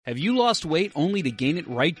Have you lost weight only to gain it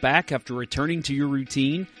right back after returning to your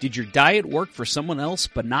routine? Did your diet work for someone else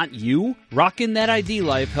but not you? Rockin' That ID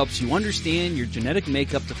Life helps you understand your genetic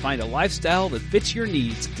makeup to find a lifestyle that fits your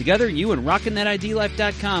needs. Together, you and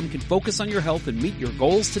RockinThatIDLife.com can focus on your health and meet your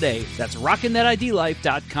goals today. That's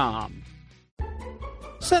RockinThatIDLife.com.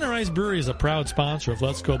 Center Ice Brewery is a proud sponsor of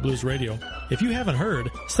Let's Go Blues Radio. If you haven't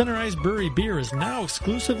heard, Center Ice Brewery beer is now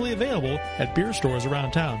exclusively available at beer stores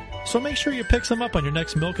around town. So make sure you pick some up on your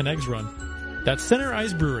next milk and eggs run. That's Center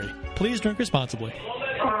Ice Brewery. Please drink responsibly.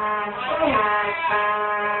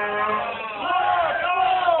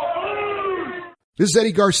 This is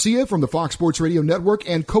Eddie Garcia from the Fox Sports Radio Network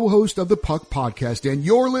and co-host of the Puck Podcast, and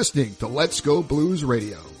you're listening to Let's Go Blues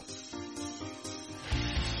Radio.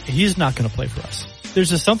 He's not going to play for us. There's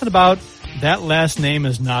just something about that last name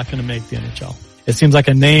is not going to make the NHL. It seems like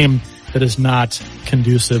a name that is not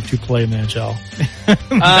conducive to play in the NHL.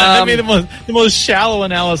 I mean, the most shallow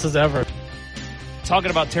analysis ever. Talking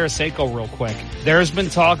about Tarasenko real quick. There's been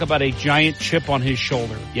talk about a giant chip on his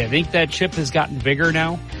shoulder. You think that chip has gotten bigger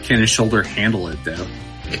now? Can his shoulder handle it, though?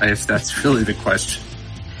 If that's really the question.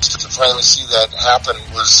 To finally see that happen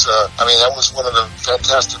was, that was one of the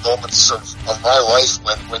fantastic moments of my life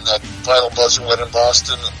when that final buzzer went in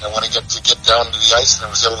Boston, and when I get down to the ice and I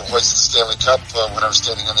was able to hoist the Stanley Cup when I was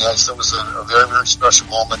standing on the ice. That was a very, very special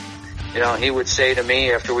moment. You know, he would say to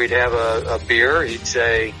me after we'd have a beer, he'd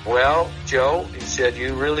say, "Well, Joe," he said,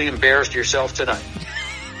 "you really embarrassed yourself tonight."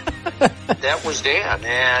 That was Dan,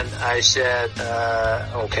 and I said,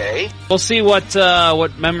 okay. We'll see what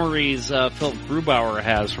memories Philip Grubauer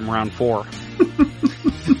has from round 4.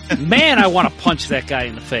 Man, I want to punch that guy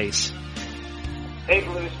in the face. Hey,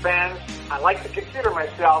 Blues fans. I like to consider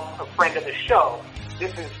myself a friend of the show.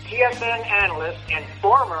 This is TSN analyst and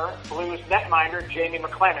former Blues netminder Jamie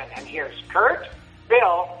McLennan, and here's Kurt,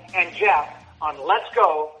 Bill, and Jeff on Let's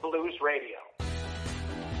Go Blues Radio.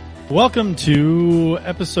 Welcome to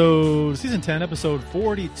season 10, episode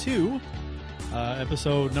 42,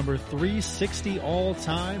 episode number 360 all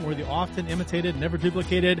time. We're the often imitated, never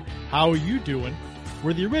duplicated, how are you doing?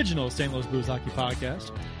 We're the original St. Louis Blues Hockey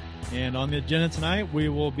Podcast. And on the agenda tonight, we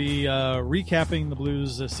will be recapping the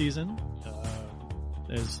Blues season.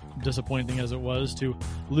 As disappointing as it was to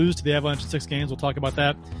lose to the Avalanche in 6 games, we'll talk about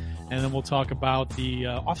that. And then we'll talk about the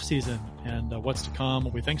off-season and what's to come,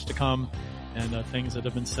 what we think's to come, and things that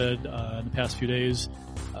have been said in the past few days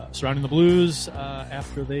surrounding the Blues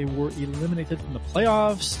after they were eliminated from the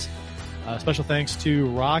playoffs. Special thanks to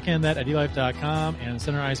RockinThatIDLife.com and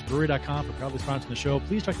CenterIceBrewery.com for proudly sponsoring the show.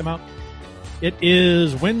 Please check them out. It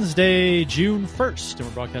is Wednesday, June 1st, and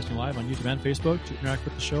we're broadcasting live on YouTube and Facebook. To interact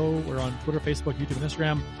with the show, we're on Twitter, Facebook, YouTube, and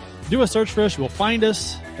Instagram. Do a search for us. You will find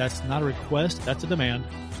us. That's not a request. That's a demand.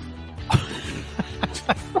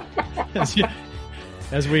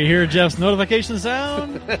 As we hear Jeff's notification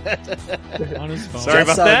sound on his phone. Sorry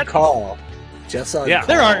about that. Call. Jeff's on call.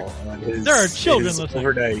 There are children listening.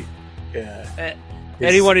 Overnight. Yeah.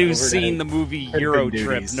 Anyone who's seen the movie Euro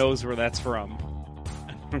Trip knows where that's from.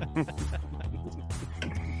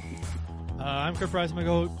 I'm Kurt Price. My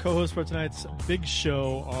co-host for tonight's big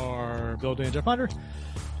show are Bill Day and Jeff Ponder.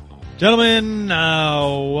 Gentlemen,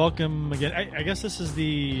 welcome again. I guess this is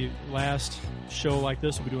the last show like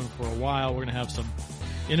this we'll be doing for a while. We're going to have some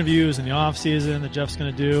interviews in the off season that Jeff's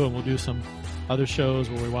going to do, and we'll do some other shows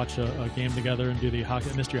where we watch a game together and do the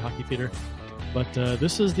mystery hockey theater. But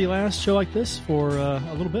this is the last show like this for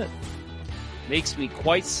a little bit. Makes me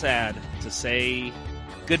quite sad to say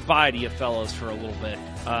goodbye to you fellows for a little bit.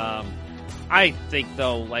 I think,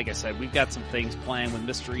 though, like I said, we've got some things planned with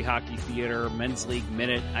Mystery Hockey Theater, Men's League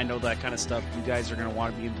Minute. I know that kind of stuff you guys are going to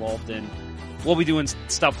want to be involved in. We'll be doing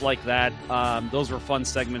stuff like that. Those were fun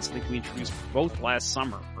segments I think we introduced both last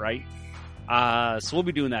summer, right? So we'll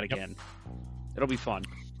be doing that again. Yep. It'll be fun.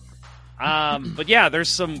 But yeah, there's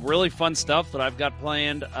some really fun stuff that I've got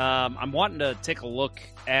planned. I'm wanting to take a look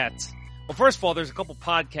at... Well, first of all, there's a couple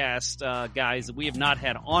podcast guys that we have not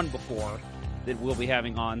had on before that we'll be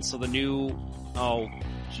having on. So the new,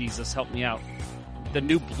 Jesus, help me out. The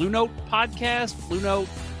new Blue Note podcast, Blue Note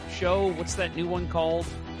show. What's that new one called?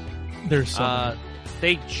 There's some.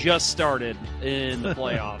 They just started in the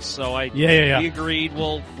playoffs, so we agreed.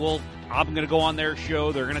 I'm going to go on their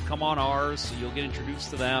show. They're going to come on ours, so you'll get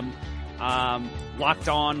introduced to them. Locked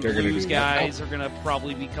On Blues guys are going to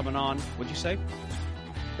probably be coming on. What'd you say?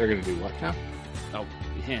 They're going to do what now? Oh,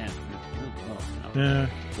 yeah. Yeah.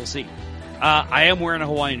 We'll see. I am wearing a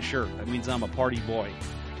Hawaiian shirt. That means I'm a party boy.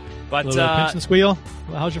 But pinch and squeal.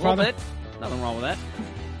 How's your father? Nothing wrong with that.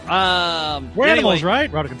 We're animals,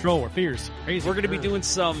 right? We're out of control. We're fierce. Crazy. We're going to be doing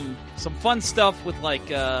some fun stuff with like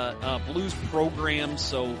blues programs.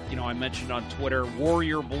 So, I mentioned on Twitter,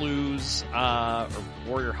 Warrior Blues, or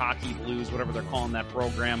Warrior Hockey Blues, whatever they're calling that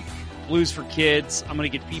program. Blues for Kids. I'm going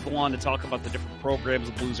to get people on to talk about the different programs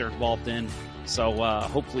the Blues are involved in. So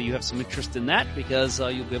hopefully you have some interest in that because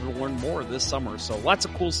you'll be able to learn more this summer. So lots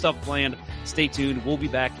of cool stuff planned. Stay tuned. We'll be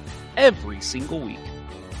back every single week.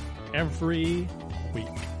 Every week.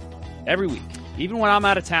 Every week. Even when I'm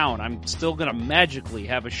out of town, I'm still going to magically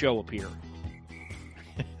have a show appear.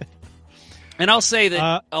 And I'll say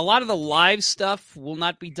that a lot of the live stuff will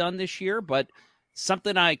not be done this year, but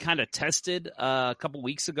something I kind of tested a couple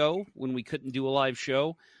weeks ago when we couldn't do a live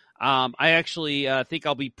show. I actually think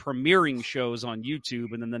I'll be premiering shows on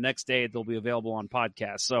YouTube, and then the next day they'll be available on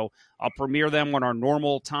podcasts. So I'll premiere them on our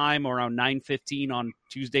normal time around 9:15 on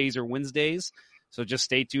Tuesdays or Wednesdays. So just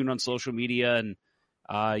stay tuned on social media, and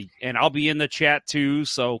I'll be in the chat too.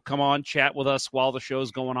 So come on, chat with us while the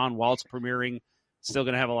show's going on, while it's premiering. Still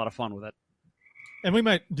going to have a lot of fun with it. And we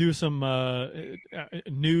might do some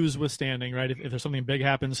news withstanding, right? If there's something big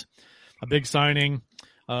happens, a big signing,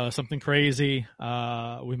 something crazy,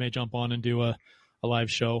 we may jump on and do a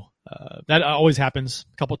live show. That always happens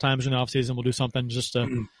a couple times in the off season. We'll do something just to,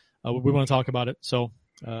 we want to talk about it. So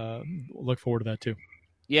look forward to that too.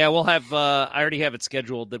 Yeah, we'll have, I already have it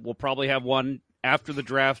scheduled that we'll probably have one after the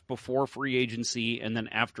draft, before free agency, and then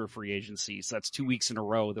after free agency. So that's 2 weeks in a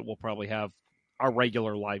row that we'll probably have our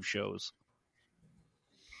regular live shows.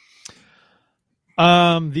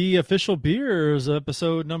 The official beers,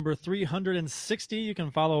 episode number 360. You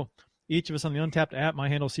can follow each of us on the Untapped app. My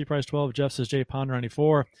handle is CPrice12. Jeff's is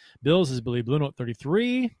JPonder94. Bill's is Billy Blue Note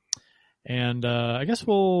 33. And I guess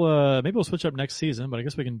maybe we'll switch up next season, but I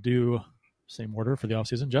guess we can do same order for the off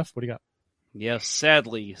season. Jeff, what do you got? Yes,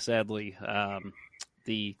 sadly,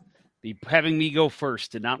 the having me go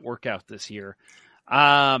first did not work out this year.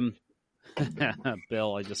 Bill,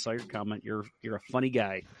 I just saw your comment. You're a funny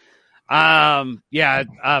guy. For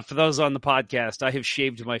those on the podcast, I have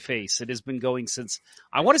shaved my face. It has been going since,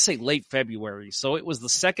 I want to say, late February. So it was the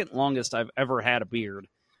second longest I've ever had a beard.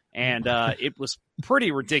 And it was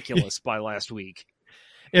pretty ridiculous by last week.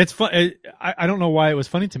 It's fun. I don't know why it was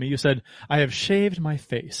funny to me. You said, I have shaved my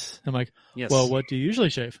face. I'm like, yes. Well, what do you usually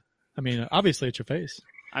shave? I mean, obviously it's your face.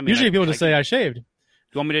 I mean, usually people just say I shaved. Do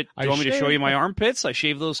you want me to show you my armpits? I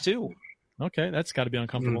shave those too. Okay, that's got to be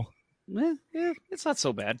uncomfortable. Yeah, it's not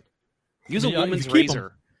so bad. Use a women's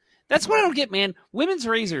razor. That's what I don't get, man. Women's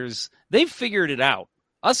razors, they've figured it out.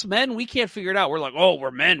 Us men, we can't figure it out. We're like, oh,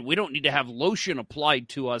 we're men. We don't need to have lotion applied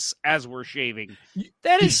to us as we're shaving.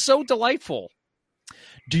 That is so delightful.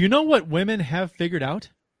 Do you know what women have figured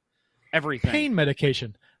out? Everything. Pain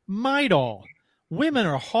medication. Midol. Women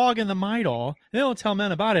are hogging the Midol. They don't tell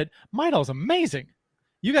men about it. Midol's amazing.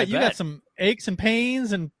 You got some aches and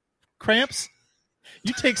pains and cramps.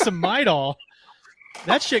 You take some Midol.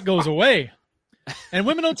 That shit goes away. And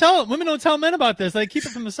women don't tell men about this. They keep it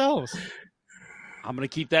for themselves. I'm going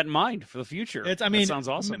to keep that in mind for the future. That sounds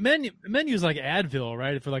awesome. Men use like Advil,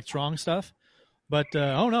 right, for like strong stuff. But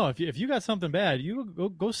I don't know, if you got something bad,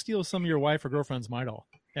 you go steal some of your wife or girlfriend's Midol.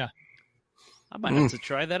 Yeah. I might have to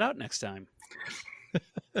try that out next time.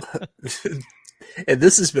 And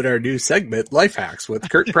this has been our new segment, Life Hacks with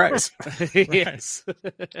Kurt Price. Yes.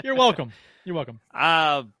 You're welcome.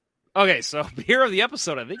 Okay, so beer of the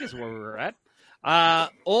episode, I think is where we were at.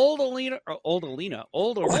 Old Alina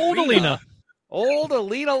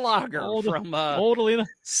Lager from Old Alina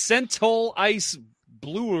Centol Ice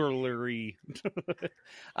Brewery.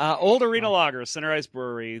 Old Arena Lager, Center Ice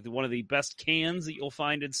Brewery, one of the best cans that you'll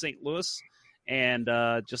find in St. Louis, and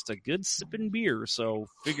just a good sipping beer. So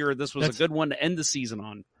figure this was a good one to end the season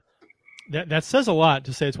on. That says a lot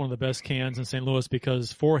to say it's one of the best cans in St. Louis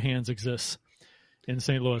because Four Hands exists in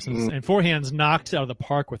St. Louis, and Four Hands knocked out of the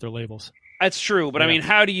park with their labels. That's true, but I mean,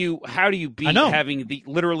 how do you beat having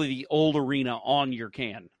literally the Old Arena on your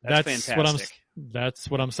can? That's fantastic. That's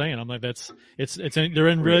what I'm saying. I'm like, that's a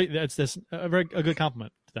good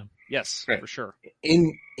compliment to them. Yes, for sure.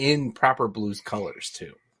 In proper blues colors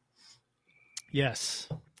too. Yes.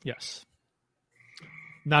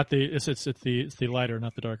 Not it's the lighter,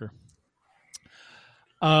 not the darker.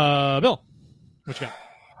 Bill, what you got?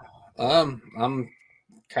 I'm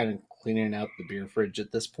kind of cleaning out the beer fridge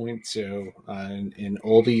at this point, so an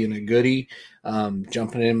oldie and a goodie.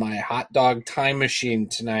 Jumping in my hot dog time machine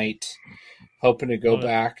tonight, hoping to go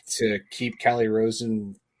back to keep Callie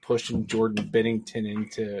Rosen pushing Jordan Bennington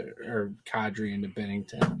or Kadri into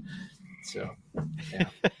Bennington. So, yeah.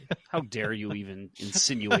 How dare you even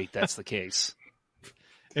insinuate that's the case?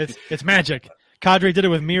 It's magic. Kadri did it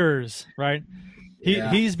with mirrors, right?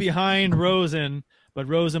 Yeah. He's behind Rosen, but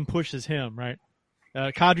Rosen pushes him, right?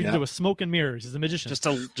 Kadri did it with smoke and mirrors. He's a magician. Just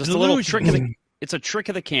a little trick of the. It's a trick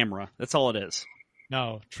of the camera. That's all it is.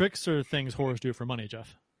 No, tricks are things whores do for money,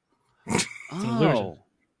 Jeff. It's an Oh, illusion.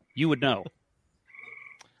 you would know.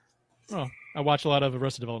 Oh, I watch a lot of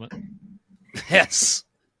Arrested Development. Yes,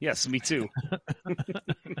 me too.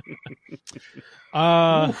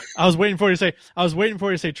 I was waiting for you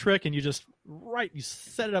to say trick, and you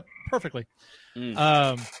set it up perfectly. Didn't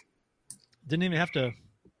even have to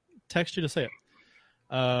text you to say it.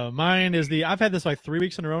 Mine is I've had this like 3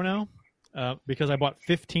 weeks in a row now, because I bought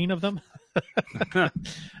 15 of them.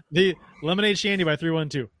 The Lemonade Shandy by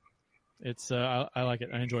 312. It's I like it.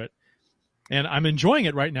 I enjoy it, and I'm enjoying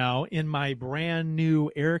it right now in my brand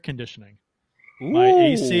new air conditioning. Ooh. My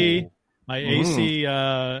AC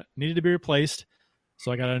needed to be replaced,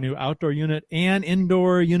 so I got a new outdoor unit and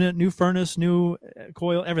indoor unit, new furnace, new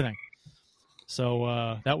coil, everything.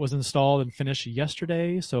 So that was installed and finished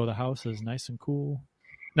yesterday, so the house is nice and cool.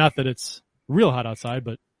 Not that it's real hot outside,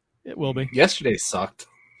 but it will be. Yesterday sucked.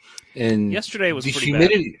 And yesterday was the pretty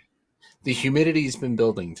humidity. bad. The humidity's been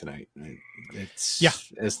building tonight. It's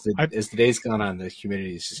as the days gone on, the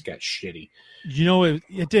humidity's just got shitty. You know,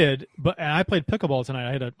 it did, but I played pickleball tonight.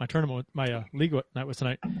 I had my tournament, my league night was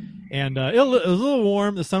tonight, and it was a little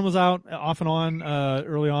warm. The sun was out off and on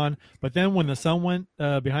early on, but then when the sun went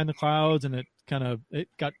behind the clouds and it got a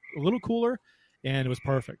little cooler, and it was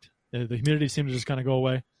perfect. The humidity seemed to just kind of go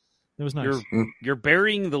away. It was nice. You're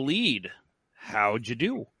burying the lead. How'd you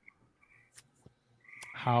do?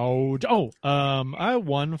 I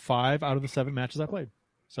won 5 out of the 7 matches I played.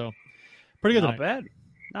 So, pretty good tonight.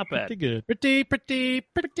 Not bad. Pretty good. Pretty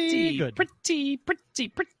good. Pretty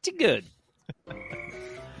good.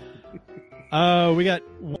 We got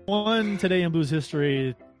one today in Blues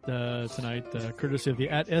history tonight, courtesy of the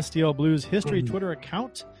 @STL Blues History Twitter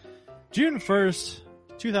account. June 1st,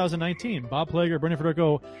 2019. Bob Plager, Brendan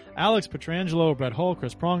Federico, Alex Petrangelo, Brett Hull,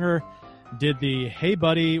 Chris Pronger did the Hey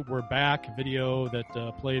Buddy, We're Back video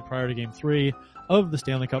that played prior to Game 3 of the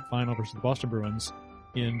Stanley Cup Final versus the Boston Bruins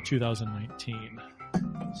in 2019.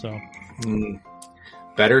 So,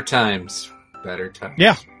 better times.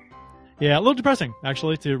 Yeah, a little depressing,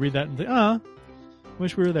 actually, to read that and think,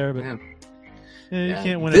 wish we were there, but you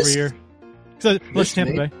can't win every year. So, let's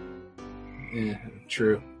Tampa Bay. Yeah,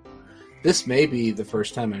 true. This may be the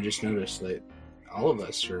first time I just noticed that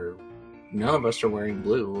none of us are wearing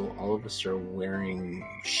blue. All of us are wearing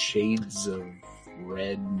shades of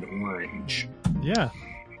red and orange. Yeah.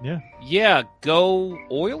 Go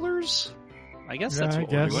Oilers. I guess that's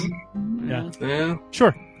what we're doing. Yeah.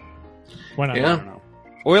 Sure. Why not? Yeah. I don't know.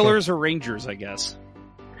 Oilers or Rangers, I guess.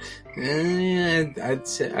 I'd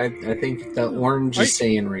say I think the orange is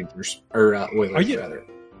saying Rangers or Oilers rather.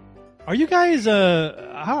 Are you guys?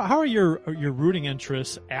 How are your rooting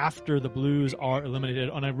interests after the Blues are eliminated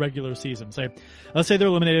on a regular season? Let's say they're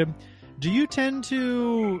eliminated. Do you tend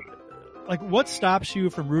to what stops you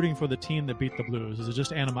from rooting for the team that beat the Blues? Is it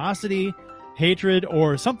just animosity, hatred,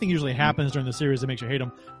 or something usually happens during the series that makes you hate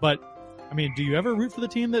them? But I mean, do you ever root for the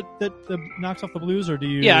team that knocks off the Blues, or do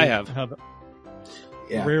you? Yeah, I have.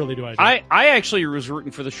 Yeah. Rarely do I. I actually was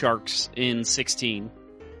rooting for the Sharks in 2016.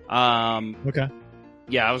 Okay.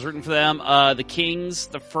 Yeah, I was rooting for them. The Kings,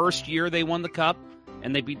 the first year they won the Cup,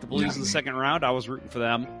 and they beat the Blues in the second round, I was rooting for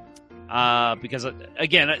them. Because,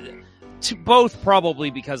 again, both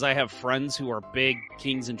probably because I have friends who are big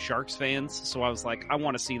Kings and Sharks fans, so I was like, I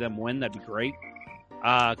want to see them win. That'd be great.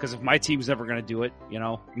 Because if my team's ever going to do it,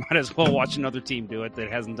 might as well watch another team do it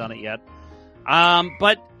that hasn't done it yet.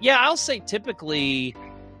 But, yeah, I'll say typically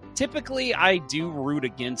I do root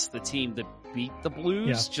against the team that beat the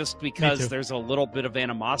Blues just because there's a little bit of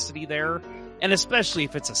animosity there, and especially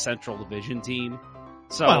if it's a Central Division team.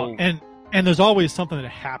 So and there's always something that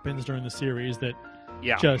happens during the series that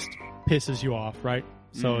just pisses you off, right?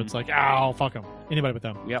 So it's like, fuck them, anybody but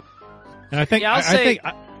them. Yep. And I think I think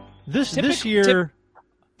this year.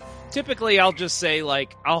 Typically, I'll just say,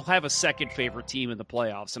 I'll have a second favorite team in the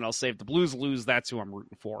playoffs, and I'll say if the Blues lose, that's who I'm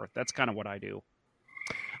rooting for. That's kind of what I do.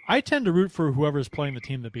 I tend to root for whoever's playing the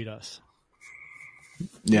team that beat us.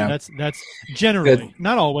 Yeah, that's generally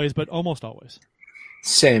not always, but almost always.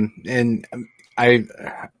 Same, and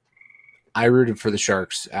I rooted for the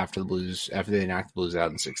Sharks after they knocked the Blues out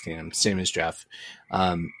in 2016. Same as Jeff.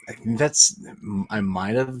 I think I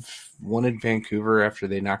might have wanted Vancouver after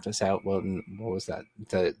they knocked us out. What was that?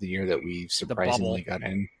 The year that we surprisingly got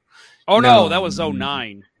in. Oh no, that was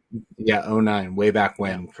 2009. Yeah, 2009, way back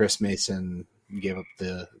when Chris Mason gave up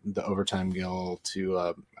the overtime goal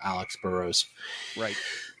to Alex Burrows. Right.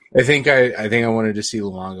 I think I wanted to see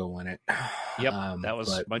Luongo win it. Yep, that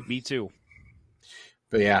was me too.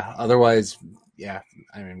 But yeah, otherwise, yeah.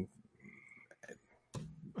 I mean,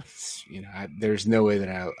 there's no way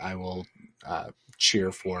that I will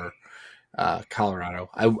cheer for Colorado.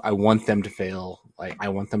 I want them to fail. Like, I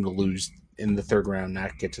want them to lose in the third round,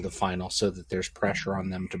 not get to the final, so that there's pressure on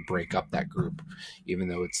them to break up that group, even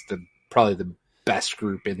though it's probably the best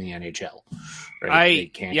group in the NHL.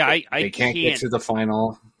 Right? They can't get to the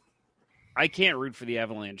final. I can't root for the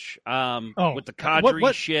Avalanche. With the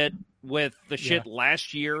Kadri shit, with the shit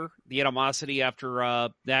last year, the animosity after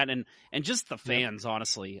that, and just the fans.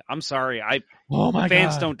 Honestly, I'm sorry.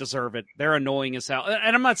 Fans don't deserve it. They're annoying as hell.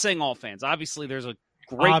 And I'm not saying all fans. Obviously, there's a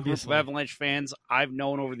great group of Avalanche fans I've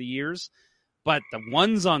known over the years, but the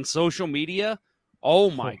ones on social media, oh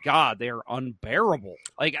my God, they are unbearable.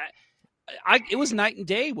 Like, it was night and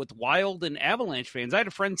day with Wild and Avalanche fans. I had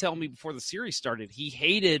a friend tell me before the series started he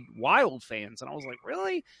hated Wild fans, and I was like,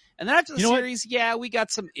 really? And then after the series, we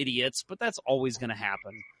got some idiots, but that's always going to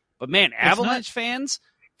happen. But man, Avalanche fans,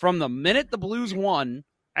 from the minute the Blues won,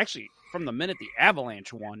 actually from the minute the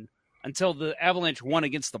Avalanche won until the Avalanche won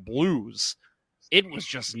against the Blues, it was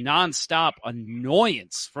just nonstop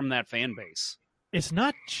annoyance from that fan base. It's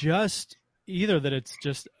not just either that it's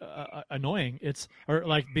just annoying. It's or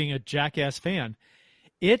like being a jackass fan.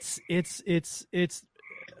 It's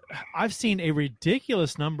I've seen a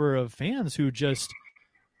ridiculous number of fans who just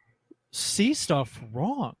see stuff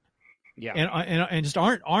wrong, and just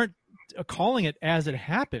aren't calling it as it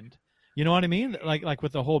happened. You know what I mean? Like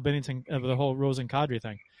with the whole Bennington, the whole Rose and Kadri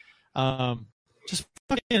thing. Just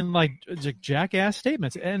fucking like jackass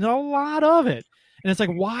statements, and a lot of it. And it's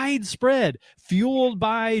like widespread, fueled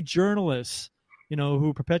by journalists,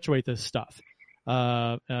 who perpetuate this stuff,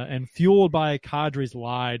 and fueled by Kadri's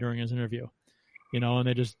lie during his interview, and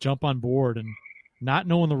they just jump on board and not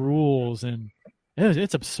knowing the rules, and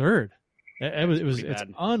it's absurd. It's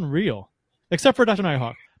unreal, except for Dr.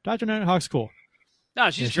 Nighthawk. Dr. Nighthawk's cool. No,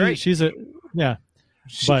 she's great. She's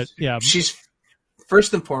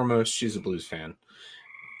First and foremost, she's a Blues fan.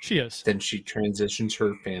 She is. Then she transitions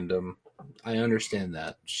her fandom. I understand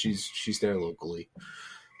that. She's there locally.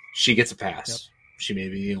 She gets a pass. Yep. She may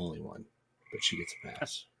be the only one, but she gets a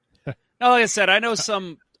pass. No, like I said, I know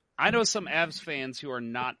some Avs fans who are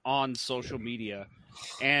not on social media,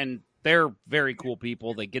 and they're very cool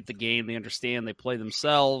people. They get the game, they understand, they play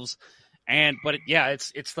themselves,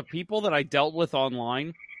 it's the people that I dealt with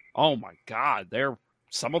online. Oh my God, they're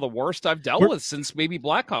some of the worst I've dealt with since maybe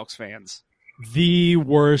Blackhawks fans. The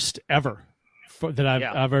worst ever that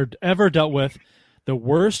I've ever dealt with. The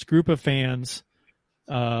worst group of fans,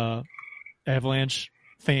 Avalanche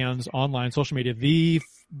fans online, social media.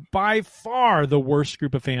 By far the worst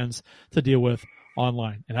group of fans to deal with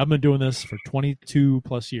online. And I've been doing this for 22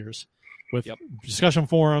 plus years with discussion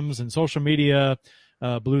forums and social media,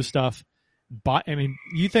 blue stuff. But I mean,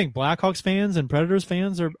 you think Blackhawks fans and Predators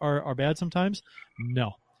fans are bad sometimes?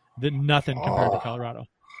 No, nothing compared to Colorado.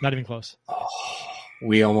 Not even close.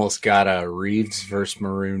 We almost got a Reeves versus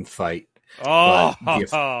Maroon fight. Oh, but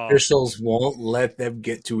the officials won't let them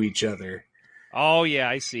get to each other. Oh, yeah,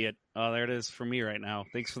 I see it. Oh, there it is for me right now.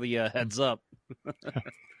 Thanks for the heads up.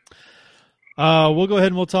 We'll go ahead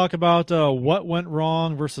and we'll talk about what went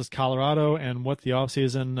wrong versus Colorado and what the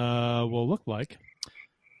offseason will look like.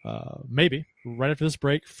 Maybe right after this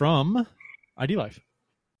break from ID Life.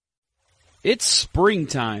 It's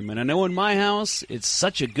springtime, and I know in my house, it's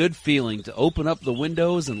such a good feeling to open up the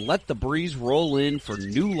windows and let the breeze roll in for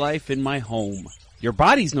new life in my home. Your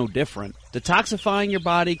body's no different. Detoxifying your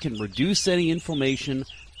body can reduce any inflammation,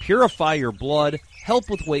 purify your blood, help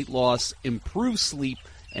with weight loss, improve sleep,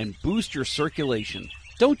 and boost your circulation.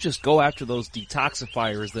 Don't just go after those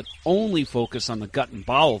detoxifiers that only focus on the gut and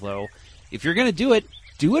bowel, though. If you're going to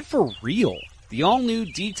do it for real. The all-new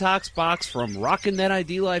Detox Box from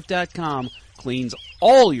RockinThatIDLife.com cleans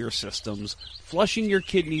all your systems, flushing your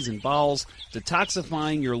kidneys and bowels,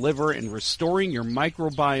 detoxifying your liver, and restoring your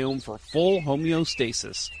microbiome for full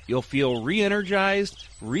homeostasis. You'll feel re-energized,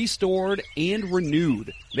 restored, and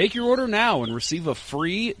renewed. Make your order now and receive a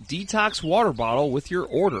free detox water bottle with your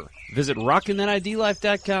order. Visit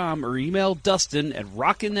RockinThatIDLife.com or email Dustin at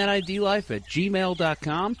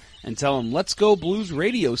RockinThatIDLife@gmail.com and tell him Let's Go Blues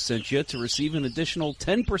Radio sent you to receive an additional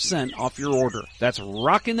 10% off your order. That's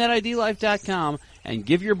RockinThatIDLife.com and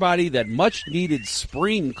give your body that much-needed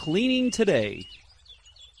spring cleaning today.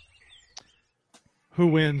 Who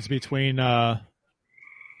wins between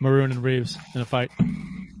Maroon and Reeves in a fight?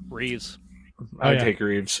 Reeves. I take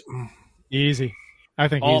Reeves. Easy. I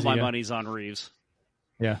think all easy, my money's on Reeves.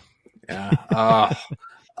 Yeah. Yeah.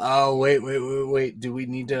 Oh, wait. Do we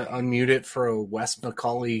need to unmute it for a Wes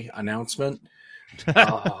Macaulay announcement?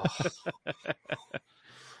 Oh,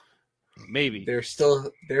 Maybe. they're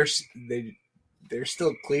still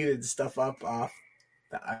cleaning stuff up off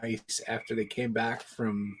the ice after they came back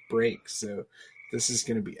from break, so this is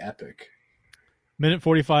going to be epic. Minute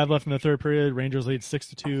 45 left in the third period. Rangers lead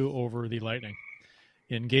 6-2 over the Lightning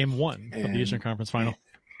in Game 1 of the Eastern Conference Final.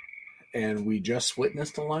 And we just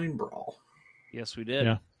witnessed a line brawl. Yes, we did.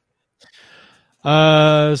 Yeah.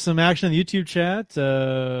 Some action in the YouTube chat.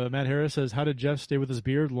 Matt Harris says, "How did Jeff stay with his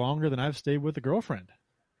beard longer than I've stayed with a girlfriend?"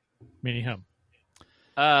 Meaning him.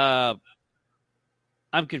 I'm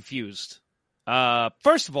confused.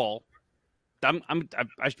 First of all, I meant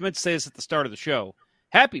to say this at the start of the show.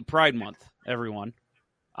 Happy Pride Month, everyone.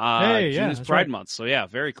 June is Pride Month, so yeah,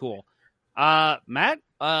 very cool. Matt,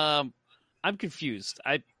 I'm confused.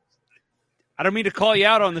 I don't mean to call you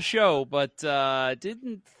out on the show, but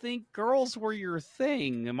didn't think girls were your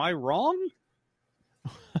thing. Am I wrong?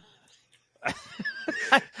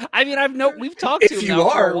 I mean, we've talked to him if now you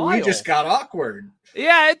for a are, while. we just got awkward.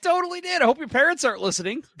 Yeah, it totally did. I hope your parents aren't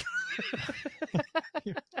listening.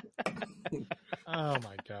 Oh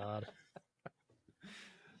my God,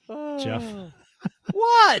 Jeff.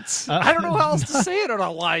 What? I don't know how else to say it on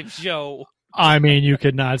a live show. I mean, you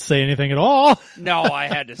could not say anything at all. No, I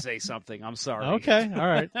had to say something. I'm sorry. Okay, all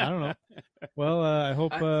right. I don't know. Well, I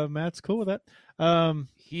hope Matt's cool with that.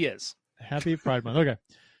 He is. Happy Pride Month. Okay.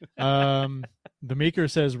 The Meeker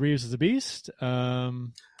says Reeves is a beast.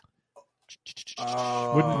 Wouldn't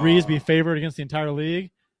Reeves be favored against the entire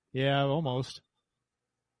league? Yeah, almost.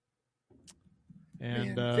 And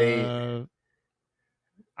he's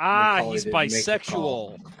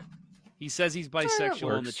bisexual. He says he's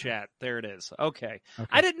bisexual in the chat. There it is. Okay.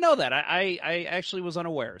 I didn't know that. I actually was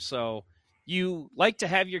unaware. So you like to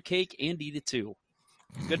have your cake and eat it too.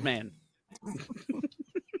 Good man.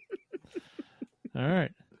 All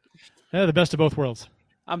right. Yeah, the best of both worlds.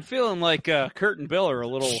 I'm feeling like Kurt and Bill are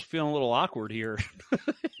feeling a little awkward here.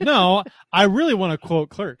 No, I really want to quote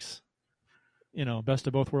Clerks. Best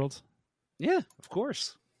of both worlds. Yeah, of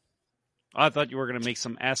course. I thought you were going to make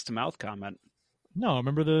some ass to mouth comment. No,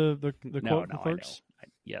 remember the quote from Clerks? I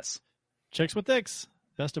know. Yes. Chicks with dicks.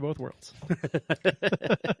 Best of both worlds.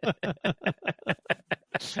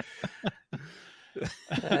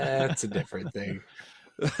 That's a different thing.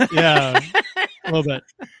 Yeah, a little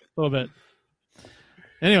bit.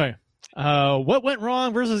 Anyway, what went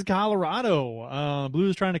wrong versus Colorado?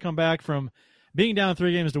 Blues trying to come back from being down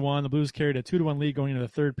 3-1. The Blues carried a 2-1 lead going into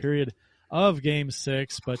the third period of Game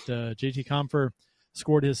 6, but JT Compher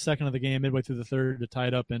scored his second of the game midway through the third to tie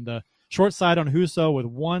it up, and short side on Husso with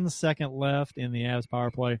 1 second left in the Avs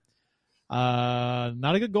power play.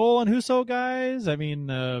 Not a good goal on Husso, guys. I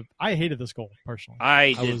mean, I hated this goal personally.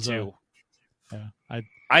 I did too.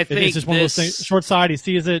 I think it's just one of those things. Short side, he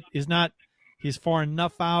sees it. He's far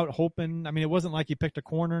enough out, hoping. I mean, it wasn't like he picked a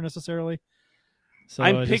corner necessarily. So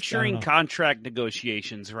I'm picturing contract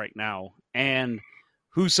negotiations right now, and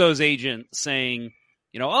Husso's agent saying,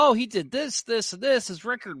 oh, he did this, this, and this. His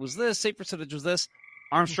record was this. Save percentage was this.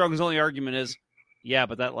 Armstrong's only argument is, yeah,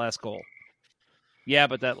 but that last goal. Yeah,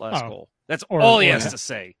 but that last goal. That's all he has to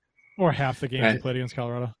say. Or half the games he played against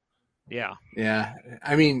Colorado. Yeah. Yeah.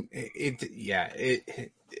 I mean,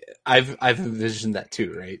 I've envisioned that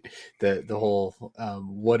too, right? The whole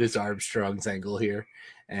what is Armstrong's angle here?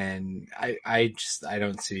 And I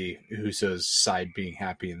don't see Husso's side being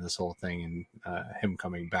happy in this whole thing and him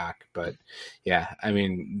coming back. But yeah, I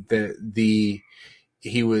mean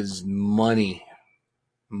he was money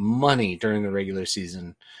during the regular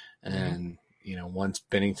season, and once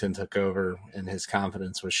Bennington took over and his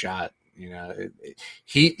confidence was shot,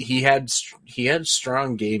 he had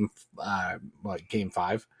strong game Game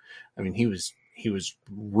 5. I mean, he was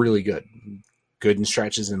really good in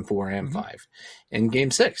stretches in 4 and 5. In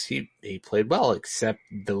Game 6, he played well, except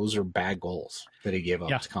those are bad goals that he gave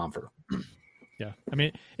up to Compher. Yeah, I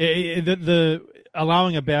mean, the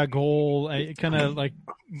allowing a bad goal, it kind of like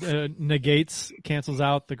cancels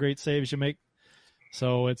out the great saves you make.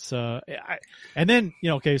 So it's and then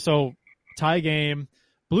so tie game,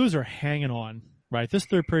 Blues are hanging on. Right, this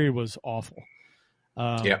third period was awful.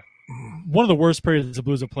 One of the worst periods the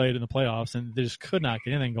Blues have played in the playoffs, and they just could not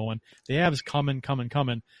get anything going. The Avs coming,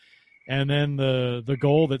 and then the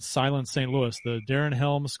goal that silenced St. Louis, the Darren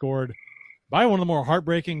Helm scored by one of the more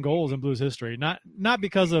heartbreaking goals in Blues history. Not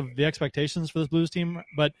because of the expectations for this Blues team,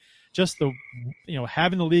 but just the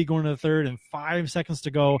having the lead going to the third and 5 seconds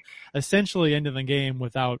to go, essentially ending the game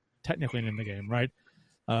without technically ending the game. Right?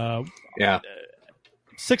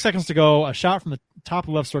 6 seconds to go, a shot from the top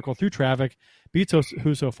left circle through traffic, beats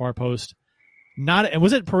Huso far post. And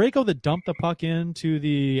was it Parayko that dumped the puck into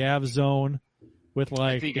the Avs zone with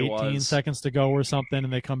like 18 seconds to go or something,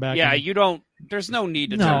 and they come back? Yeah, there's no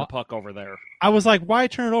need to turn the puck over there. I was like, why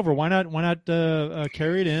turn it over? Why not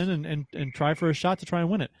carry it in and try for a shot to try and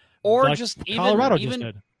win it? Or like just Colorado just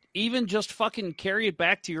did. Even just fucking carry it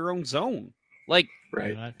back to your own zone. Like,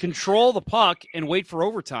 right. Control the puck and wait for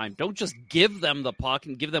overtime. Don't just give them the puck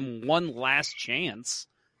and give them one last chance.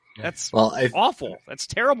 That's awful. That's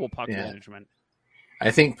terrible puck management. I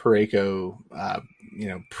think Parayko,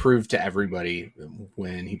 proved to everybody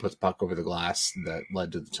when he put the puck over the glass that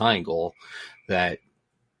led to the tying goal that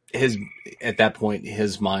at that point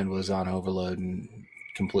his mind was on overload and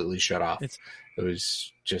completely shut off. It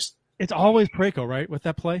was just. It's always Parayko, right? With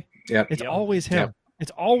that play, It's always him. Yep.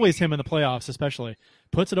 It's always him in the playoffs, especially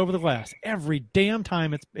puts it over the glass every damn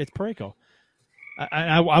time. It's Parayko.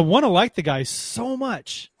 I want to like the guy so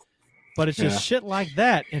much. But it's just shit like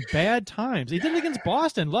that in bad times. He did it against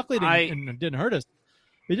Boston. Luckily, it didn't hurt us.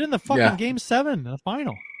 He did in the fucking Game 7, the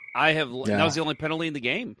final. That was the only penalty in the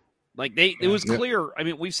game. Like it was clear. I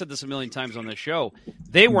mean, we've said this a million times on this show.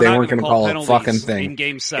 They weren't going to call penalties fucking thing in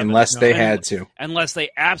Game 7 unless they had to. Unless they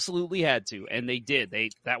absolutely had to, and they did.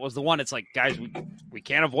 That was the one. It's like, guys, we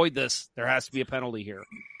can't avoid this. There has to be a penalty here,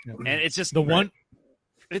 and it's just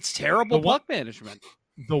It's terrible puck management.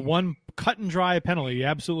 The one cut and dry penalty,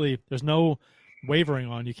 absolutely. There's no wavering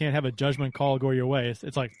on. You can't have a judgment call go your way.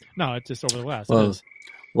 It's like, no, it's just over the glass.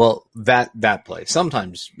 Well, that play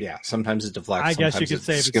sometimes it deflects. I guess you could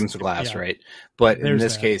say it skims the glass, right? But in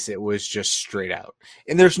this case, it was just straight out,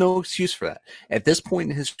 and there's no excuse for that. At this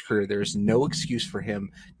point in his career, there's no excuse for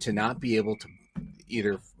him to not be able to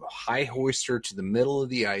either high hoister to the middle of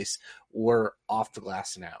the ice or off the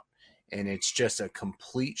glass and out, and it's just a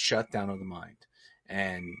complete shutdown of the mind.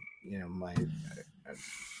 And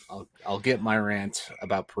I'll get my rant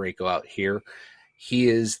about Parayko out here. He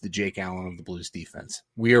is the Jake Allen of the Blues defense.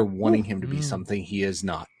 We are wanting him to be something he is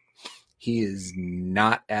not. He is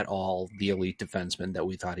not at all the elite defenseman that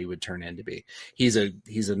we thought he would turn into be. He's a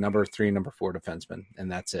number 3, number 4 defenseman, and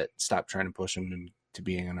that's it. Stop trying to push him to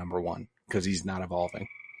being a number 1 because he's not evolving.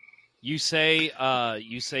 You say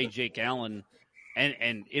Jake Allen,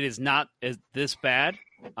 and it is not this bad.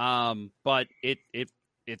 But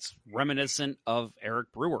it's reminiscent of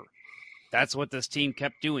Eric Brewer. That's what this team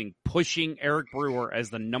kept doing, pushing Eric Brewer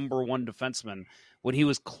as the number 1 defenseman when he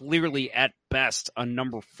was clearly at best a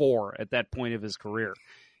number 4 at that point of his career.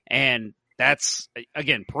 And that's,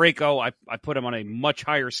 again, Parayko, I put him on a much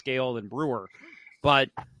higher scale than Brewer, but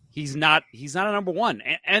he's not a number 1.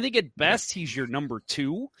 And I think at best he's your number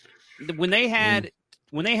 2. When they had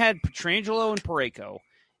Pietrangelo and Parayko,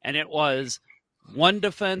 and it was 1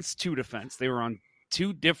 defense, 2 defense. They were on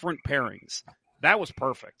 2 different pairings. That was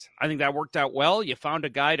perfect. I think that worked out well. You found a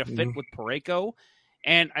guy to fit with Parayko.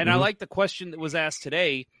 And I like the question that was asked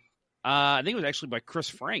today. I think it was actually by Chris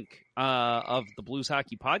Frank of the Blues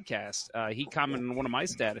Hockey Podcast. He commented on one of my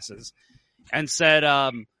statuses and said,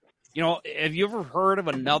 have you ever heard of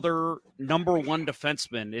another number 1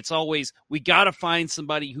 defenseman? It's always, we got to find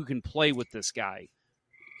somebody who can play with this guy.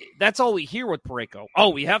 That's all we hear with Parayko. Oh,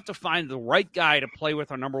 we have to find the right guy to play with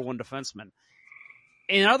our number 1 defenseman.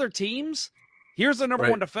 In other teams, here's the number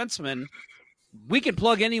 1 defenseman. We can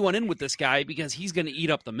plug anyone in with this guy because he's going to eat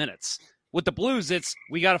up the minutes. With the Blues, it's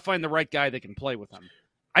we got to find the right guy that can play with him.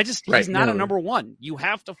 He's not a number 1. You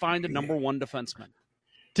have to find a number 1 defenseman.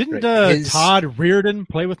 Didn't Todd Reardon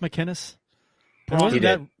play with McInnes? Wasn't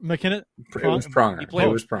that McInnes? It was Pronger. It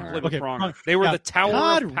was Pronger. Okay, Pronger. They were the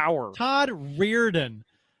tower of power. Todd Reardon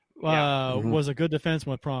was a good defenseman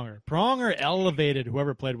with Pronger. Pronger elevated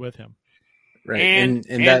whoever played with him. Right.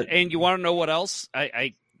 And you want to know what else?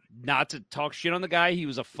 I not to talk shit on the guy. He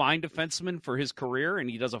was a fine defenseman for his career, and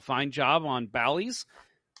he does a fine job on Bally's.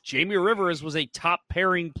 Jamie Rivers was a top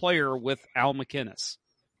pairing player with Al McInnes.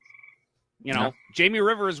 Jamie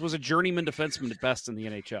Rivers was a journeyman defenseman at best in the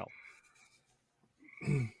NHL.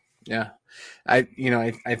 Yeah. I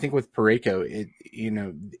think with Parayko,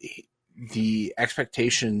 the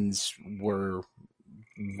expectations were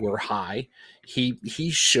high.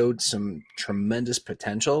 He showed some tremendous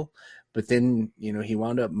potential, but then, he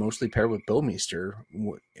wound up mostly paired with Bouwmeester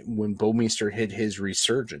when Bouwmeester hit his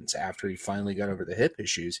resurgence after he finally got over the hip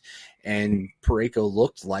issues, and Parayko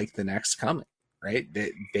looked like the next coming, right?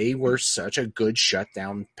 They were such a good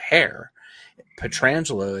shutdown pair.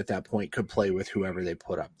 Pietrangelo at that point could play with whoever they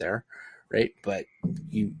put up there, right? But,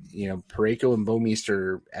 Parayko and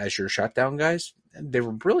Bouwmeester as your shutdown guys, they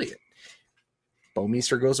were brilliant.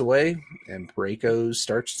 Bouwmeester goes away, and Parayko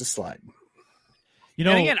starts to slide. You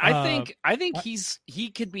know, and again, I think he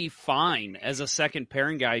could be fine as a second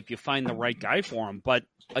pairing guy if you find the right guy for him. But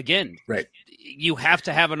again, Right. you have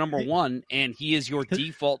to have a number one, and he is your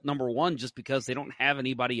default number one just because they don't have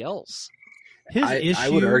anybody else. I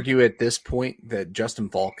would argue at this point that Justin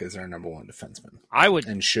Falk is our number one defenseman. I would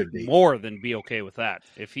and should be more than be okay with that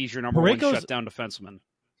if he's your number one shutdown defenseman.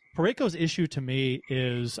 Parayko's issue to me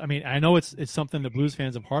is, I mean, I know it's something that Blues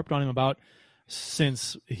fans have harped on him about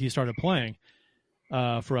since he started playing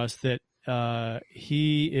for us, that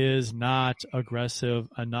he is not aggressive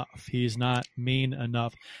enough. He's not mean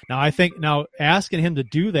enough. Now, asking him to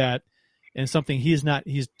do that and something he's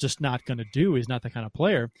just not going to do. He's not the kind of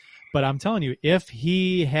player. But I'm telling you, if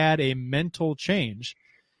he had a mental change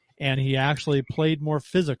and he actually played more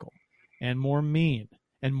physical and more mean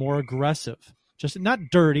and more aggressive, just not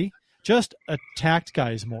dirty, just attacked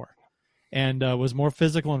guys more and was more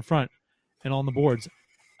physical in front and on the boards,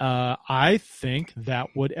 I think that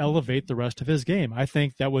would elevate the rest of his game. I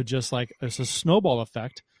think that would just it's a snowball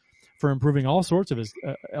effect for improving all sorts of his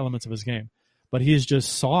elements of his game. But he's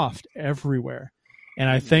just soft everywhere. And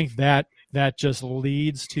I think that just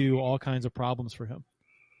leads to all kinds of problems for him.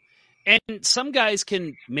 And some guys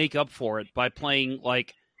can make up for it by playing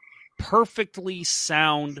perfectly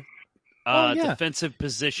sound defensive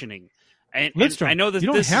positioning. And I know that you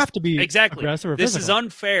don't have to be aggressive or this physical. is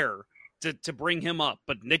unfair to bring him up,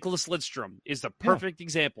 but Nicholas Lidstrom is the perfect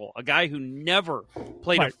example. A guy who never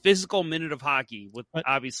played a physical minute of hockey, with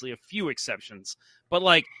obviously a few exceptions.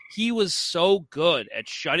 But he was so good at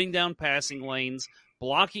shutting down passing lanes,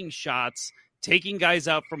 blocking shots, taking guys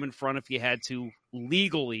out from in front if you had to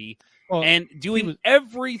legally, and doing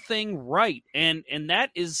everything right. And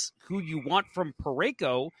that is who you want from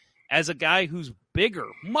Parayko as a guy who's bigger,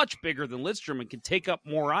 much bigger than Lidstrom and can take up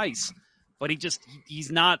more ice. But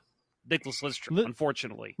he's not Nicholas Lidstrom,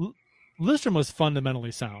 unfortunately. Lidstrom was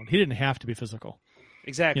fundamentally sound. He didn't have to be physical.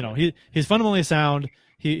 Exactly. He's fundamentally sound.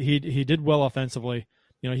 He did well offensively.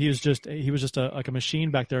 He was just like a machine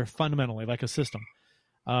back there, fundamentally, like a system.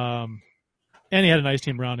 And he had a nice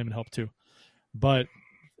team around him and helped too. But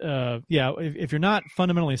if you're not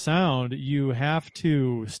fundamentally sound, you have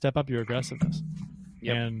to step up your aggressiveness.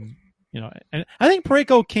 Yep. And and I think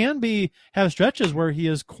Parayko can have stretches where he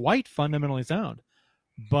is quite fundamentally sound.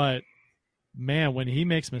 But man, when he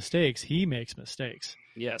makes mistakes, he makes mistakes.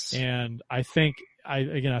 Yes. And I think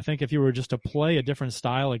if you were just to play a different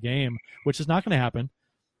style of game, which is not going to happen,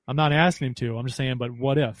 I'm not asking him to. I'm just saying, but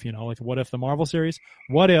what if, what if the Marvel series?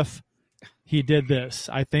 What if he did this?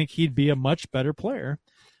 I think he'd be a much better player,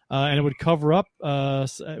 and it would cover up.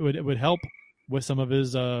 It would help with some of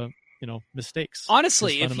his, mistakes.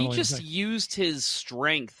 Honestly, if he just used his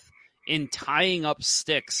strength in tying up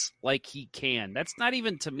sticks like he can, that's not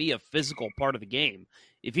even to me a physical part of the game.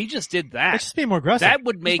 If he just did that, just be more aggressive. That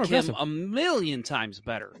would make him a million times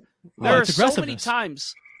better. There are so many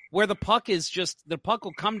times where the puck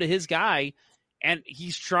will come to his guy and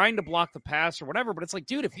he's trying to block the pass or whatever, but it's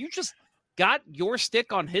dude, if you just got your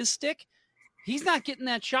stick on his stick, he's not getting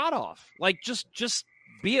that shot off. Just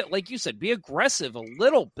be it, like you said, be aggressive a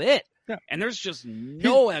little bit. Yeah. And there's just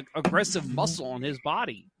no aggressive muscle on his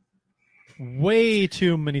body. Way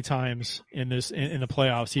too many times in the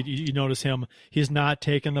playoffs, you notice him. He's not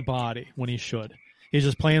taking the body when he should. He's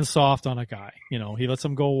just playing soft on a guy. He lets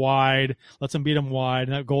him go wide, lets him beat him wide.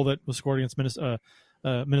 And that goal that was scored against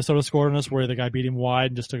Minnesota scored on us, where the guy beat him wide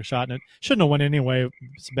and just took a shot, and it shouldn't have went anyway.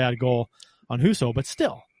 It's a bad goal on Husso, but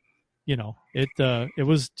still, it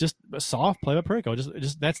was just a soft play by Parayko.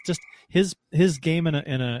 Just that's just his game in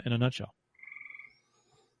a nutshell.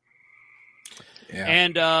 Yeah.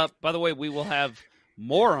 And by the way, we will have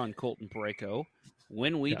more on Colton Parayko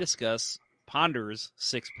when we discuss Ponder's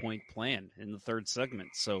 6-point plan in the third segment.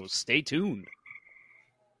 So stay tuned.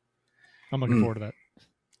 I'm looking forward to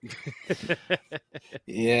that.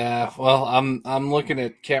 Yeah, well, I'm looking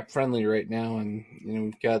at Cap Friendly right now, and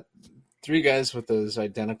we've got 3 guys with those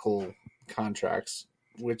identical contracts,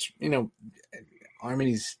 which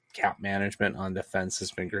Army's cap management on defense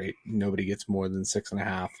has been great. Nobody gets more than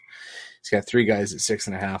 6.5. He's got 3 guys at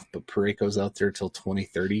 6.5, but Parayko's out there till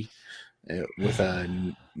 2030 with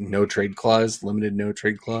a no trade clause, limited no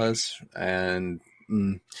trade clause, and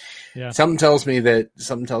something tells me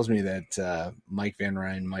that Mike Van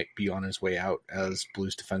Ryn might be on his way out as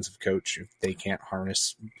Blues defensive coach if they can't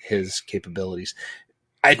harness his capabilities.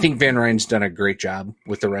 I think Van Ryn's done a great job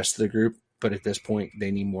with the rest of the group, but at this point,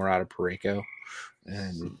 they need more out of Parayko.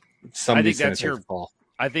 And somebody's going to take the ball.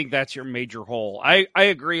 I think that's your major hole. I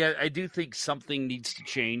agree. I do think something needs to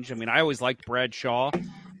change. I mean, I always liked Brad Shaw,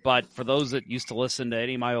 but for those that used to listen to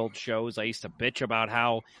any of my old shows, I used to bitch about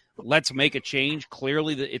how let's make a change.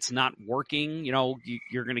 Clearly, that it's not working.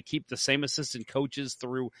 You're going to keep the same assistant coaches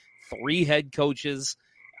through 3 head coaches.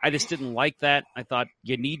 I just didn't like that. I thought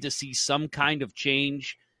you need to see some kind of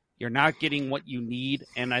change. You're not getting what you need,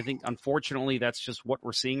 and I think, unfortunately, that's just what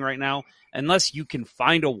we're seeing right now. Unless you can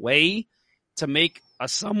find a way to make a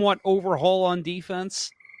somewhat overhaul on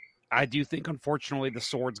defense, I do think, unfortunately, the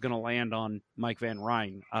sword's going to land on Mike Van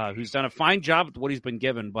Ryn, who's done a fine job with what he's been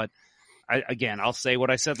given. But, I'll say what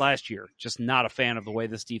I said last year. Just not a fan of the way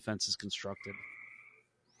this defense is constructed.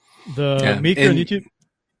 Meeker on YouTube.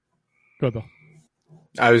 Go ahead, Bill.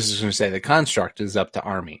 I was just going to say the construct is up to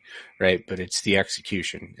Army, right? But it's the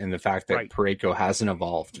execution and the fact that Parayko hasn't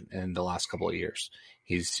evolved in the last couple of years.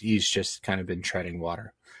 He's just kind of been treading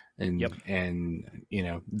water. And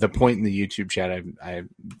the point in the YouTube chat, I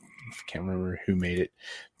can't remember who made it,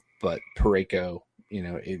 but Parayko,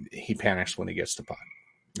 he panics when he gets the puck,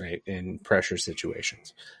 right? In pressure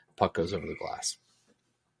situations, puck goes over the glass.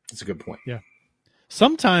 That's a good point. Yeah.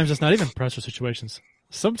 Sometimes it's not even pressure situations.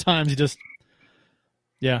 Sometimes you just,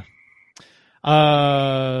 yeah.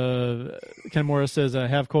 Ken Morris says,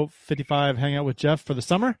 have quote 55 hang out with Jeff for the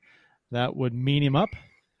summer. That would mean him up.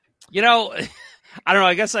 I don't know.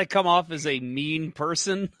 I guess I come off as a mean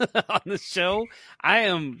person on this show. I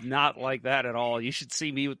am not like that at all. You should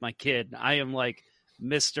see me with my kid. I am like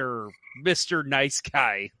Mr. Nice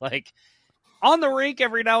Guy. Like on the rink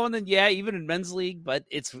every now and then, yeah, even in men's league, but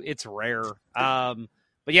it's rare. But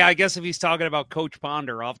yeah, I guess if he's talking about Coach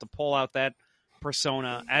Ponder, I'll have to pull out that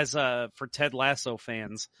persona. As for Ted Lasso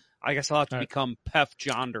fans, I guess I'll have to become Pef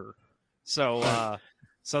Jonder. So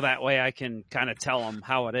that way I can kind of tell him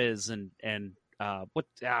how it is and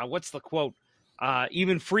what's the quote?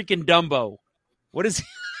 Even freaking Dumbo. What is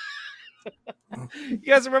you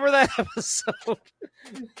guys remember that episode?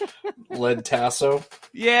 Led Tasso?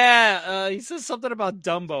 Yeah, he says something about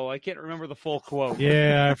Dumbo. I can't remember the full quote.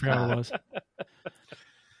 Yeah, I forgot what it was.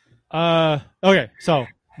 Okay, so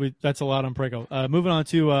that's a lot on Parayko. Moving on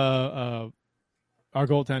to our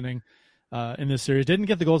goaltending in this series. Didn't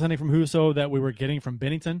get the goaltending from Husso that we were getting from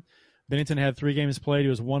Bennington. Bennington had 3 games played. He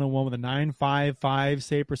was 1-1 with a .955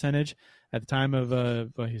 save percentage at the time of.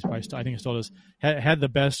 He's probably I think he still does. Had the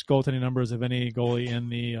best goaltending numbers of any goalie in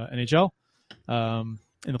the NHL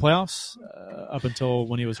in the playoffs up until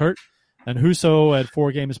when he was hurt. And Husso had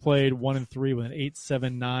 4 games played, 1-3 with an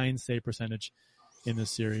 .879 save percentage in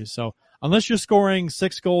this series. So unless you're scoring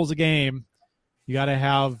 6 goals a game, you got to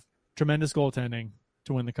have tremendous goaltending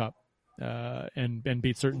to win the cup and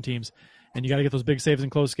beat certain teams. And you got to get those big saves in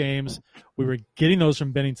close games. We were getting those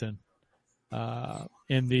from Bennington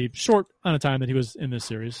in the short amount of time that he was in this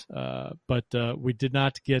series. But we did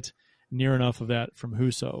not get near enough of that from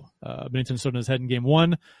Husso. Bennington stood on his head in game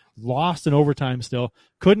 1, lost in overtime still,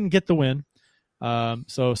 couldn't get the win.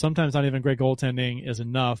 So sometimes not even great goaltending is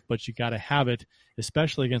enough, but you got to have it,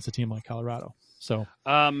 especially against a team like Colorado. So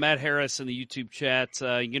Matt Harris in the YouTube chat,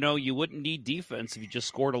 you wouldn't need defense if you just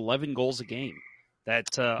scored 11 goals a game.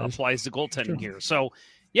 That applies to goaltending here. So,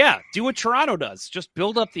 yeah, do what Toronto does. Just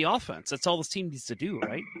build up the offense. That's all this team needs to do,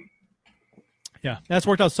 right? Yeah, that's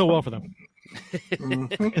worked out so well for them.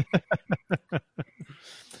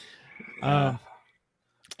 No,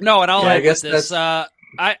 and I'll add this. I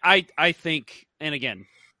think, and again,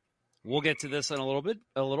 we'll get to this in a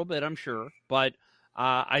little bit, I'm sure, but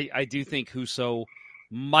I do think Husso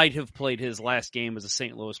might have played his last game as a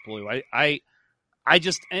St. Louis Blue. I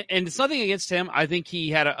just, and it's nothing against him. I think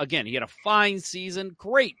he had a fine season,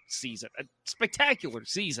 great season, a spectacular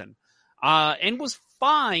season, and was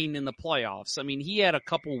fine in the playoffs. I mean, he had a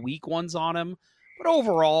couple weak ones on him, but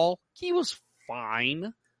overall, he was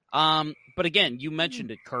fine. But again, you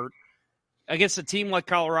mentioned it, Kurt. Against a team like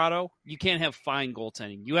Colorado, you can't have fine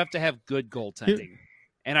goaltending. You have to have good goaltending.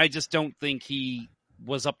 And I just don't think he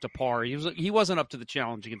was up to par. He wasn't up to the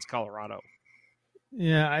challenge against Colorado.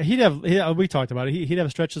 Yeah, we talked about it. He'd have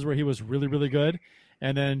stretches where he was really, really good,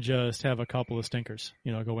 and then just have a couple of stinkers,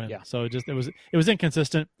 go in. Yeah. So it was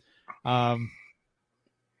inconsistent. So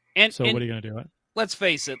what are you going to do? Let's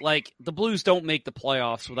face it, like the Blues don't make the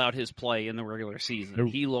playoffs without his play in the regular season.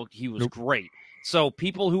 Nope. He was great. So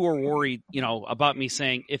people who are worried, about me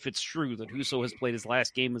saying if it's true that Husso has played his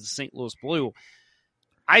last game as a St. Louis Blue,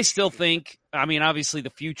 I still think, obviously the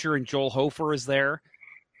future and Joel Hofer is there.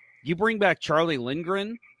 You bring back Charlie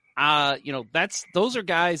Lindgren, those are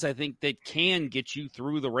guys I think that can get you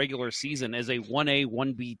through the regular season as a 1A,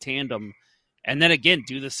 1B tandem. And then again,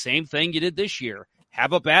 do the same thing you did this year.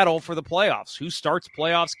 Have a battle for the playoffs. Who starts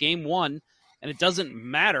playoffs game 1? And it doesn't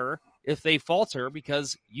matter if they falter,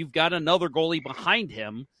 because you've got another goalie behind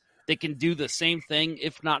him that can do the same thing,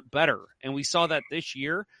 if not better. And we saw that this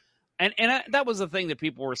year. And that was the thing that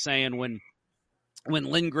people were saying when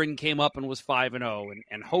Lindgren came up and was 5-0,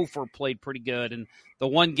 and Hofer played pretty good, and the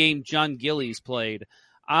one game John Gillies played.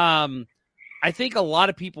 I think there was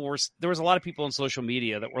a lot of people on social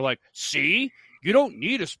media that were like, see, you don't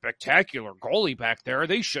need a spectacular goalie back there.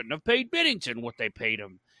 They shouldn't have paid Binnington what they paid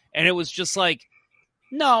him. And it was just like,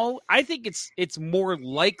 no, I think it's more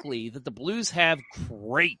likely that the Blues have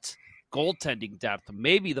great goaltending depth,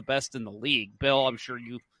 maybe the best in the league. Bill, I'm sure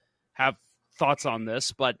you have thoughts on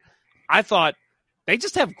this, but I thought they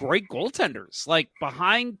just have great goaltenders. Like,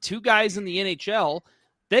 behind two guys in the NHL,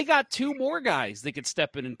 they got two more guys that could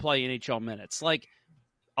step in and play NHL minutes. Like,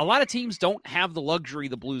 a lot of teams don't have the luxury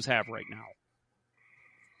the Blues have right now.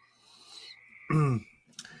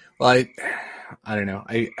 Well, I don't know.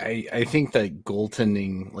 I think that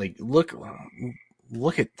goaltending, like,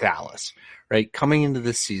 look at Dallas, right? Coming into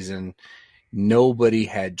this season, nobody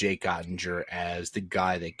had Jake Ottinger as the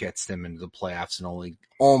guy that gets them into the playoffs and only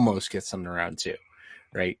almost gets them to round 2,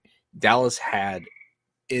 right? Dallas had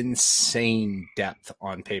insane depth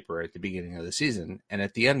on paper at the beginning of the season, and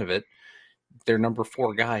at the end of it, their number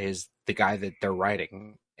 4 guy is the guy that they're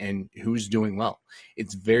riding and who's doing well.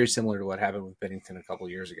 It's very similar to what happened with Binnington a couple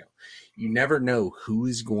of years ago. You never know who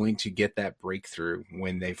is going to get that breakthrough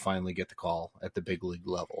when they finally get the call at the big league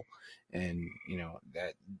level. And,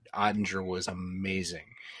 that Ottinger was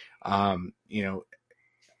amazing. I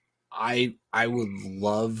would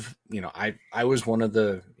love, I was one of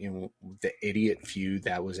the, the idiot few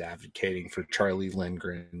that was advocating for Charlie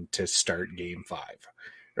Lindgren to start Game 5,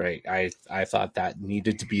 right? I thought that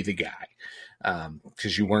needed to be the guy,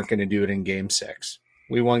 because you weren't going to do it in Game 6.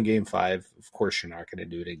 We won Game 5. Of course, you're not going to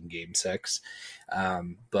do it in Game 6.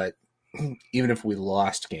 But even if we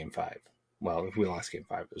lost Game 5, well, if we lost Game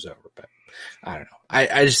 5, it was over. But I don't know.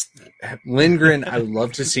 I just Lindgren. I would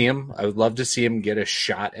love to see him. I would love to see him get a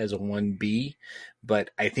shot as a 1B. But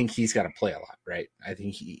I think he's got to play a lot, right? I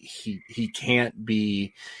think he can't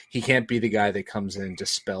be the guy that comes in to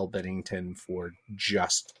spell Binnington for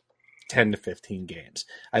just 10 to 15 games.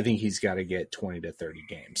 I think he's got to get 20 to 30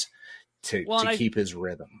 games to keep his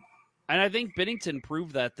rhythm. And I think Binnington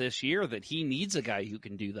proved that this year, that he needs a guy who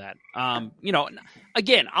can do that.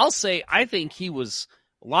 Again, I'll say I think he was.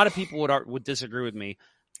 A lot of people would disagree with me.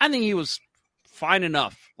 I think he was fine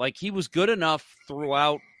enough. Like, he was good enough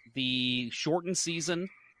throughout the shortened season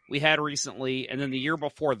we had recently, and then the year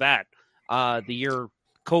before that, the year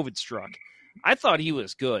COVID struck. I thought he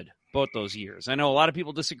was good both those years. I know a lot of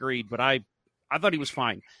people disagreed, but I thought he was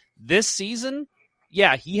fine. This season,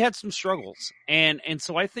 yeah, he had some struggles. And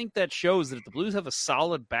so I think that shows that if the Blues have a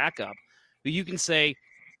solid backup who you can say,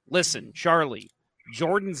 listen, Charlie,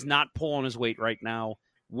 Jordan's not pulling his weight right now.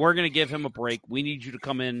 We're going to give him a break. We need you to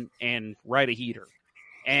come in and ride a heater.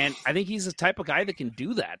 And I think he's the type of guy that can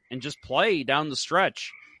do that and just play down the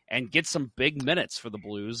stretch and get some big minutes for the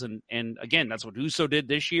Blues. And again, that's what Husso did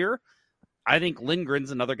this year. I think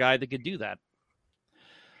Lindgren's another guy that could do that.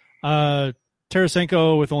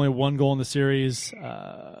 Tarasenko with only 1 goal in the series,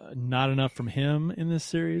 not enough from him in this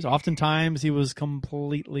series. Oftentimes he was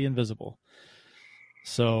completely invisible.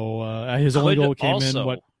 So his only goal came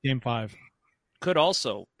in Game 5. Could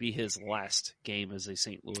also be his last game as a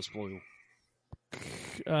St. Louis Blue.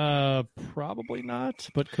 Probably not,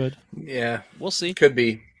 but could. Yeah, we'll see. Could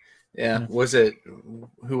be. Yeah. Was it?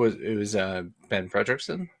 Who was? It was Ben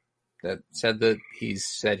Fredrickson that said that he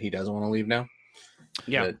doesn't want to leave now.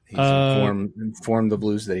 Yeah, that he's informed the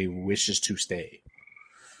Blues that he wishes to stay.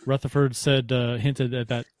 Rutherford hinted at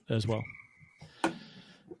that as well.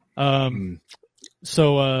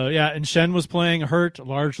 So, and Shen was playing hurt,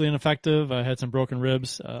 largely ineffective, had some broken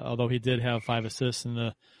ribs, although he did have 5 assists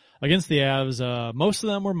against the Avs. Most of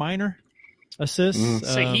them were minor assists.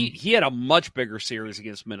 So he had a much bigger series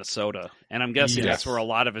against Minnesota, and I'm guessing that's where a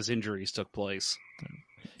lot of his injuries took place.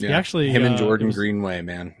 Yeah, him and Jordan Greenway,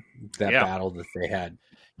 man, that battle that they had.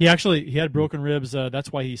 He had broken ribs.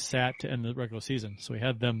 That's why he sat to end the regular season. So he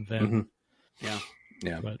had them then. Mm-hmm.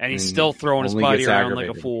 Yeah. And he's still throwing his body around like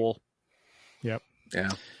a fool. Yep. Yeah.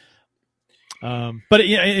 But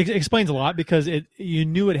it explains a lot, because you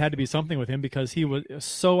knew it had to be something with him, because he was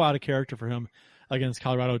so out of character for him against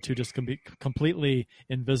Colorado to just be completely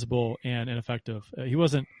invisible and ineffective. He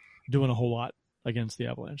wasn't doing a whole lot against the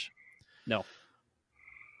Avalanche. No.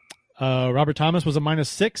 Robert Thomas was a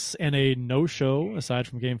 -6 and a no-show aside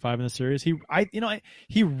from Game 5 in the series.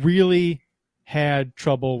 He really had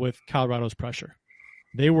trouble with Colorado's pressure.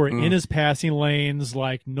 They were in his passing lanes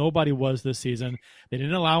like nobody was this season. They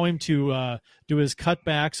didn't allow him to do his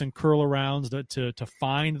cutbacks and curl arounds to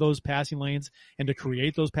find those passing lanes and to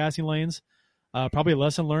create those passing lanes. Probably a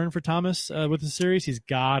lesson learned for Thomas with the series. He's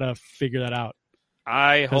got to figure that out.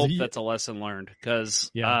 I hope that's a lesson learned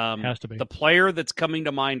because has to be. The player that's coming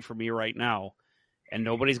to mind for me right now, and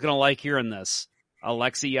nobody's going to like hearing this,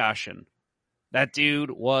 Alexei Yashin. That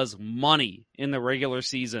dude was money in the regular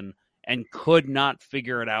season and could not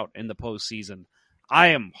figure it out in the postseason. I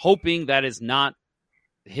am hoping that is not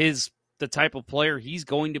the type of player he's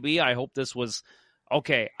going to be. I hope this was,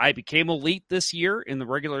 okay, I became elite this year in the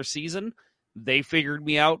regular season. They figured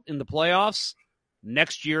me out in the playoffs.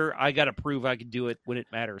 Next year, I got to prove I can do it when it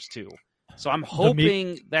matters too. So I'm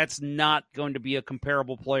hoping that's not going to be a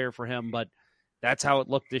comparable player for him, but that's how it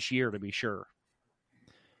looked this year to be sure.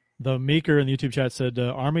 The Meeker in the YouTube chat said,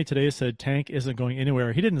 Army today said Tank isn't going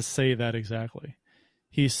anywhere. He didn't say that exactly.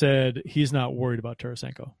 He said he's not worried about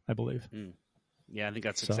Tarasenko, I believe. Yeah, I think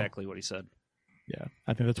that's exactly what he said. Yeah,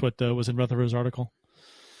 I think that's what was in Rutherford's article.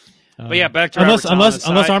 But yeah, back to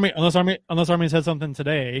unless Army said something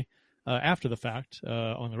today after the fact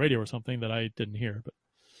on the radio or something that I didn't hear. But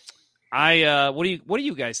what do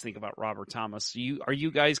you guys think about Robert Thomas? Are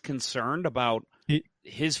you guys concerned about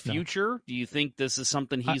his future? No. Do you think this is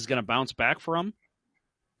something he's going to bounce back from?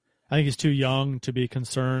 I think he's too young to be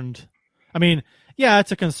concerned. I mean, yeah,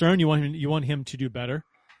 it's a concern. You want him to do better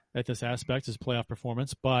at this aspect, his playoff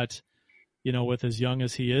performance. But with as young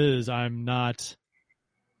as he is, I'm not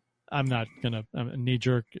gonna knee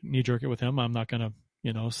jerk it with him. I'm not gonna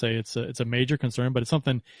say it's a major concern, but it's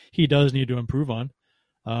something he does need to improve on.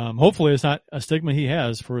 Hopefully, it's not a stigma he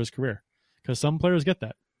has for his career, because some players get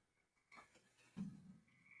that.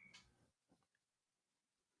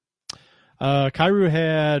 Kyrou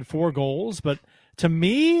had 4 goals, but to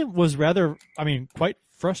me was rather, quite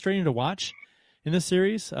frustrating to watch in this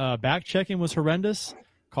series. Back checking was horrendous.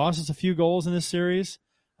 Cost us a few goals in this series.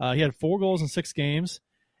 He had 4 goals in 6 games,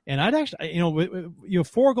 and I'd actually,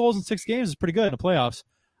 4 goals in 6 games is pretty good in the playoffs.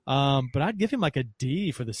 But I'd give him like a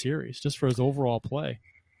D for the series just for his overall play.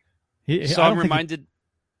 I'm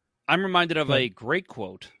reminded of a great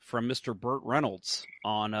quote from Mr. Burt Reynolds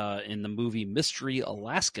on in the movie Mystery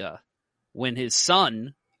Alaska, when his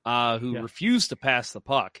son, who refused to pass the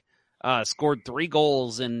puck, scored 3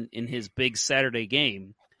 goals in his big Saturday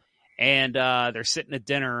game, and they're sitting at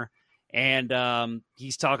dinner, and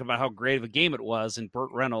he's talking about how great of a game it was, and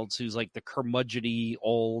Burt Reynolds, who's like the curmudgeon-y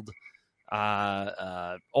old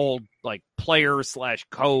like player /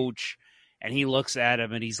 coach, and he looks at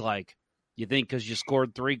him and he's like, you think because you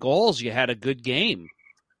scored 3 goals you had a good game?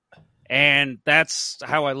 And that's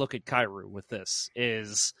how I look at Kyrou with this,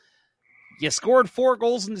 is you scored 4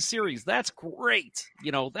 goals in the series. That's great.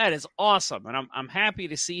 That is awesome. And I'm happy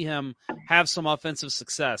to see him have some offensive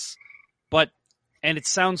success. And it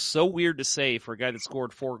sounds so weird to say for a guy that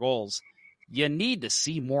scored 4 goals, you need to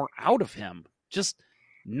see more out of him.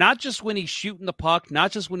 Not just when he's shooting the puck,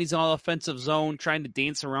 not just when he's on the offensive zone trying to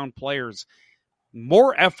dance around players.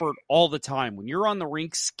 More effort all the time. When you're on the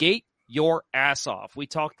rink, skate your ass off. We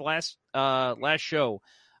talked last show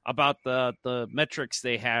about the metrics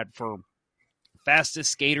they had for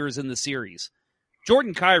fastest skaters in the series.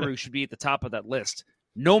 Jordan Kyrou should be at the top of that list,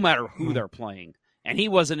 no matter who they're playing. And he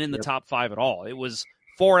wasn't in the top 5 at all. It was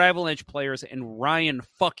 4 Avalanche players and Ryan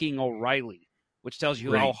fucking O'Reilly, which tells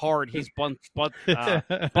you how hard he's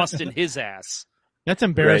busting his ass. That's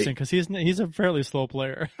embarrassing because he's a fairly slow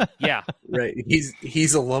player. Yeah, right.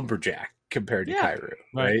 He's a lumberjack compared to Kyrou,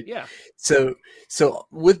 right? Yeah. So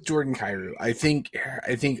with Jordan Kyrou, I think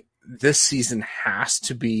this season has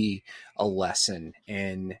to be a lesson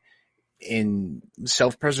in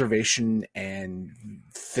self-preservation and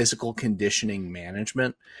physical conditioning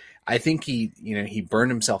management. I think he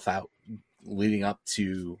burned himself out leading up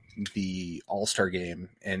to the All-Star game,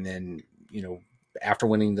 and then after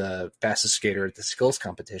winning the fastest skater at the skills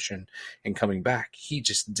competition and coming back, he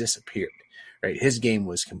just disappeared. Right, his game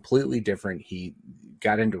was completely different. He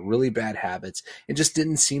got into really bad habits. It just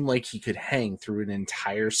didn't seem like he could hang through an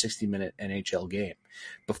entire 60-minute NHL game.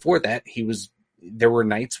 Before that, there were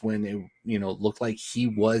nights when it looked like he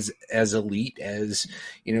was as elite as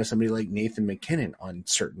somebody like Nathan McKinnon on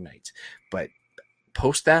certain nights. But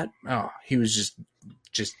post that, he was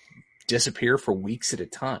just disappear for weeks at a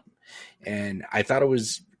time. And I thought it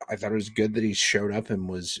was good that he showed up and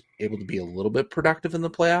was able to be a little bit productive in the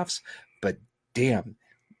playoffs. But damn,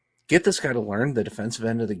 get this guy to learn the defensive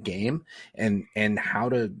end of the game and how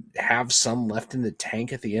to have some left in the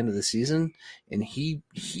tank at the end of the season, and he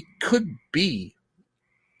could be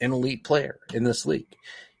an elite player in this league.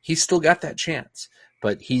 He's still got that chance.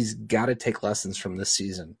 but he's got to take lessons from this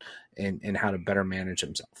season and how to better manage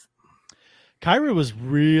himself. Kyrie was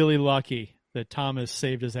really lucky that Thomas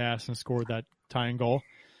saved his ass and scored that tying goal.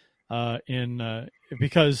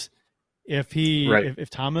 Because if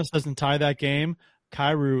Thomas doesn't tie that game,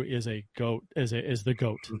 Kyrie is a goat, is the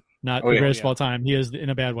goat, not the greatest of all time. He is in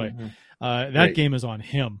a bad way. That game is on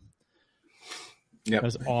him. Yep.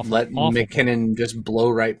 That's awful. Let awful. McKinnon just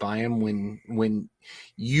blow right by him when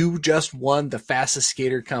you just won the fastest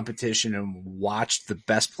skater competition and watched the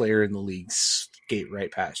best player in the league skate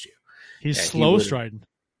right past you. He's slow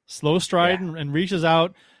striding and reaches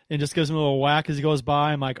out and just gives him a little whack as he goes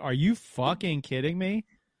by. I'm like, are you fucking kidding me?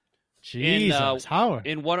 Jesus, Howard.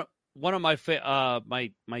 In one of my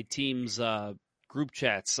my team's group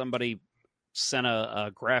chats, somebody sent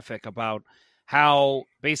a graphic about how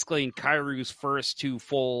basically in Kyrie's first 2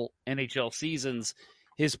 full NHL seasons,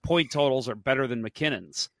 his point totals are better than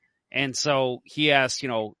McKinnon's. And so he asked,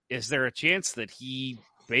 is there a chance that he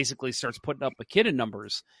basically starts putting up McKinnon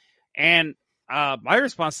numbers? And my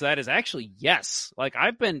response to that is actually yes. Like,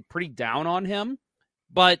 I've been pretty down on him,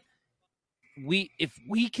 but if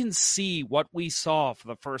we can see what we saw for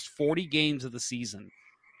the first 40 games of the season,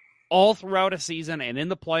 all throughout a season and in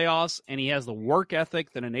the playoffs, and he has the work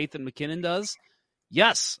ethic that a Nathan McKinnon does,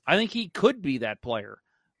 yes, I think he could be that player.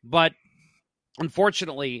 But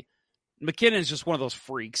unfortunately, McKinnon is just one of those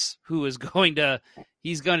freaks who is going to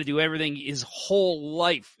do everything. His whole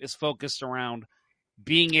life is focused around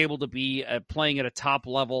being able to be playing at a top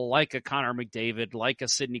level, like a Connor McDavid, like a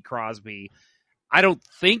Sidney Crosby. I don't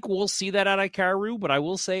think we'll see that out of Kyrou, but I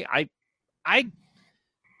will say I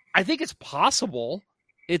think it's possible.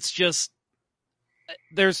 It's just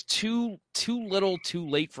there's too little too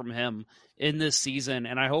late from him in this season,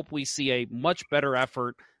 and I hope we see a much better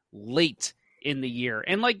effort late in the year.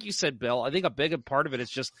 And like you said, Bill, I think a big part of it is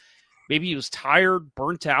just maybe he was tired,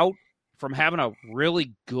 burnt out from having a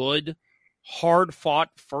really good, hard-fought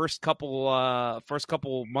first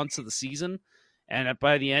couple months of the season, and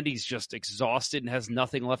by the end he's just exhausted and has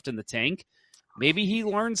nothing left in the tank. Maybe he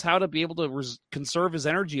learns how to be able to conserve his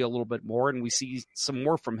energy a little bit more, and we see some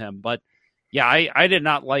more from him. But yeah, I did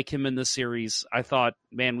not like him in this series. I thought,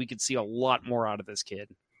 man, we could see a lot more out of this kid.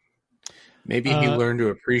 Maybe he learned to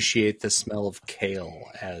appreciate the smell of kale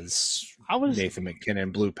as Nathan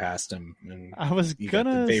McKinnon blew past him. And I was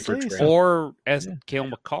gonna say, or as Cale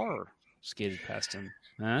McCarr skated past him.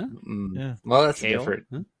 Huh? Yeah. Well, that's Kale? different.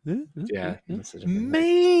 Huh? Yeah. That's a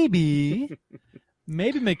different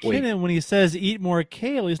Maybe McKinnon, when he says eat more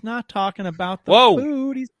kale, he's not talking about the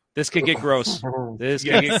food. This could get gross. This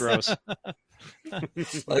could get gross.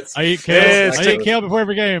 I eat kale before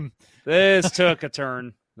every game. This took a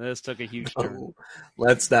turn. This took a huge turn. Oh,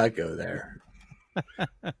 let's not go there.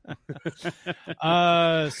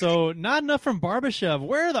 So not enough from Barbashev.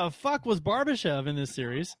 Where the fuck was Barbashev in this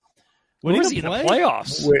series? Where was he in the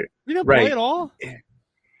playoffs? He didn't play at all?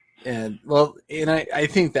 And I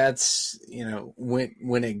think that's,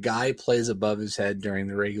 when a guy plays above his head during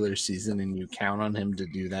the regular season and you count on him to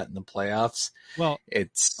do that in the playoffs, well,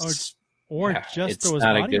 it's just it's throw his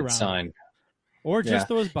not body a good around. sign. Or just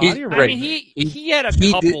throw his body around. I mean, he had a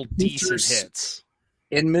couple decent hits.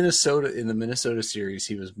 In the Minnesota series,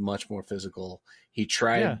 he was much more physical. He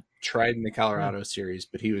tried in the Colorado series,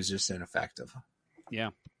 but he was just ineffective. Yeah,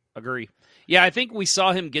 agree. Yeah, I think we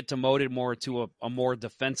saw him get demoted more to a more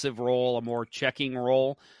defensive role, a more checking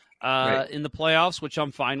role in the playoffs, which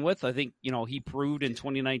I'm fine with. I think, he proved in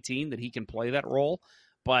 2019 that he can play that role.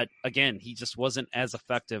 But, again, he just wasn't as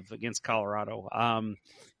effective against Colorado.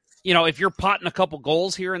 If you're potting a couple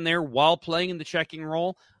goals here and there while playing in the checking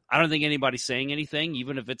role, I don't think anybody's saying anything,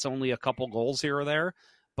 even if it's only a couple goals here or there.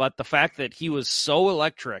 But the fact that he was so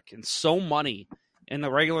electric and so money in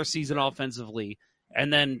the regular season offensively,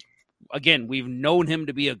 and then, again, we've known him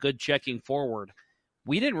to be a good checking forward.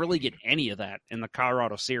 We didn't really get any of that in the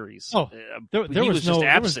Colorado series. Oh, he was just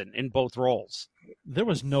absent in both roles. There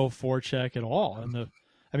was no forecheck at all.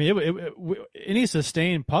 Any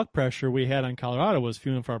sustained puck pressure we had on Colorado was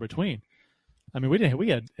few and far between. I mean,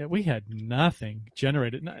 we had nothing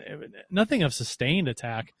generated, nothing of sustained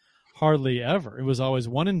attack, hardly ever. It was always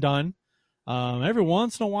one and done. Every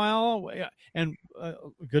once in a while, and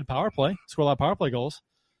good power play, score a lot of power play goals.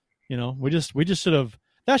 We just should have.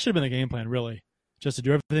 That should have been the game plan, really, just to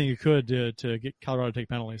do everything you could to get Colorado to take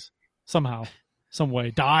penalties somehow, some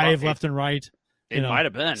way, dive left and right. It might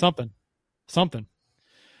have been something.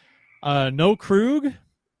 No Krug,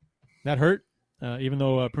 that hurt. Even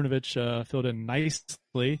though Prunovich filled in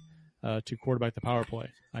nicely to quarterback the power play,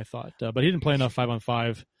 I thought, but he didn't play enough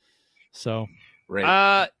 5-on-5. So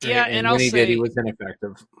right, and when I'll he say did, he was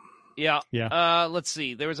ineffective. Yeah. Yeah. Let's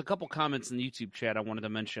see. There was a couple comments in the YouTube chat I wanted to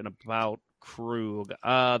mention about Krug.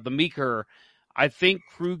 The Meeker, I think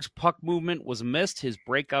Krug's puck movement was missed, his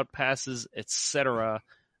breakout passes, etc.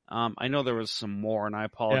 I know there was some more, and I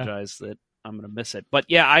apologize that I'm going to miss it. But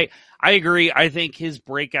yeah, I agree. I think his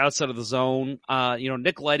breakouts out of the zone,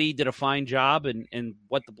 Nick Leddy did a fine job in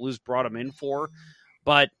what the Blues brought him in for.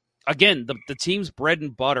 But again, the team's bread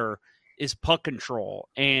and butter is puck control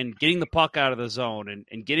and getting the puck out of the zone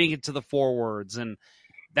and getting it to the forwards. And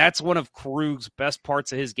that's one of Krug's best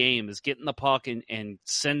parts of his game is getting the puck and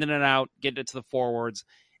sending it out, getting it to the forwards.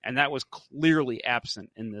 And that was clearly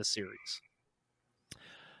absent in this series.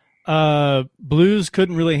 Blues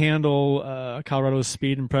couldn't really handle Colorado's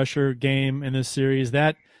speed and pressure game in this series.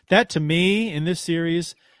 That to me in this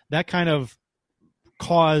series, that kind of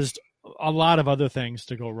caused a lot of other things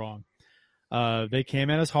to go wrong. They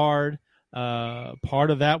came at us hard.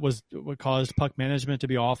 Part of that was what caused puck management to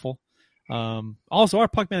be awful. Also, our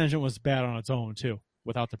puck management was bad on its own too,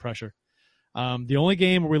 without the pressure. The only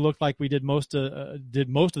game where we looked like we did most of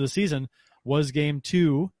the season was Game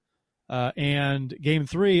 2 and Game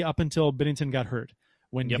 3 up until Binnington got hurt.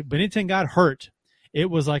 When Binnington got hurt, it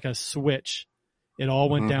was like a switch. It all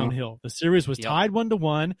went downhill. The series was tied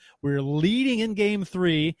 1-1. We were leading in Game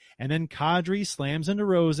 3, and then Kadri slams into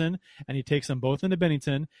Rosen, and he takes them both into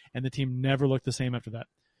Binnington, and the team never looked the same after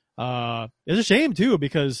that. It's a shame, too,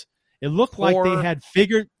 because it looked like they had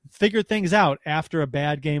figured things out after a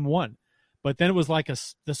bad Game 1. But then it was like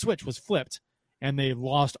the switch was flipped, and they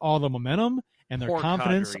lost all the momentum and their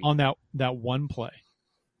confidence on that one play.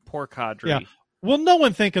 Poor Kadri. Yeah. Will no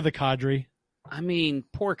one think of the Kadri? I mean,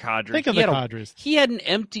 poor Kadri. Think of the Kadris. He had an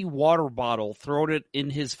empty water bottle thrown it in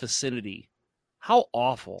his vicinity. How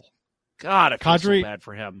awful. God, I feel so bad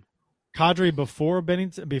for him. Kadri before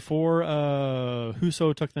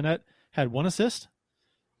Husso took the net had 1 assist,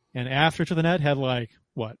 and after took the net had 8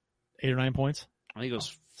 or 9 points. I think it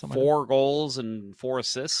was 4 goals and 4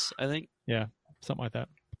 assists, I think. Yeah, something like that.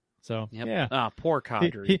 So, yeah. Poor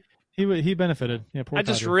Kadri. He benefited. Yeah, poor I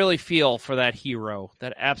just Kadri. really feel for that hero,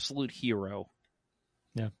 that absolute hero.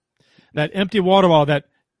 Yeah. That empty water bottle, that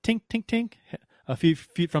tink, tink, tink, a few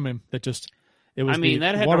feet from him, that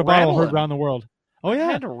that water bottle heard around the world. Oh, yeah.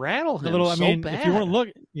 It had to rattle him bad. If you want to look,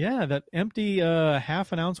 that empty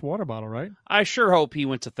half an ounce water bottle, right? I sure hope he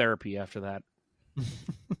went to therapy after that.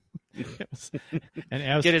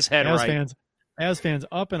 And get his head right. Fans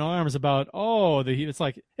up in arms about it's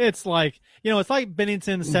like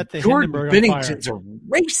Binnington set the Hindenburg on fire. Binnington's a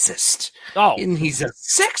racist. Oh, and he's a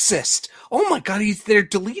sexist. Oh my God, they're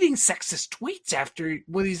deleting sexist tweets after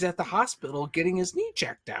when he's at the hospital getting his knee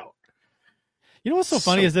checked out. You know what's so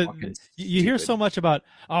funny is that you hear so much about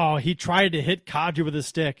he tried to hit Kadri with his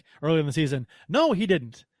stick early in the season. No, he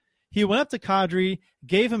didn't. He went up to Kadri,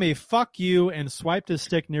 gave him a fuck you, and swiped his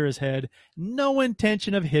stick near his head. No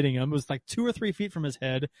intention of hitting him. It was like 2 or 3 feet from his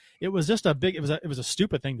head. It was just it was a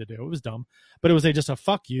stupid thing to do. It was dumb. But it was just a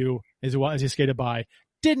fuck you as he skated by.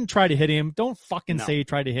 Didn't try to hit him. Don't fucking say he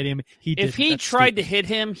tried to hit him. If he tried to hit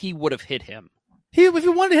him, he would have hit him. If he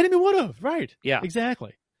wanted to hit him, he would have. Right. Yeah.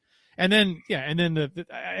 Exactly. And then, and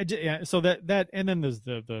then so that, and then there's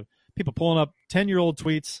the people pulling up 10-year-old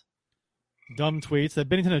tweets, dumb tweets that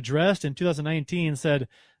Binnington addressed in 2019. Said,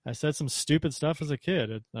 "I said some stupid stuff as a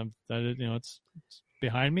kid. It's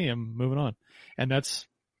behind me. I'm moving on." And that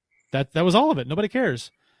was all of it. Nobody cares.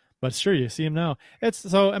 But sure, you see him now. It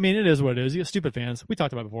is what it is. You stupid fans. We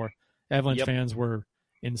talked about it before. Avalanche fans were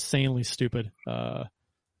insanely stupid, all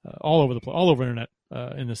over the internet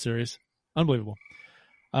in this series. Unbelievable.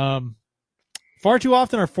 Far too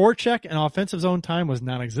often our forecheck and offensive zone time was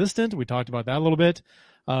non-existent. We talked about that a little bit.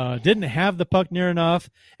 Didn't have the puck near enough,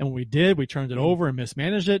 and when we did, we turned it over and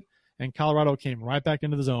mismanaged it, and Colorado came right back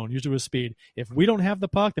into the zone, usually with speed. If we don't have the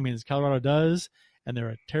puck, that means Colorado does, and they're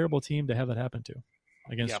a terrible team to have that happen to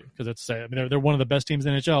against you, because they're one of the best teams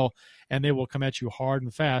in the NHL, and they will come at you hard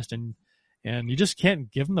and fast, and you just can't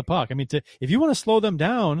give them the puck. I mean, if you want to slow them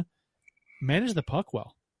down, manage the puck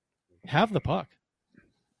well. Have the puck.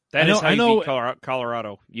 That is how you beat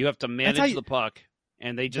Colorado. You have to manage the puck,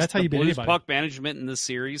 and the Blues puck management in this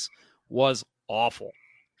series was awful.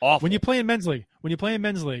 Awful. When you play in men's league,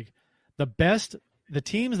 the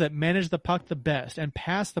teams that manage the puck the best and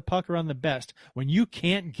pass the puck around the best, when you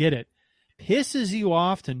can't get it, pisses you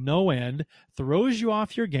off to no end, throws you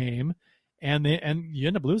off your game, and you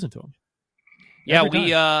end up losing to them. Yeah,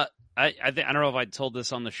 I don't know if I told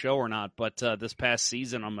this on the show or not, but this past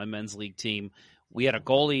season on my men's league team, we had a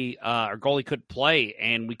goalie. Our goalie couldn't play,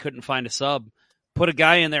 and we couldn't find a sub. Put a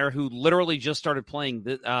guy in there who literally just started playing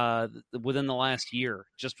within the last year.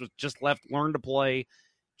 Just learned to play.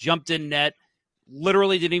 jumped in net,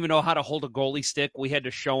 literally didn't even know how to hold a goalie stick. We had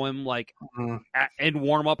to show him in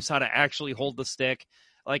warm-ups how to actually hold the stick.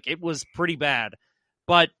 Like, it was pretty bad.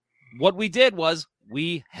 But what we did was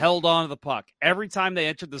we held on to the puck. Every time they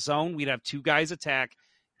entered the zone, we'd have two guys attack,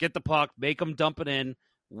 get the puck, make them dump it in.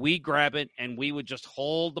 We grab it, and we would just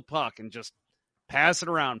hold the puck and just pass it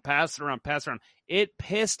around. It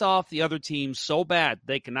pissed off the other team so bad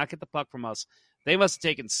they could not get the puck from us. They must have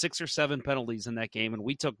taken 6 or 7 penalties in that game, and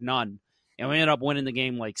we took none. And we ended up winning the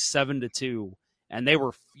game like 7-2. And they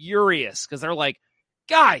were furious because they're like,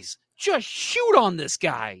 guys, just shoot on this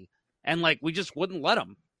guy. And like, we just wouldn't let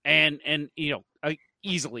them. And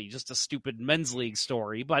easily just a stupid men's league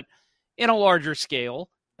story. But in a larger scale,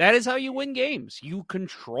 that is how you win games. You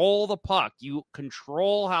control the puck. You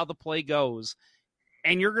control how the play goes.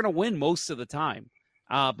 And you're going to win most of the time.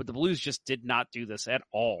 But the Blues just did not do this at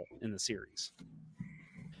all in the series.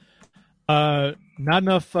 Not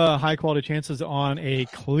enough high-quality chances on a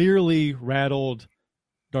clearly rattled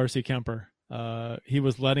Darcy Kemper. He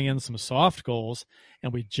was letting in some soft goals,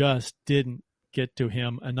 and we just didn't get to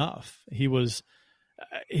him enough. He was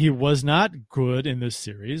not good in this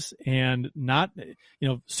series, and not,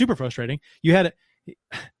 super frustrating.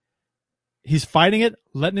 He's fighting it,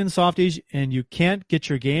 letting in softies, and you can't get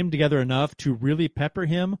your game together enough to really pepper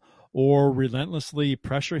him or relentlessly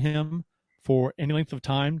pressure him for any length of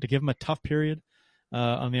time to give him a tough period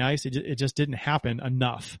on the ice. It just didn't happen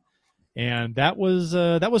enough. And that was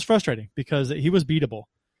frustrating because he was beatable,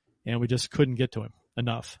 and we just couldn't get to him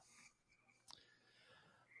enough.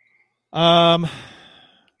 All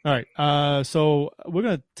right. So we're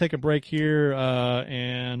going to take a break here,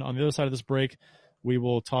 and on the other side of this break, we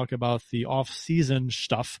will talk about the off-season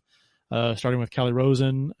stuff, starting with Callie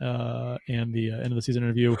Rosen and the end of the season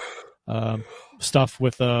interview stuff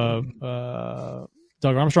with Doug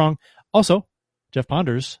Armstrong. Also, Jeff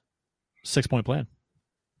Ponder's 6-point plan.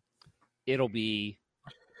 It'll be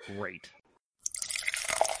great.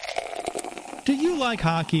 Do you like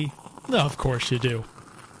hockey? No, of course you do.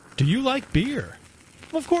 Do you like beer?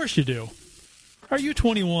 Of course you do. Are you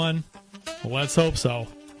 21? Well, let's hope so.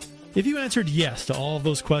 If you answered yes to all of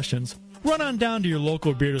those questions, run on down to your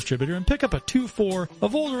local beer distributor and pick up a 2-4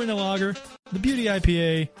 of Old Arena Lager, the Beauty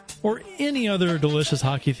IPA, or any other delicious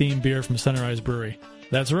hockey-themed beer from Center Ice Brewery.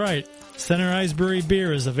 That's right, Center Ice Brewery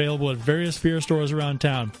beer is available at various beer stores around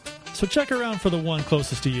town, so check around for the one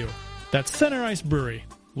closest to you. That's Center Ice Brewery.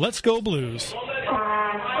 Let's go Blues!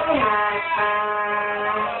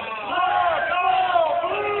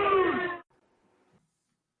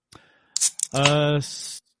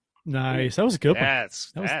 Nice. That was a good one.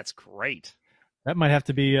 That's great. That might have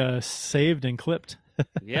to be saved and clipped.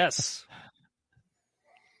 Yes.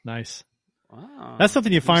 Nice. Wow. That's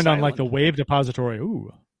something you find on like the Wave depository.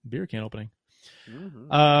 Ooh, beer can opening.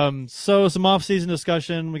 Mm-hmm. So some off-season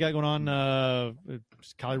discussion we got going on.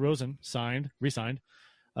 Callie Rosen re-signed.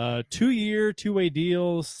 2-year, 2-way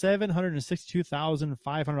deal,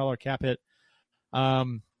 $762,500 cap hit.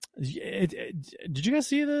 Did you guys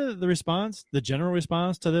see the response, the general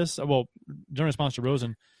response to this? Well, general response to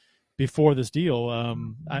Rosen before this deal.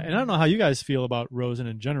 And I don't know how you guys feel about Rosen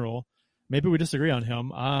in general. Maybe we disagree on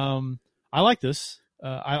him. I like this.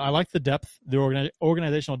 I like the depth, the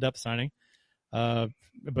organizational depth signing.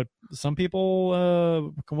 But some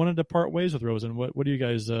people wanted to part ways with Rosen. What are you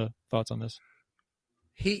guys' thoughts on this?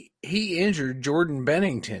 He injured Jordan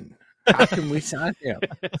Bennington. How can we sign him?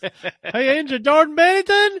 Hey, injured Jordan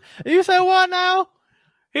Bennington? You say what now?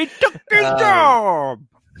 He took his job.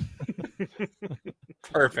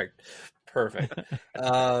 Perfect.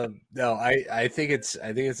 No, I think it's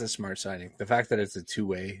a smart signing. The fact that it's a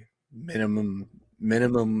 2-way minimum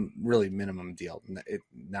deal,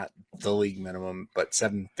 not the league minimum, but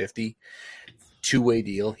 $750 2-way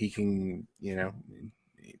deal. He can,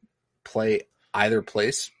 play either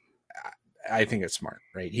place. I think it's smart,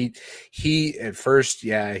 right? He at first,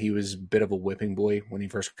 he was a bit of a whipping boy when he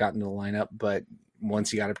first got into the lineup, but once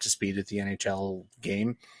he got up to speed at the NHL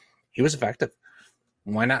game, he was effective.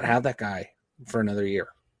 Why not have that guy for another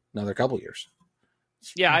couple years?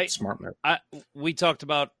 Yeah, smart move. We talked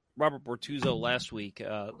about Robert Bortuzzo last week,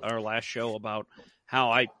 our last show, about how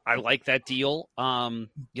I like that deal. I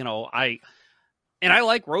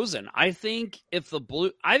like Rosen. I think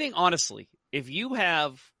honestly, if you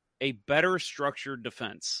have a better structured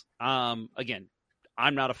defense, again,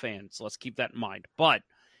 I'm not a fan, so let's keep that in mind. But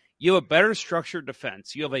you have a better structured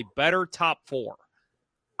defense. You have a better top 4.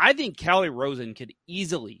 I think Callie Rosen could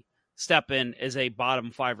easily step in as a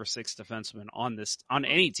bottom 5 or 6 defenseman on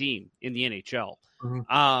any team in the NHL.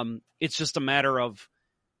 Mm-hmm. It's just a matter of,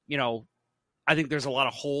 I think there's a lot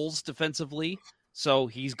of holes defensively. so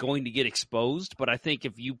he's going to get exposed. But I think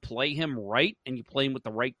if you play him right and you play him with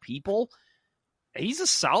the right people, he's a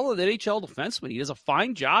solid NHL defenseman. He does a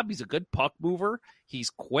fine job. He's a good puck mover. He's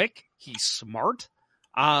quick. He's smart.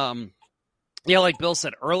 Like Bill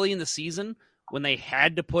said, early in the season when they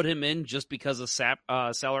had to put him in just because of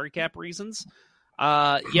salary cap reasons,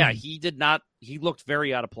 he looked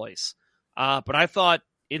very out of place. But I thought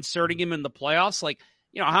inserting him in the playoffs,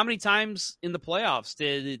 how many times in the playoffs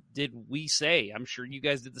did we say, I'm sure you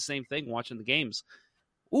guys did the same thing watching the games,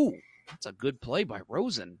 ooh, that's a good play by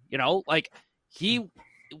Rosen.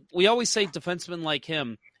 We always say defensemen like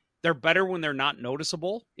him, they're better when they're not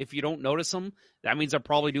noticeable. If you don't notice them, that means they're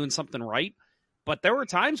probably doing something right. But there were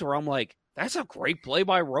times where I'm like, that's a great play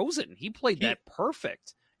by Rosen. He played that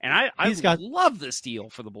perfect. And I love this deal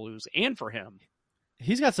for the Blues and for him.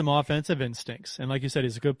 He's got some offensive instincts. And like you said,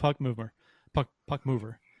 he's a good puck mover. I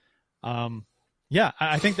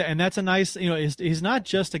think that, and that's a nice, he's not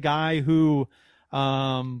just a guy who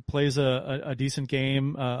plays a decent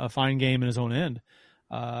game, a fine game in his own end.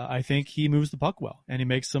 I think he moves the puck well, and he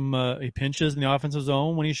makes he pinches in the offensive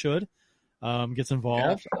zone when he should, gets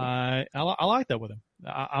involved. Yeah. I like that with him.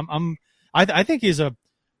 I think he's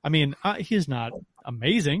he's not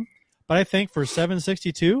amazing, but I think for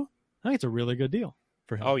 $762, I think it's a really good deal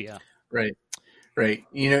for him. Oh yeah. Right. I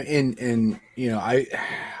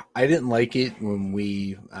didn't like it when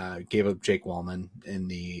we gave up Jake Wallman in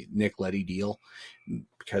the Nick Leddy deal,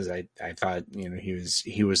 because I thought,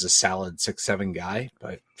 he was a solid 6-7 guy,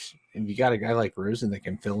 but if you got a guy like Rosen that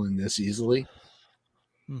can fill in this easily,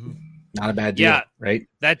 not a bad deal, right?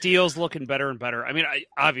 That deal's looking better and better. I mean,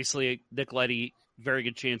 obviously Nick Leddy, very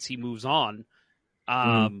good chance he moves on.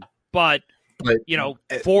 But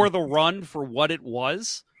for the run, for what it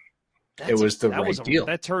was, it was the right deal.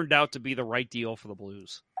 That turned out to be the right deal for the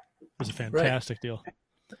Blues. It was a fantastic deal.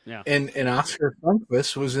 Yeah. And Oscar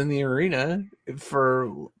Lundqvist was in the arena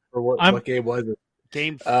for what game was it?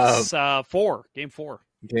 Game 4. Game 4.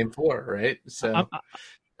 Game 4, right? So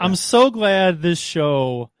I'm so glad this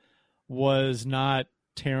show was not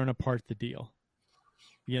tearing apart the deal.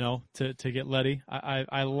 To get Leddy.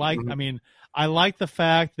 I like I like the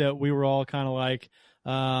fact that we were all kind of like,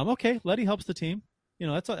 okay, Leddy helps the team.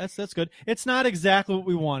 That's good. It's not exactly what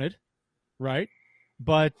we wanted, right?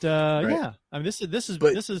 But right. I mean, this is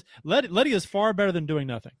Leddy is far better than doing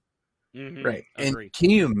nothing. Mm-hmm. Right. And can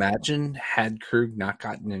you imagine had Krug not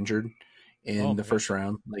gotten injured in the first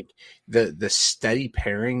round, like the steady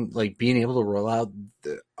pairing, like being able to roll out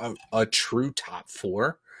a true top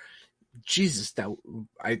 4? Jesus, that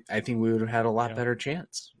I think we would have had a lot better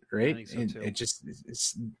chance, right? I think so too.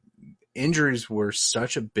 Injuries were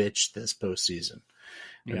such a bitch this postseason.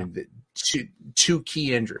 I mean, two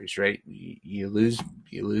key injuries, right? You lose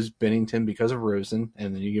Bennington because of Rosen,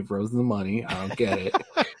 and then you give Rosen the money. I don't get it.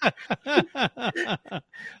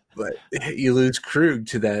 But you lose Krug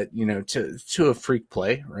to that, to a freak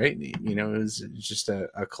play, right? It was just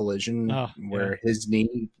a collision where his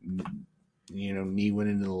knee went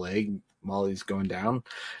into the leg while he's going down.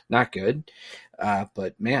 Not good.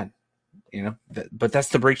 But man, but that's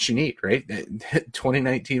the breaks you need, right?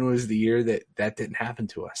 2019 was the year that didn't happen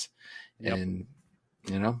to us. Yep. And,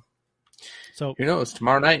 so who knows?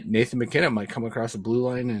 Tomorrow night, Nathan McKinnon might come across the blue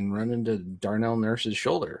line and run into Darnell Nurse's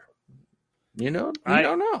shoulder. I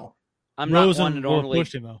don't know. I'm not one to normally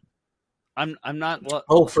push him, though. I'm not.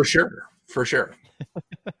 Oh, for sure.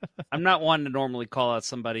 I'm not one to normally call out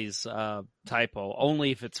somebody's typo,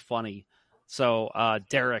 only if it's funny. So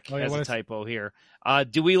Derek has a typo here.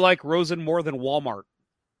 Do we like Rosen more than Walmart?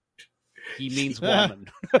 He means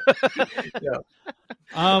woman.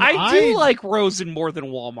 I do like Rosen more than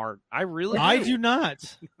Walmart. I really do. I do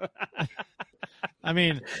not. I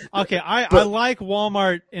mean, okay, I like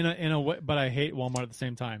Walmart in a way, but I hate Walmart at the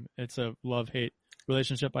same time. It's a love-hate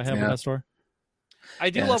relationship I have with that store.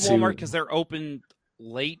 I do love Walmart because they're open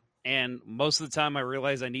late, and most of the time I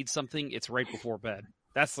realize I need something, it's right before bed.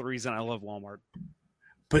 That's the reason I love Walmart.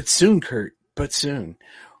 But soon, Kurt,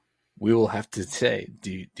 we will have to say,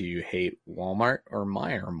 do you hate Walmart or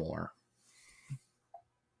Meijer more?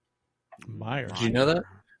 Meijer. Did you know that?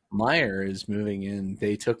 Meijer is moving in.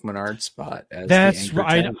 They took Menard's spot. That's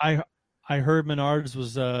right. I heard Menard's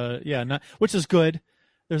was which is good.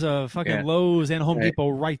 There's a fucking Lowe's and Home Depot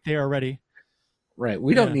right there already. Right.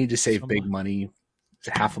 We don't need to save big money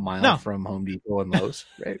half a mile from Home Depot and Lowe's.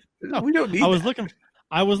 Right. No, we don't need. I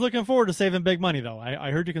was looking forward to saving big money though.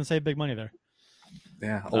 I heard you can save big money there.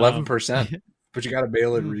 Yeah, 11%. But you got to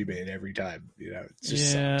bail in rebate every time. It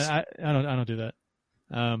just sucks. I don't do that.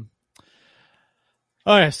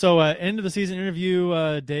 All right, so end of the season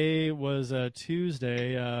interview day was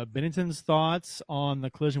Tuesday. Bennington's thoughts on the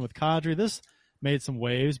collision with Kadri. This made some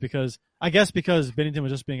waves because Bennington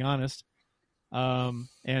was just being honest,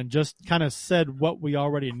 and just kind of said what we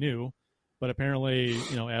already knew. But apparently,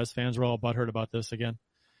 as fans were all butthurt about this again.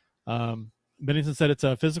 Bennington said it's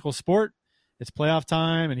a physical sport. It's playoff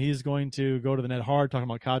time, and he's going to go to the net hard, talking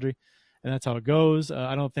about Kadri, and that's how it goes.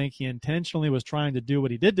 I don't think he intentionally was trying to do what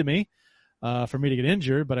he did to me for me to get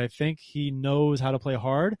injured, but I think he knows how to play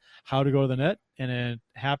hard, how to go to the net, and it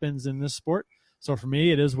happens in this sport. So for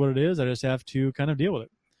me, it is what it is. I just have to kind of deal with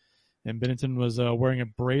it. And Bennington was wearing a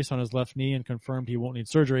brace on his left knee and confirmed he won't need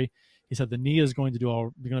surgery. He said the knee is going to be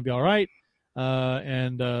all right,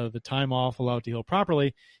 and the time off allowed to heal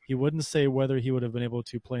properly. He wouldn't say whether he would have been able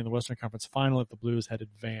to play in the Western Conference Final if the Blues had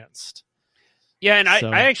advanced. Yeah, and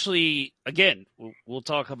I actually, again, we'll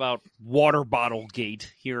talk about water bottle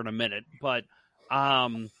gate here in a minute, but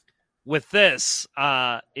with this,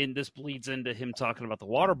 this bleeds into him talking about the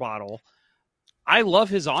water bottle. I love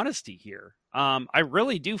his honesty here. I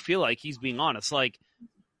really do feel like he's being honest. Like,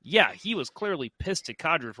 yeah, he was clearly pissed at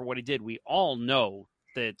Kadri for what he did. We all know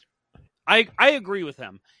that. I agree with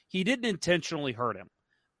him. He didn't intentionally hurt him,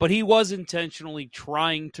 but he was intentionally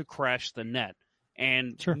trying to crash the net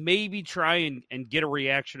and maybe try and get a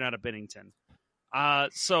reaction out of Bennington.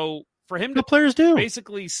 So for him to players do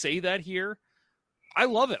basically say that here, I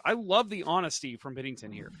love it. I love the honesty from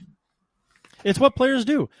Bennington here. It's what players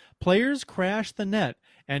do. Players crash the net,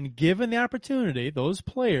 and given the opportunity, those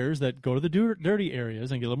players that go to the dirty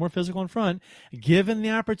areas and get a little more physical in front, given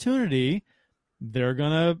the opportunity, they're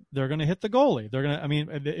gonna hit the goalie.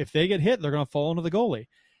 If they get hit, they're gonna fall into the goalie.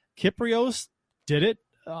 Kyprios did it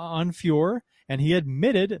on Fuhr, and he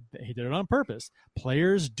admitted that he did it on purpose.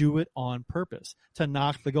 Players do it on purpose to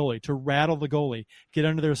knock the goalie, to rattle the goalie, get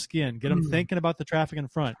under their skin, get them thinking about the traffic in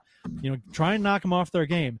front. Try and knock them off their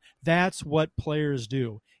game. That's what players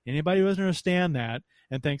do. Anybody who doesn't understand that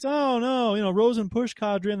and thinks, oh no, Rosen pushed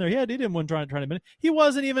Kadri in there. Yeah, he didn't want to try to minute. He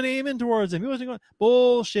wasn't even aiming towards him. He wasn't going.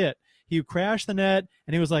 Bullshit. He crashed the net,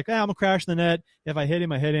 and he was like, I'm gonna crash the net. If I hit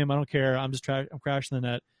him, I hit him. I don't care. I'm crashing the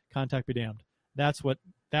net. Contact be damned. That's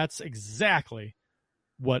exactly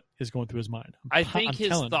what is going through his mind. I think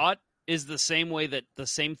his thought is the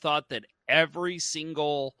same thought that every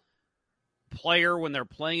single player, when they're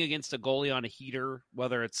playing against a goalie on a heater,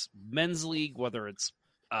 whether it's men's league, whether it's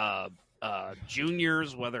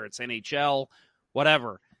juniors, whether it's NHL,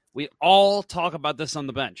 whatever, we all talk about this on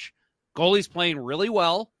the bench. Goalie's playing really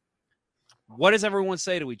well. What does everyone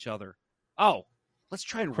say to each other? Oh, let's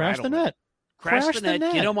try and crash the net. Crash the net,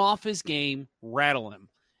 get him off his game, rattle him.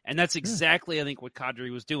 And that's exactly, I think, what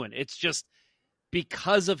Kadri was doing. It's just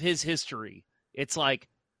because of his history. It's like,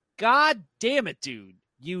 God damn it, dude.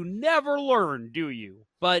 You never learn, do you?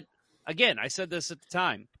 But, again, I said this at the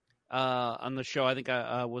time on the show. I think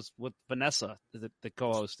I was with Vanessa, the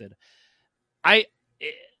co-hosted.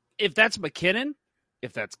 If that's McKinnon,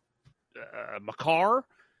 if that's Makar,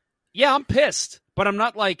 yeah, I'm pissed. But I'm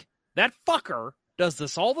not like, that fucker does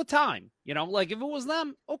this all the time. Like if it was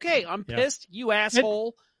them, okay, I'm pissed, you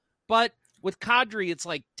asshole. But with Kadri, it's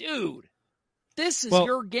like, dude, this is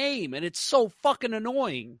your game, and it's so fucking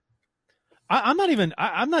annoying. I'm not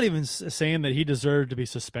even saying that he deserved to be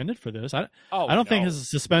suspended for this. I don't think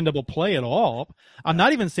it's a suspendable play at all. I'm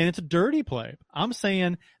not even saying it's a dirty play. I'm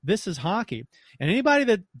saying this is hockey. And anybody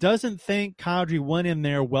that doesn't think Kadri went in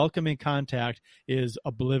there welcoming contact is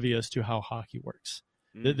oblivious to how hockey works.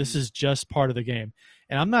 Mm-hmm. This is just part of the game.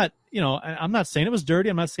 And I'm not saying it was dirty.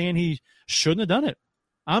 I'm not saying he shouldn't have done it.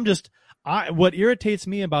 What irritates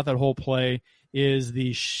me about that whole play is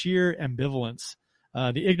the sheer ambivalence,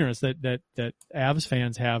 the ignorance that Avs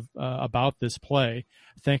fans have about this play,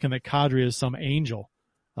 thinking that Kadri is some angel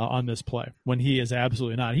on this play when he is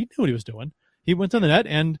absolutely not. He knew what he was doing. He went to the net,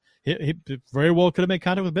 and he very well could have made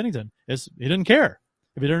contact with Bennington. He didn't care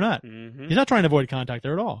if he did or not. Mm-hmm. He's not trying to avoid contact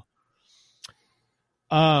there at all.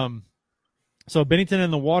 So Bennington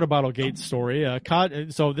and the water bottle gate story.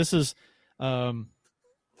 So this is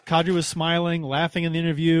Kadri was smiling, laughing in the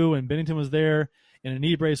interview, and Bennington was there in a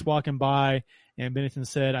knee brace walking by, and Bennington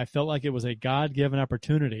said, I felt like it was a God-given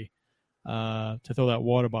opportunity to throw that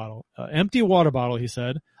water bottle. Empty water bottle, he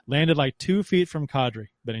said, landed like 2 feet from Kadri,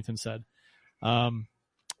 Bennington said.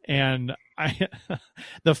 And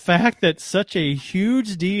the fact that such a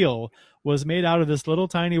huge deal was made out of this little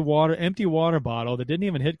tiny empty water bottle that didn't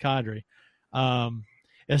even hit Kadri.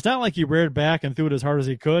 It's not like he reared back and threw it as hard as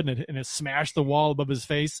he could, and it smashed the wall above his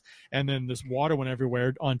face, and then this water went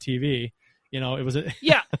everywhere on TV. It was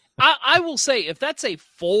yeah. I will say, if that's a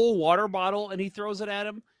full water bottle and he throws it at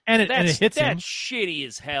him, and it hits him. That's shitty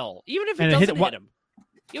as hell. Even if it doesn't hit him.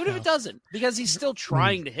 Even if it doesn't, because he's still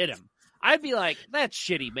trying to hit him. I'd be like, that's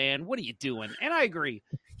shitty, man. What are you doing? And I agree.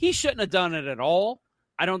 He shouldn't have done it at all.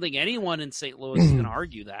 I don't think anyone in St. Louis is going to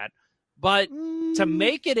argue that. But to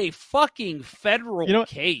make it a fucking federal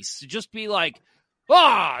case, to just be like,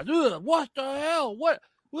 what the hell? What?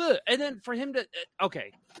 And then for him to,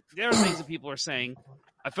 okay, there are things that people are saying.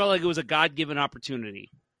 I felt like it was a God-given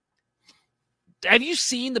opportunity. Have you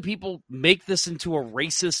seen the people make this into a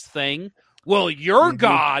racist thing? Well, your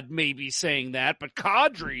God may be saying that, but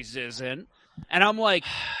Kadri's isn't. And I'm like,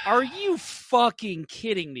 are you fucking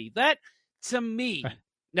kidding me? That, to me,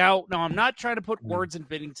 now I'm not trying to put words in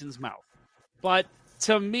Binnington's mouth, but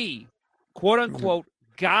to me, quote-unquote,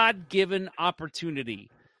 God-given opportunity,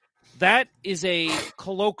 that is a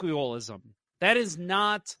colloquialism. That is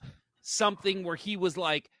not something where he was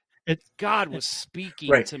like, God was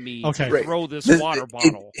speaking to me to throw this water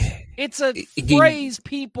bottle. It's a phrase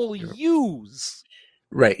people use.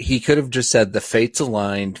 Right. He could have just said the fates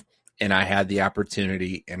aligned and I had the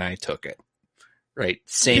opportunity and I took it. Right.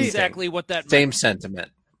 Same exactly thing. What that same meant.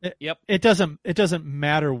 sentiment. Yep. It doesn't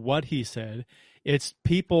matter what he said. It's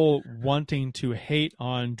people wanting to hate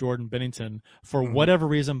on Jordan Binnington for whatever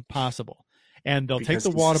reason possible. And they'll take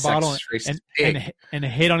the water bottle and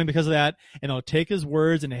hate on him because of that. And they'll take his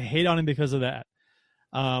words and hate on him because of that.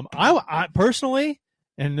 I personally,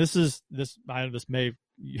 and this may,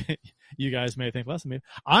 you guys may think less of me.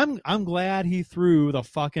 I'm glad he threw the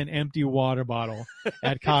fucking empty water bottle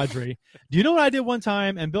at Kadri. Do you know what I did one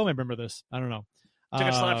time? And Bill may remember this. I don't know. Took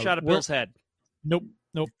a slap shot at Bill's head. Nope.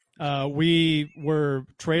 We were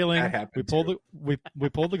trailing. We pulled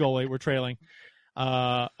the goalie. We're trailing.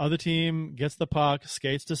 Other team gets the puck,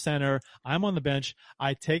 skates to center. I'm on the bench.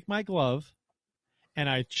 I take my glove and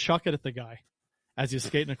I chuck it at the guy as he's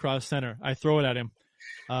skating across center. I throw it at him,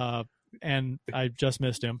 and I just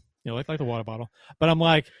missed him. Like the water bottle. But I'm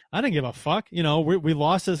like, I didn't give a fuck. We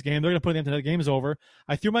lost this game. They're gonna put it into the game is over.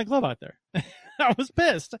 I threw my glove out there. I was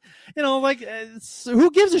pissed.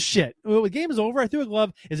 Who gives a shit? Well, the game is over. I threw a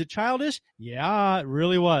glove. Is it childish? Yeah, it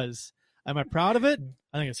really was. Am I proud of it?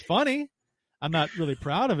 I think it's funny. I'm not really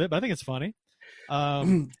proud of it, but I think it's funny.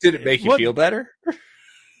 Did it make you feel better?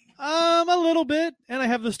 A little bit, and I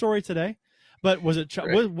have the story today. But was it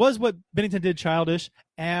was what Binnington did childish?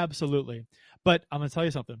 Absolutely. But I'm going to tell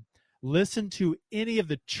you something. Listen to any of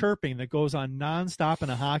the chirping that goes on nonstop in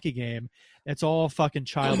a hockey game. It's all fucking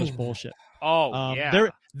childish bullshit. Oh, yeah.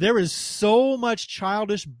 There is so much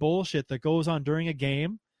childish bullshit that goes on during a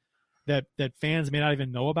game that fans may not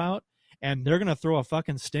even know about. And they're going to throw a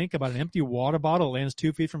fucking stink about an empty water bottle that lands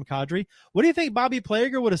 2 feet from Kadri. What do you think Bobby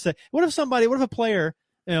Plager would have said? What if a player,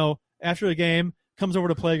 after the game comes over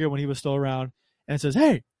to Plager when he was still around and says,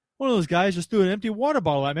 hey, one of those guys just threw an empty water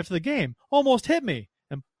bottle at me after the game, almost hit me.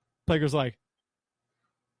 And Plager's like,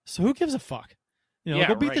 so who gives a fuck?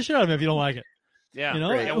 Go beat the shit out of him if you don't like it. Yeah.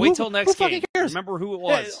 And wait till next game. Remember who it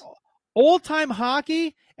was. Old time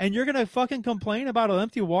hockey, and you're going to fucking complain about an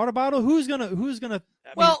empty water bottle? Who's going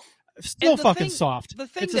to, still fucking soft. The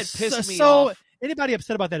thing that pissed me off. Anybody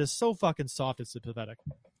upset about that is so fucking soft, it's pathetic.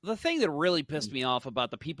 The thing that really pissed me off about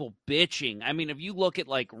the people bitching, I mean, if you look at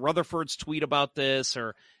Rutherford's tweet about this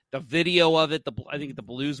or the video of it, I think the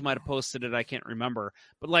Blues might have posted it, I can't remember.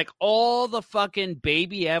 But all the fucking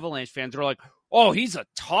baby Avalanche fans are like, oh, he's a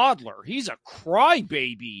toddler. He's a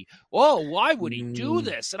crybaby. Oh, why would he do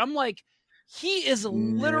this? And I'm like, he is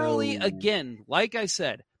literally, again, like I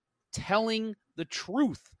said, telling the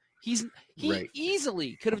truth. He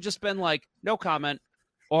easily could have just been like, no comment,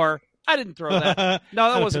 or I didn't throw that.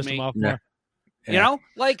 No, that wasn't me. No. No.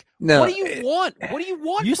 What do you want? What do you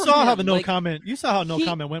want? You from saw him? how the no comment. You saw how no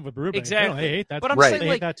comment went with Berube. Exactly. I hate that. But I'm saying,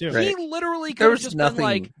 hate that too. He literally could have just been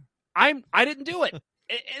like, I didn't do it.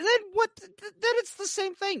 And then what? Then it's the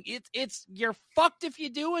same thing. It's you're fucked if you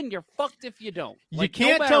do, and you're fucked if you don't. You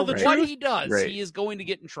can't no tell the what truth. he does, he is going to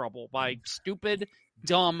get in trouble by stupid,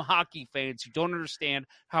 dumb hockey fans who don't understand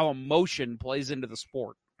how emotion plays into the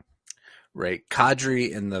sport. Right.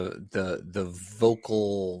 Kadri and the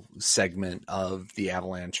vocal segment of the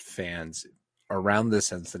Avalanche fans around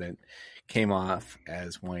this incident came off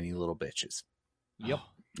as whiny little bitches. Yep.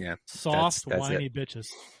 Yeah. Soft, whiny bitches.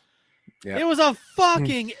 Yeah. It was a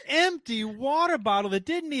fucking empty water bottle that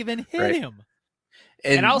didn't even hit him.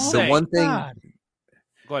 And I'll say, one thing. God.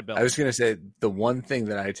 Go ahead, Bill. I was going to say the one thing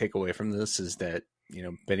that I take away from this is that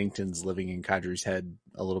Binnington's living in Kadri's head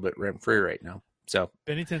a little bit rent free right now. So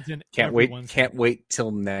Binnington's in can't wait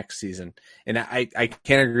till next season. And I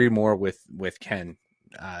can't agree more with Ken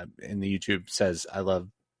in the YouTube says I love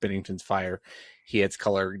Bennington's fire. He adds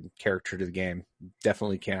color and character to the game.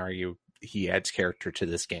 Definitely can't argue he adds character to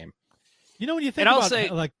this game. You know, when you think And I'll about say-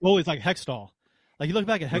 like goalies like Hextall, like you look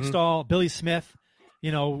back at Hextall, Billy Smith,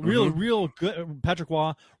 you know, real good, Patrick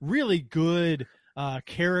Waugh, really good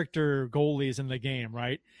character goalies in the game,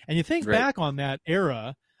 right? And you think back on that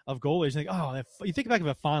era of goalies, and think, oh, you think back of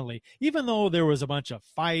it fondly, even though there was a bunch of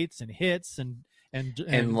fights and hits and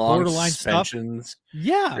long borderline suspensions. stuff.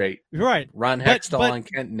 Yeah, right. Ron Hextall and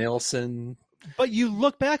Kent Nilsson. But you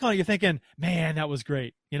look back on it, you're thinking, man, that was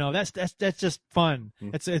great. You know, that's just fun.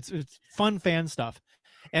 It's fun fan stuff.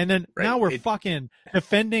 And then now we're fucking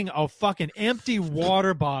defending a fucking empty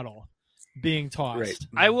water bottle being tossed. Right.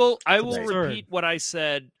 I will repeat what I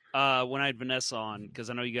said when I had Vanessa on, because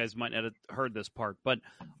I know you guys might not have heard this part, but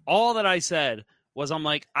all that I said was, I'm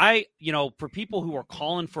like, for people who are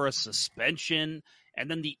calling for a suspension, and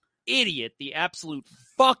then the idiot, the absolute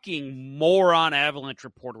fucking moron Avalanche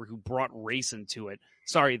reporter who brought race into it.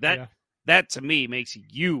 Sorry, that to me makes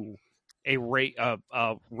you a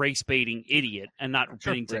race baiting idiot and not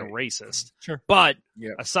Bennington a racist. Sure. But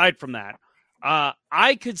aside from that,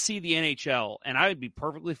 I could see the NHL, and I would be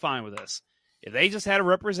perfectly fine with this, if they just had a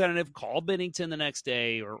representative call Bennington the next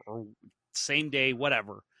day or same day,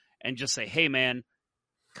 whatever, and just say, hey, man,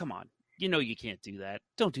 come on. You know you can't do that.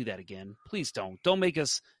 Don't do that again. Please don't. Don't make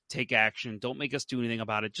us take action. Don't make us do anything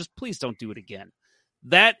about it. Just please don't do it again.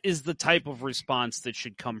 That is the type of response that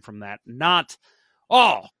should come from that. Not,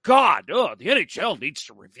 oh, God, the NHL needs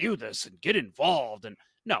to review this and get involved. And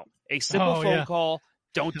no, a simple phone call.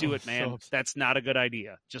 Don't do it, man. That's not a good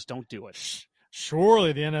idea. Just don't do it.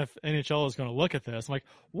 Surely the NHL is going to look at this. I'm like,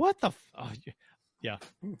 what the? Yeah,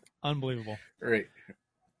 unbelievable. Right.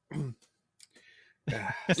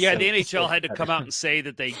 Yeah, the NHL had to come out and say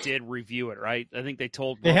that they did review it, right? I think they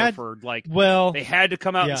told they Rutherford, they had to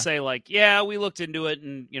come out and say, we looked into it,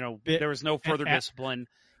 and there was no further discipline.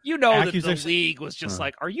 You know that the league was just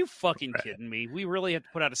like, are you fucking kidding me? We really have to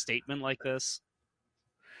put out a statement like this?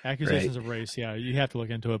 Accusations of race, you have to look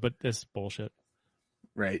into it, but it's bullshit.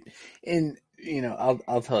 Right. And,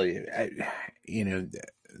 I'll tell you,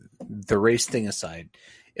 the race thing aside,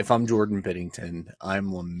 if I'm Jordan Binnington,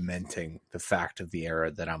 I'm lamenting the fact of the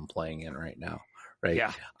era that I'm playing in right now. Right.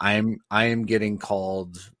 Yeah. I am getting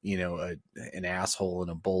called, an asshole and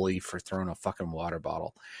a bully for throwing a fucking water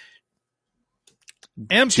bottle.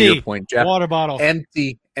 Empty. To your point, Jeff, water bottle.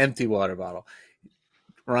 Empty water bottle.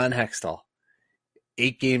 Ron Hextall,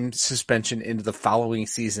 8-game suspension into the following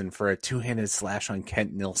season for a 2-handed slash on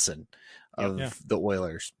Kent Nilsson of the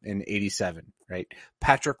Oilers in 87, right?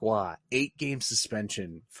 Patrick Waugh, 8-game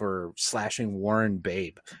suspension for slashing Warren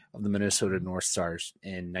Babe of the Minnesota North Stars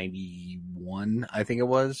in 91, I think it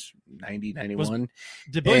was, 91.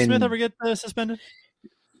 Did Billy Smith ever get suspended?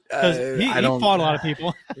 Because he fought a lot of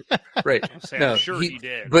people. Right. I'm sure he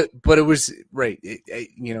did. But it was, right.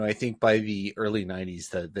 I think by the early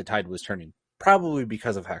 90s, the tide was turning, probably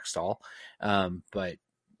because of Hextall. But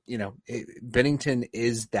Bennington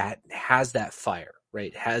has that fire,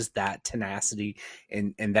 right? Has that tenacity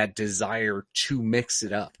and that desire to mix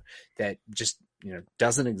it up that just,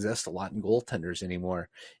 doesn't exist a lot in goaltenders anymore.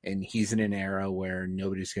 And he's in an era where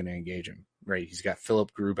nobody's going to engage him, right? He's got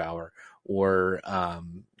Philip Grubauer or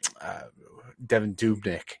Devin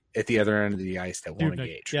Dubnyk at the other end of the ice that won't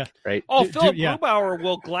engage, right? Oh, Philip Grubauer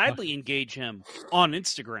will gladly engage him on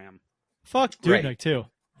Instagram. Fuck Dubnyk too.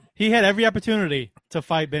 He had every opportunity to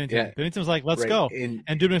fight Bennington. Yeah. Bennington was like, "Let's go," and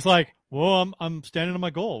Dubnyk's like, "Well, I'm standing on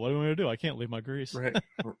my goal. What do you want me to do? I can't leave my grease." Right,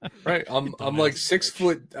 right. I'm like 6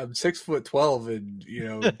 foot. I'm 6'12" and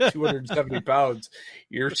 270 pounds.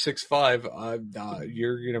 You're 6'5".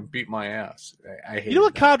 You're gonna beat my ass. I hate.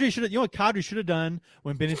 What Kadri should have? What Kadri should have done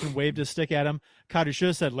when Bennington waved his stick at him? Kadri should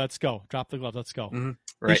have said, "Let's go. Drop the glove. Let's go." Mm-hmm.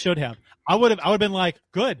 Right. He should have. I would have been like,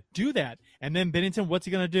 "Good, do that." And then Bennington, what's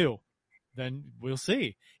he gonna do? Then we'll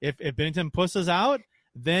see. If Bennington pushes out,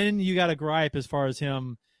 then you got a gripe as far as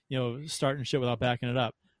him, starting shit without backing it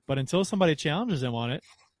up. But until somebody challenges him on it,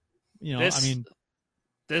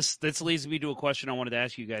 this leads me to a question I wanted to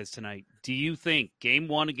ask you guys tonight. Do you think Game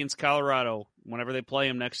 1 against Colorado, whenever they play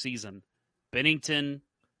him next season, Bennington,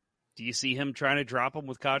 do you see him trying to drop him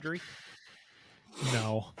with Kadri?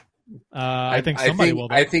 No. I think somebody will.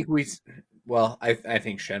 I think I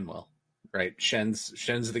think Shen will. Right, Shen's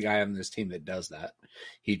the guy on this team that does that.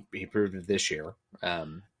 He proved it this year.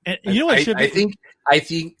 And you know what? I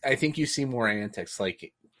think you see more antics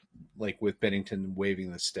like with Bennington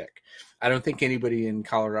waving the stick. I don't think anybody in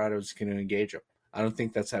Colorado is going to engage him. I don't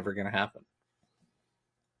think that's ever going to happen.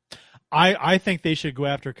 I think they should go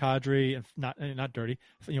after Kadri and not dirty.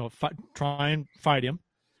 Try and fight him,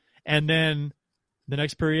 and then The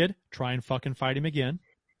next period, try and fucking fight him again.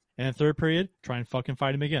 And then third period, try and fucking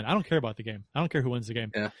fight him again. I don't care about the game. I don't care who wins the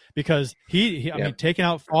game. Yeah. Because I mean, taking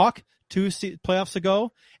out Falk playoffs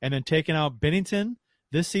ago and then taking out Bennington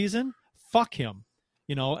this season, fuck him.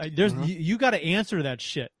 You know, you got to answer to that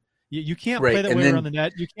shit. You can't play that way around the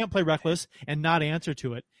net. You can't play reckless and not answer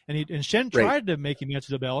to it. And Shen tried to make him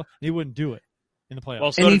answer the bell, and he wouldn't do it in the playoffs.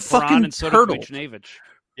 Well, so did Perron and so did Buchnevich.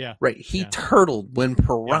 Yeah. Right. He turtled when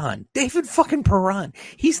Perron, David fucking Perron,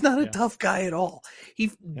 he's not a tough guy at all. He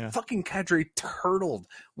fucking Kadri turtled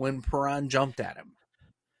when Perron jumped at him.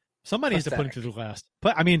 Somebody needs to put him through the glass.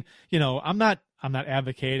 But I mean, you know, I'm not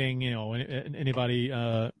advocating, you know, anybody,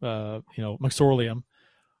 McSorlium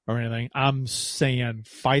or anything. I'm saying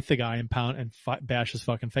fight the guy and bash his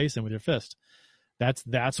fucking face in with your fist.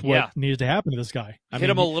 That's what needs to happen to this guy. Hit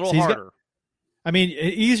him a little harder. I mean,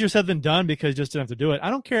 easier said than done because he just didn't have to do it. I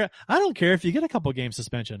don't care if you get a couple games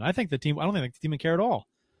suspension. I don't think the team would care at all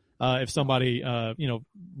if somebody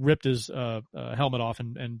ripped his helmet off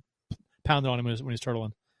and pounded on him when he's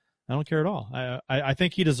turtling. I don't care at all. I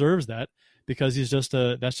think he deserves that because he's just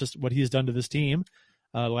that's just what he's done to this team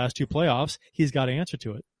the last two playoffs. He's got to answer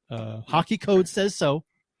to it. Hockey code says so.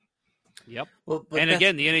 Yep. Well, and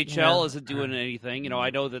again, the NHL isn't doing anything. You know, I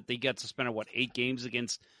know that they get suspended 8 games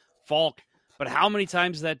against Falk. But how many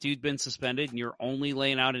times has that dude been suspended, and you're only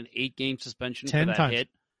laying out an 8-game suspension for that hit?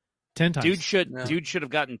 10 times. Dude should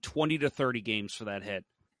have gotten 20 to 30 games for that hit.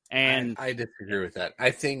 And I disagree with that.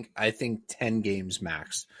 I think 10 games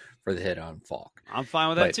max for the hit on Falk. I'm fine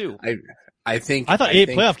with that too. I thought 8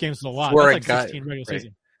 playoff games was a lot. That's like 16 regular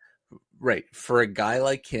season. Right. For a guy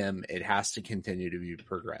like him, it has to continue to be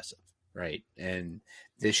progressive. Right. And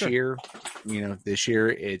this year,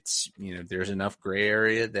 it's, there's enough gray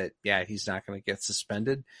area that, he's not going to get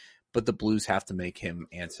suspended, but the Blues have to make him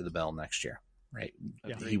answer the bell next year. Right.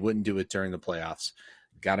 Yeah. He wouldn't do it during the playoffs.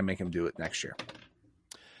 Got to make him do it next year.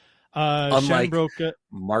 Unlike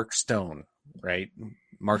Mark Stone, right?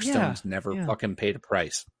 Mark Stone's never fucking paid a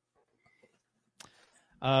price.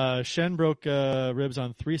 Shen broke ribs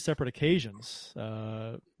on 3 separate occasions.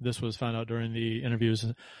 This was found out during the interviews.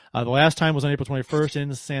 The last time was on April 21st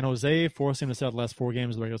in San Jose, forcing him to sit out the last 4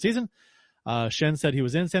 games of the regular season. Shen said he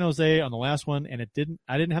was in San Jose on the last one, and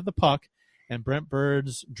I didn't have the puck, and Brent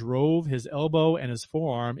Burns drove his elbow and his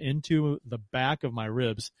forearm into the back of my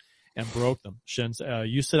ribs and broke them. Shen said,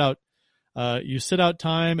 you sit out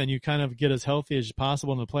time and you kind of get as healthy as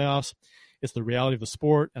possible in the playoffs. It's the reality of the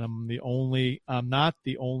sport, and I'm not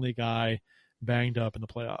the only guy banged up in the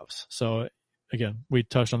playoffs. So again, we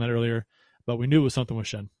touched on that earlier, but we knew it was something with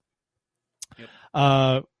Shen.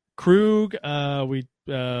 Yep. Krug,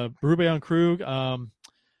 Berube on Krug.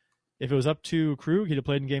 If it was up to Krug, he'd have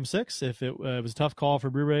played in Game 6. If it was a tough call for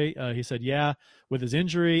Berube, he said, with his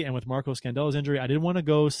injury and with Marco Scandella's injury, I didn't want to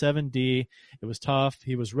go 7D. It was tough.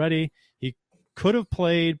 He was ready. He could have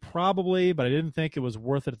played probably, but I didn't think it was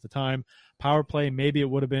worth it at the time. Power play, maybe it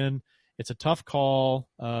would have been. It's a tough call,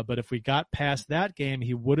 but if we got past that game,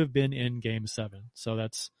 he would have been in Game 7. So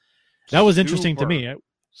that was interesting to me.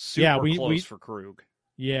 Super close for Krug.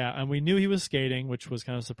 Yeah, and we knew he was skating, which was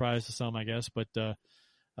kind of a surprise to some, I guess. But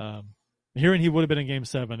hearing he would have been in Game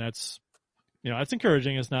 7, that's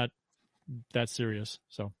encouraging. It's not that serious.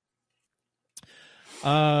 So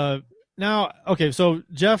now, okay, so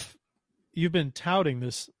Jeff, you've been touting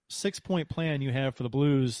this 6-point plan you have for the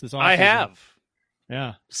Blues this offseason. I have.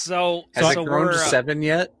 Yeah. So has it grown to 7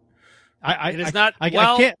 yet? I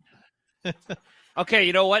can't. Okay,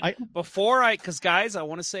 you know what? Because guys, I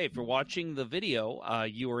want to say, if you're watching the video,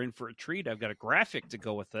 you are in for a treat. I've got a graphic to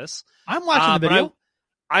go with this. I'm watching the video.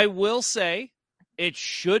 I will say it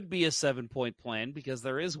should be a 7-point plan because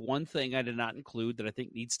there is one thing I did not include that I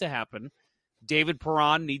think needs to happen. David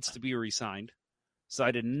Perron needs to be re-signed. So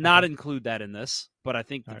I did not include that in this, but I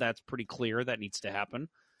think that's pretty clear that needs to happen.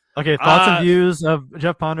 Okay, thoughts and views of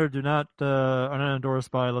Jeff Ponder are not endorsed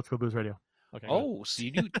by Let's Go Blues Radio. Okay. Oh, so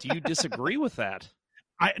do you disagree with that?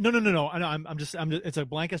 No. I'm just it's a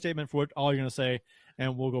blanket statement for what all you're going to say,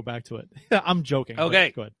 and we'll go back to it. I'm joking.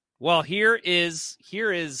 Okay, go ahead. Well, here is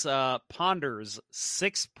Ponder's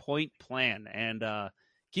 6-point plan, and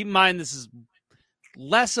keep in mind this is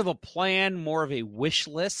less of a plan, more of a wish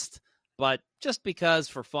list. But just because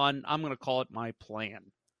for fun, I'm going to call it my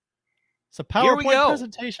plan. It's a PowerPoint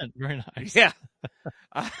presentation. Very nice. Yeah.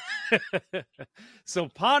 So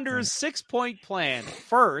Ponder's 6-point plan.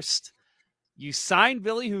 First, you sign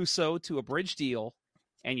Ville Husso to a bridge deal,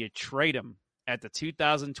 and you trade him at the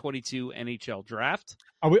 2022 NHL draft.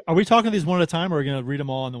 Are we talking these one at a time, or are we going to read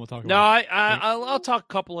them all and then we'll talk about them? No, I'll talk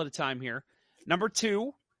a couple at a time here. Number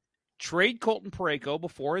 2, trade Colton Parayko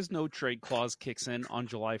before his no-trade clause kicks in on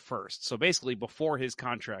July 1st. So basically before his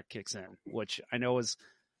contract kicks in, which I know is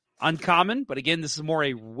uncommon, but again, this is more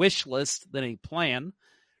a wish list than a plan.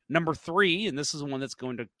 Number 3, and this is one that's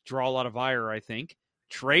going to draw a lot of ire, I think,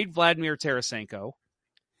 trade Vladimir Tarasenko.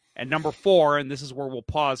 And number 4, and this is where we'll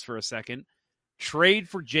pause for a second, trade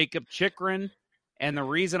for Jacob Chikrin. And the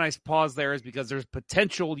reason I pause there is because there's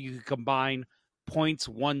potential you could combine points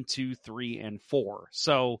 1, 2, 3, and 4.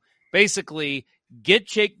 So basically, get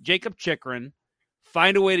Jacob Chikrin,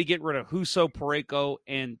 find a way to get rid of Husso, Parayko,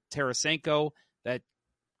 and Tarasenko. That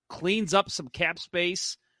cleans up some cap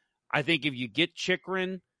space. I think if you get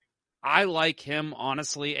Chikrin, I like him,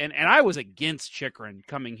 honestly. And I was against Chikrin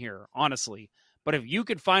coming here, honestly. But if you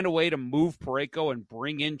could find a way to move Parayko and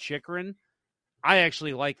bring in Chikrin, I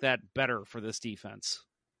actually like that better for this defense.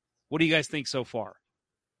 What do you guys think so far?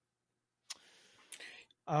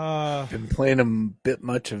 Been playing a bit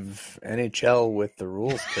much of NHL with the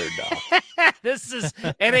rules turned off. This is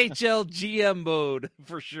NHL GM mode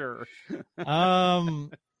for sure.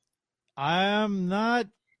 I'm not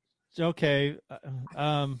okay.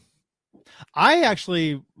 I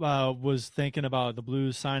actually was thinking about the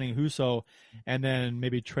Blues signing Husso and then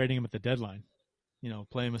maybe trading him at the deadline. You know,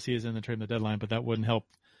 play him a season and trade him the deadline, but that wouldn't help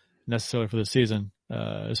necessarily for the season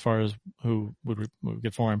as far as who would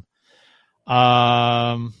get for him.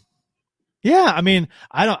 Yeah, I mean,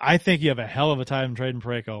 I think you have a hell of a time trading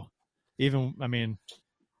Parayko. Even, I mean,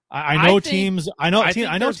 I know teams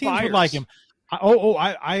would like him.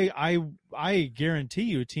 I guarantee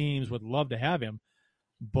you teams would love to have him,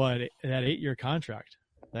 but that 8-year contract,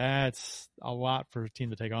 that's a lot for a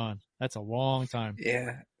team to take on. That's a long time.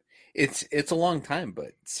 Yeah. It's a long time,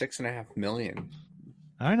 but $6.5 million.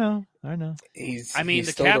 I know. He's the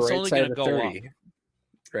still cap's the right only side going to of go 30. up.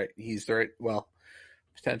 Right. He's the right. Well,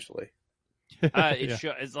 potentially.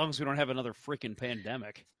 As long as we don't have another freaking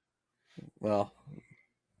pandemic. Well,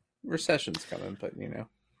 recession's coming, but you know.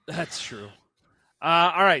 That's true.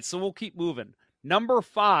 All right, so we'll keep moving. Number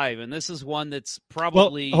 5, and this is one that's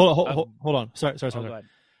probably. Well, hold on. Sorry. Go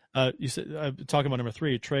ahead. You said talking about number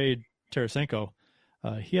 3, trade Tarasenko.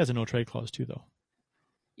 He has a no trade clause too, though.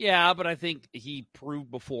 Yeah, but I think he proved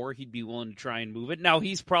before he'd be willing to try and move it. Now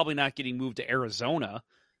he's probably not getting moved to Arizona,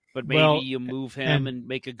 but maybe you move him and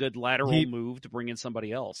make a good lateral move to bring in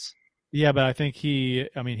somebody else. Yeah, but I think he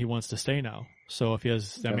wants to stay now. So if he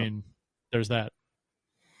has, there's that.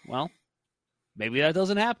 Well, maybe that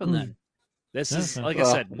doesn't happen then. This is, like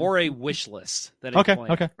I said, more a wish list than a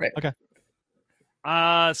plan. Okay.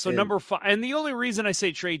 So number 5, and the only reason I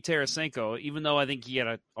say trade Tarasenko, even though I think he had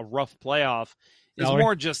a rough playoff, is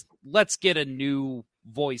more just let's get a new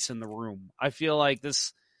voice in the room. I feel like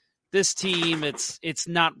this team, it's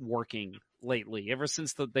not working lately. Ever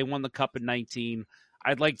since they won the Cup in 19,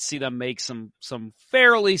 I'd like to see them make some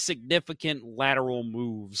fairly significant lateral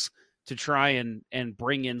moves to try and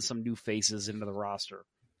bring in some new faces into the roster.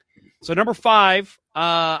 So number 5,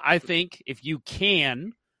 I think if you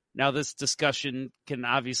can. Now, this discussion can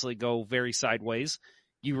obviously go very sideways.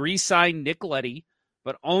 You re-sign Nick Leddy,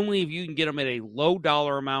 but only if you can get him at a low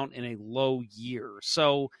dollar amount in a low year.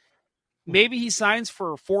 So maybe he signs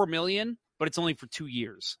for $4 million, but it's only for 2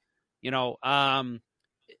 years. You know, I'm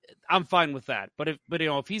fine with that. But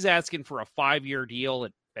if he's asking for a 5-year deal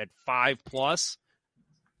at 5+,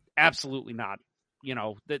 absolutely not. You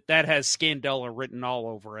know, that has Scandella written all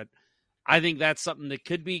over it. I think that's something that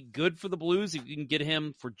could be good for the Blues if you can get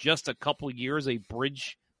him for just a couple years, a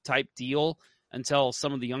bridge-type deal until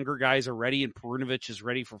some of the younger guys are ready and Perunovich is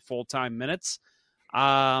ready for full-time minutes.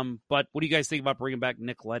 But what do you guys think about bringing back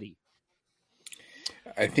Nick Leddy?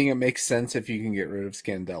 I think it makes sense if you can get rid of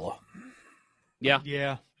Scandella.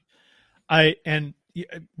 Yeah.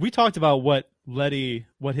 We talked about what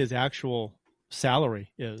his actual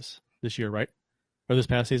salary is this year, right? Or this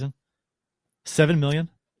past season? $7 million?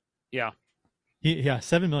 Yeah.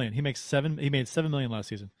 $7 million. He made $7 million last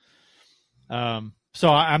season. So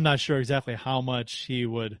I'm not sure exactly how much he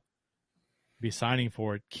would be signing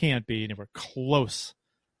for. It can't be anywhere close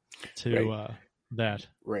to that.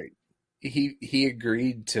 Right. He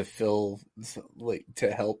agreed to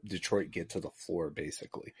to help Detroit get to the floor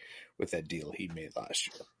basically with that deal he made last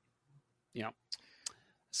year. Yeah.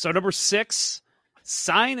 So number 6,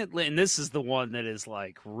 sign it, and this is the one that is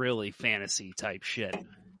like really fantasy type shit.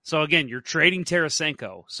 So again, you're trading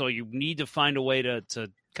Tarasenko, so you need to find a way to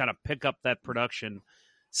kind of pick up that production.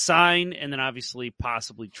 Sign, and then obviously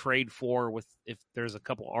possibly trade for, with if there's a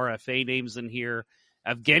couple RFA names in here,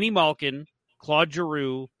 Evgeny Malkin, Claude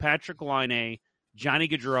Giroux, Patrick Laine, Johnny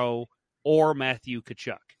Gaudreau, or Matthew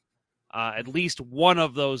Tkachuk. At least one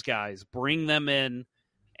of those guys, bring them in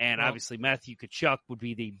And Well, obviously Matthew Tkachuk would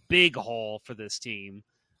be the big haul for this team.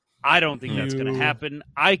 I don't think that's going to happen.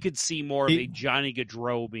 I could see more of a Johnny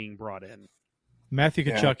Gaudreau being brought in. Matthew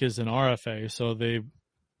Tkachuk is an RFA, so they'd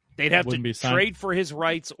have wouldn't to be signed. trade for his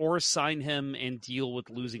rights or sign him and deal with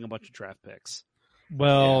losing a bunch of draft picks.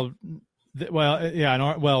 Well, they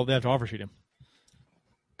have to offer sheet him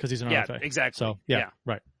because he's an RFA. Exactly. So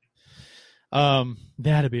right.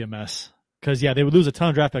 That'd be a mess because they would lose a ton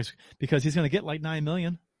of draft picks because he's going to get like $9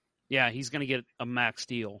 million. Yeah, he's going to get a max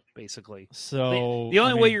deal basically. So the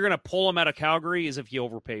only way you're going to pull him out of Calgary is if you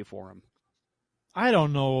overpay for him. I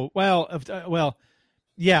don't know. Well,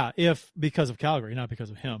 if because of Calgary, not because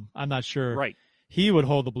of him. I'm not sure. Right. He would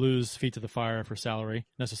hold the Blues' feet to the fire for salary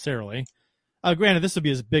necessarily. Granted, this would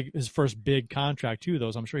be his first big contract too,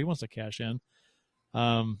 though. So I'm sure he wants to cash in.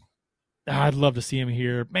 I'd love to see him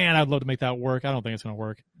here. Man, I'd love to make that work. I don't think it's going to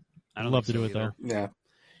work. I'd love to do it though.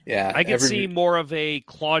 Yeah. I could see more of a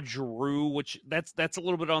Claude Giroux, which that's a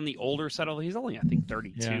little bit on the older side. He's only, I think,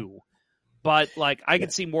 32. Yeah. But I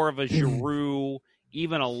could see more of a Giroux,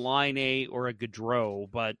 even a Laine or a Gaudreau.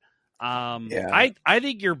 But I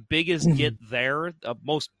think your biggest get there, the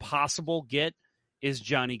most possible get, is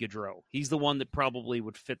Johnny Gaudreau. He's the one that probably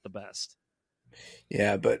would fit the best.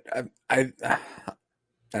 Yeah, but I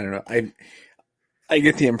don't know. I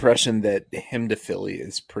get the impression that him to Philly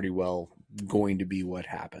is pretty well going to be what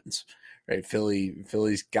happens, right?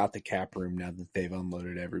 Philly's got the cap room now that they've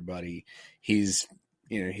unloaded everybody. He's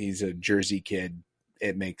a Jersey kid.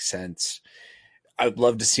 It makes sense. I'd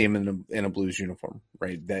love to see him in a Blues uniform,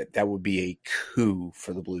 right? That would be a coup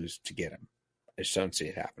for the Blues to get him. I just don't see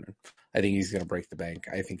it happening. I think he's going to break the bank.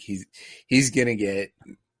 I think he's going to get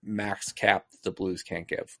max cap that the Blues can't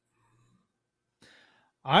give.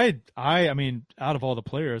 I mean, out of all the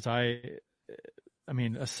players, I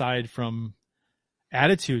mean, aside from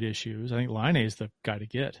attitude issues, I think Laine is the guy to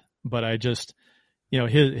get. But I just,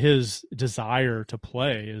 his desire to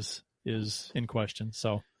play is in question.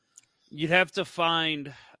 So you'd have to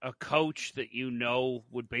find a coach that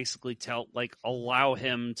would basically allow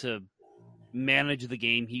him to manage the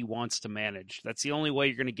game he wants to manage. That's the only way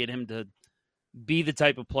you're going to get him to be the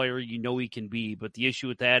type of player he can be. But the issue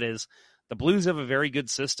with that is the Blues have a very good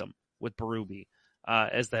system with Berube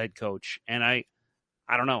as the head coach. And I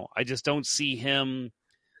don't know. I just don't see him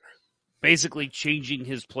basically changing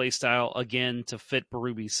his play style again to fit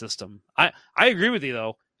Berube's system. I agree with you,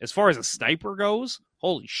 though. As far as a sniper goes,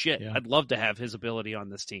 holy shit. Yeah. I'd love to have his ability on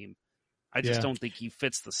this team. I just don't think he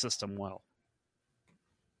fits the system well.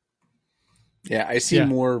 Yeah, I see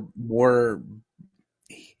more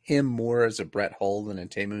him more as a Brett Hull than a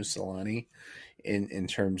Teemu Selanne in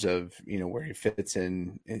terms of where he fits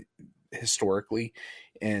in historically.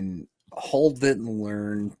 And Hull didn't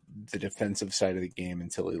learn the defensive side of the game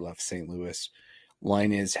until he left St. Louis.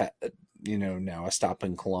 Laine is now a stop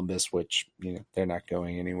in Columbus, which they're not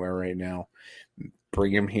going anywhere right now.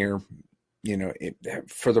 Bring him here,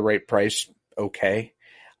 for the right price. Okay,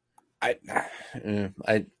 I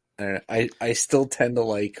still tend to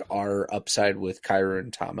like our upside with Kyrou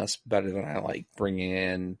and Thomas better than I like bringing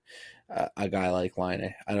in a guy like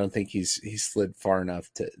Laine. I don't think he's slid far enough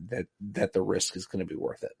that the risk is going to be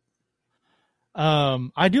worth it.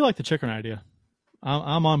 I do like the Chychrun idea.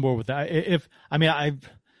 I'm on board with that.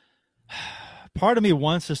 Part of me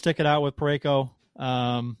wants to stick it out with Parayko,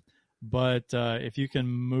 but if you can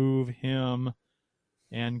move him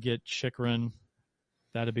and get Chychrun,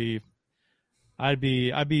 that'd be. I'd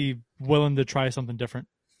be willing to try something different.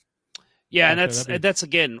 Yeah, and that's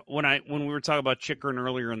again when we were talking about Chychrun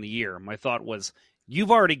earlier in the year, my thought was you've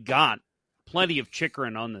already got plenty of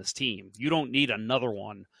Chychrun on this team. You don't need another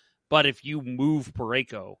one. But if you move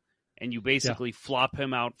Parayko and you basically flop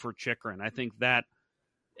him out for Chychrun, I think that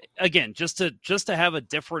again just to have a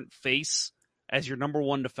different face as your number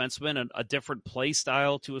one defenseman and a different play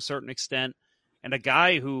style to a certain extent, and a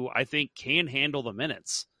guy who I think can handle the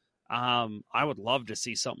minutes. I would love to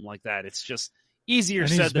see something like that. It's just easier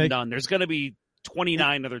said than done. There's going to be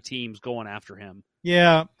 29 other teams going after him.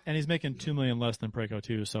 Yeah, and he's making $2 million less than Parayko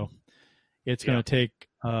too, so it's going to take.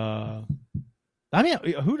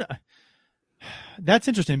 That's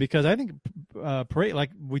interesting because I think Parayko,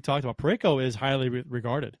 like we talked about, Parayko is highly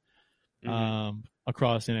regarded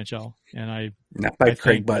across NHL, and not by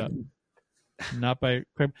Craig Button. Not by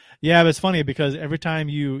Craig. Yeah, but it's funny because every time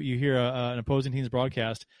you hear an opposing team's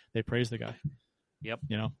broadcast, they praise the guy. Yep.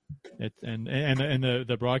 And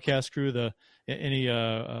the broadcast crew, any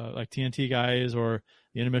like TNT guys or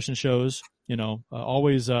the intermission shows,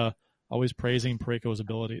 always praising Parayko's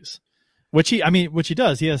abilities, which he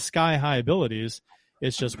does. He has sky high abilities.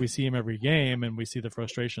 It's just we see him every game and we see the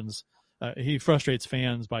frustrations he frustrates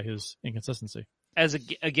fans by his inconsistency. As a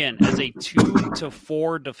 2 to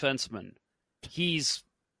 4 defenseman,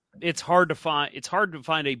 it's hard to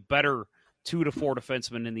find a better 2 to 4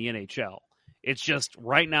 defenseman in the NHL. It's just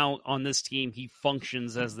right now on this team, he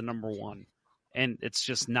functions as the number one, and it's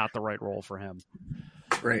just not the right role for him.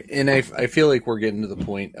 Right, and I feel like we're getting to the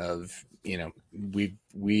point of,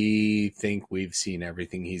 we think we've seen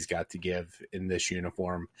everything he's got to give in this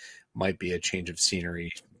uniform. Might be a change of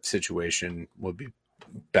scenery situation would be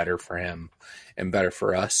better for him and better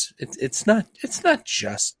for us. It's not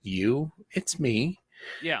just you, it's me.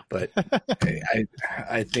 Yeah, but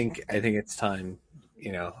I think it's time.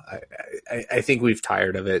 I think we've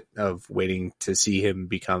tired of it, of waiting to see him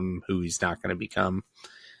become who he's not going to become,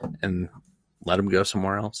 and let him go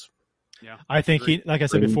somewhere else. Yeah, I think like I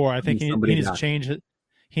said before, I think he needs to change it.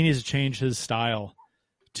 He needs to change his style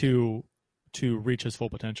to reach his full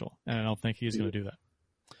potential, and I don't think he's going to do that.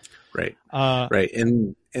 Right, right,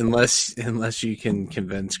 and unless you can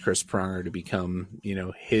convince Chris Pronger to become,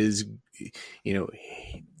 his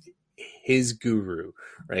guru,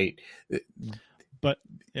 right? But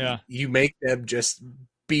yeah, you make them just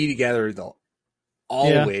be together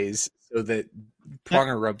always, so that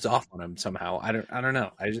Pronger rubs off on him somehow. I don't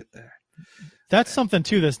know. That's something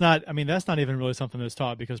too. That's not even really something that's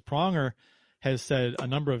taught, because Pronger has said a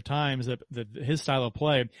number of times that his style of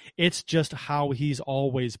play, it's just how he's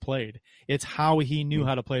always played. It's how he knew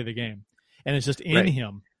how to play the game, and it's just in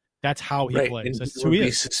him. That's how he plays. That's who he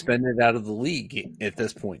is. Suspended out of the league at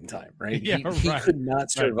this point in time, right? Yeah, he could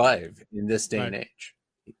not survive in this day and age.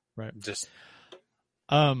 Right. Just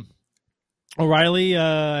O'Reilly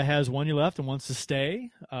has 1 year left and wants to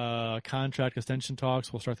stay. Contract extension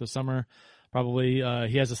talks will start this summer. Probably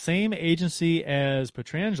he has the same agency as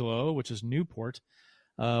Pietrangelo, which is Newport.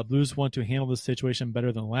 Blues want to handle this situation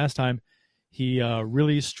better than the last time. He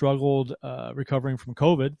really struggled recovering from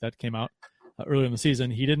COVID. That came out earlier in the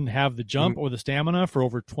season. He didn't have the jump or the stamina for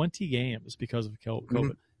over 20 games because of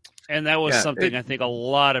COVID. And that was something I think a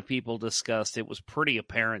lot of people discussed. It was pretty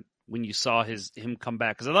apparent when you saw him come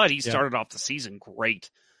back, because I thought he started off the season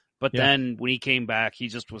great, but then when he came back, he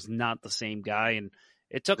just was not the same guy, and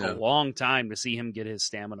it took a long time to see him get his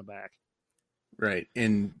stamina back. Right,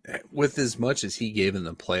 and with as much as he gave in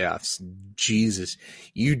the playoffs, Jesus,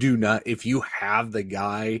 you do not. If you have the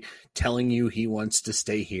guy telling you he wants to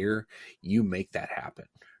stay here, you make that happen.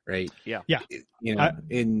 Right. Yeah. Yeah.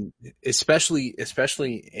 In especially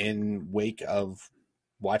in wake of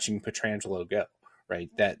watching Pietrangelo go, right.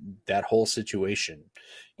 That whole situation,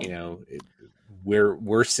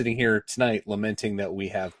 we're sitting here tonight lamenting that we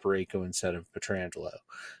have Parayko instead of Pietrangelo,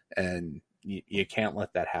 and you can't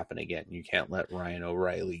let that happen again. You can't let Ryan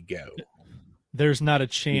O'Reilly go. There's not a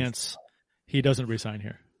chance he doesn't resign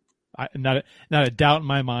here. Not a doubt in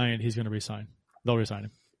my mind he's going to resign. They'll resign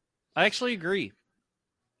him. I actually agree.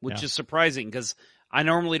 Which is surprising, because I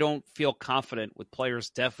normally don't feel confident with players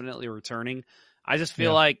definitely returning. I just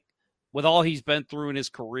feel like with all he's been through in his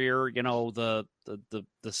career, the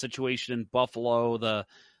situation in Buffalo,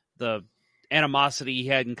 the animosity he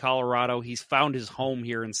had in Colorado, he's found his home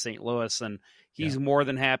here in St. Louis, and he's more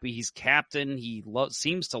than happy. He's captain. He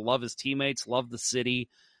seems to love his teammates, love the city.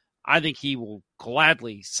 I think he will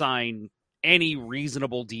gladly sign any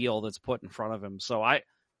reasonable deal that's put in front of him. So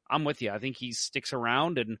I'm with you. I think he sticks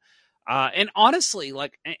around, and honestly,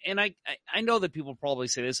 I know that people probably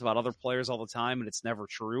say this about other players all the time, and it's never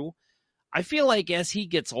true. I feel like as he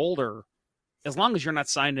gets older, as long as you're not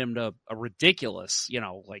signing him to a ridiculous, give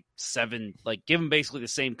him basically the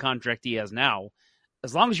same contract he has now,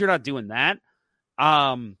 as long as you're not doing that,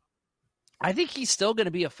 I think he's still going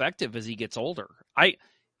to be effective as he gets older.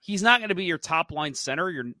 He's not going to be your top line center.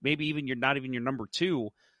 You're not even your number two.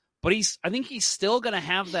 But I think he's still going to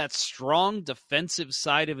have that strong defensive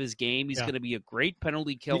side of his game. He's going to be a great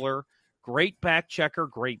penalty killer, great back checker,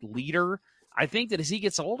 great leader. I think that as he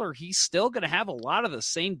gets older, he's still going to have a lot of the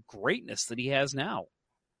same greatness that he has now.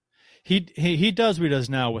 He does what he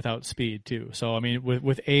does now without speed too. So I mean,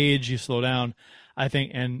 with age, you slow down. I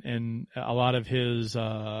think, and a lot of his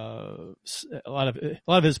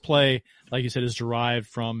play, like you said, is derived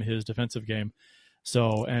from his defensive game.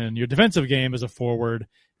 So, and your defensive game as a forward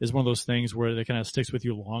is one of those things where it kind of sticks with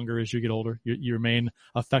you longer as you get older. You remain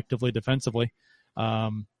effectively defensively.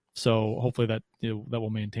 So hopefully that will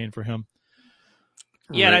maintain for him.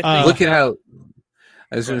 Yeah, and I think,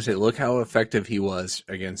 look how effective he was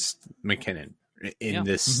against McKinnon in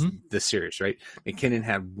this series, right? McKinnon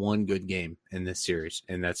had one good game in this series,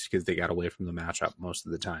 and that's because they got away from the matchup most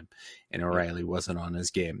of the time, and O'Reilly wasn't on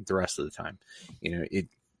his game the rest of the time.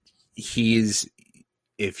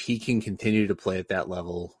 If he can continue to play at that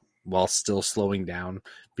level, while still slowing down,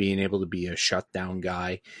 being able to be a shutdown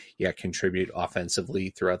guy, yet contribute offensively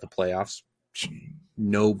throughout the playoffs.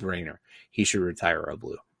 No brainer. He should retire a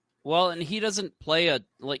Blue. Well, and he doesn't play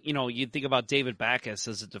you think about David Backus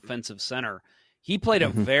as a defensive center. He played a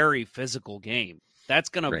very physical game. That's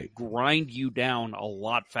going to grind you down a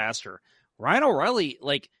lot faster. Ryan O'Reilly,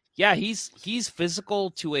 he's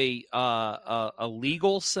physical to a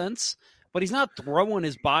legal sense, but he's not throwing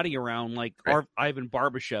his body around like Ivan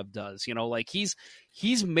Barbashev does.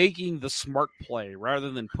 He's making the smart play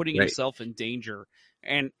rather than putting himself in danger.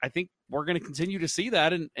 And I think we're going to continue to see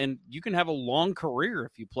that, and you can have a long career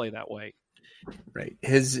if you play that way. Right.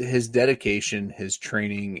 His dedication, his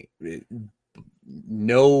training,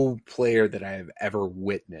 no player that I have ever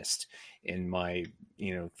witnessed in my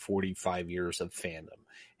 45 years of fandom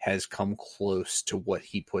has come close to what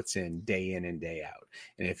he puts in and day out.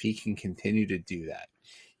 And if he can continue to do that,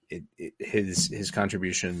 his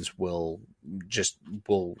contributions will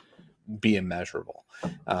be immeasurable.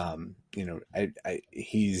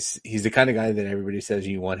 He's the kind of guy that everybody says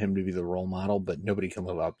you want him to be the role model, but nobody can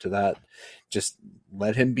live up to that. Just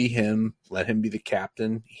let him be him. Let him be the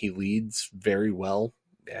captain. He leads very well.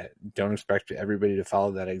 Don't expect everybody to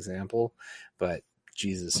follow that example, but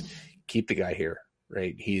Jesus, keep the guy here.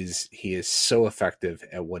 Right. He is so effective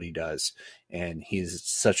at what he does, and he's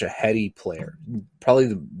such a heady player,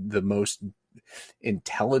 probably the most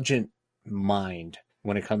intelligent mind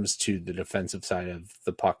when it comes to the defensive side of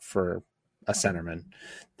the puck for a centerman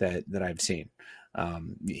that I've seen.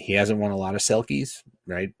 He hasn't won a lot of Selkies,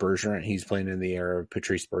 right? Bergeron, he's playing in the era of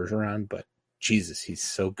Patrice Bergeron, but Jesus, he's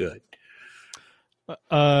so good.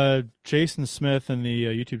 Jason Smith in the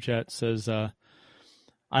YouTube chat says,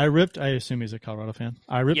 I assume he's a Colorado fan.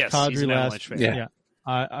 I ripped Kadri last. Yeah.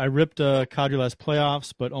 I ripped Kadri last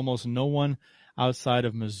playoffs, but almost no one outside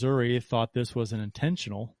of Missouri thought this was an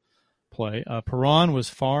intentional play. Perron was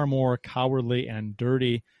far more cowardly and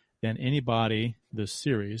dirty than anybody this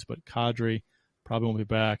series, but Kadri probably won't be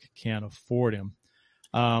back. Can't afford him.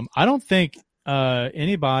 I don't think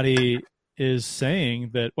anybody is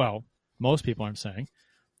saying that. Well, most people aren't saying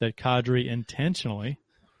that Kadri intentionally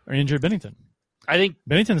injured Binnington. I think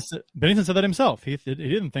Binnington said that himself. He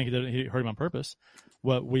didn't think he hurt him on purpose.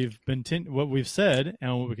 What we've said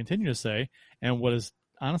and what we continue to say, and what is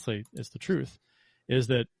honestly is the truth, is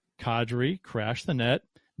that Kadri crashed the net.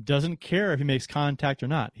 Doesn't care if he makes contact or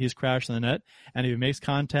not. He's crashing the net, and if he makes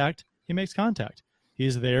contact, he makes contact.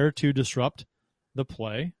 He's there to disrupt the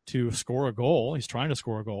play, to score a goal. He's trying to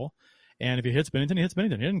score a goal, and if he hits Binnington, he hits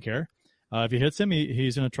Binnington. He didn't care. If he hits him,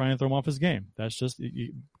 he's going to try and throw him off his game. That's just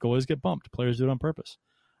goalies get bumped. Players do it on purpose,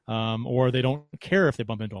 or they don't care if they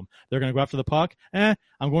bump into him. They're going to go after the puck. I'm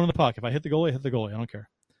going to the puck. If I hit the goalie, I hit the goalie. I don't care.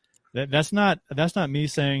 That's not me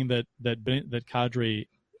saying that Kadri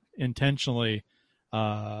intentionally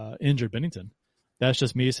injured Binnington. That's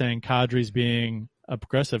just me saying Kadri's being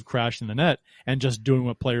aggressive, crashing the net, and just doing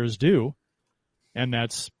what players do, and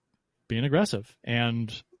that's being aggressive.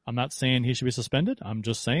 And I'm not saying he should be suspended. I'm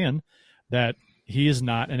just saying that he is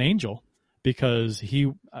not an angel, because he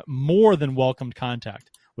more than welcomed contact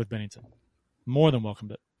with Binnington. More than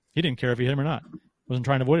welcomed it. He didn't care if he hit him or not. Wasn't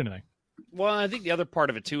trying to avoid anything. Well, I think the other part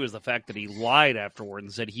of it, too, is the fact that he lied afterward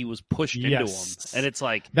and said he was pushed into him. And it's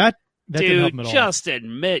like, that didn't help him at all. Just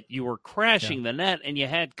admit you were crashing the net and you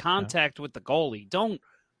had contact with the goalie. Don't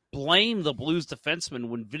blame the Blues defenseman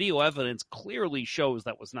when video evidence clearly shows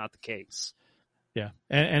that was not the case. Yeah,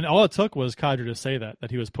 and all it took was Kadri to say that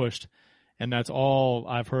he was pushed, and that's all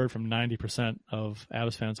I've heard from 90% of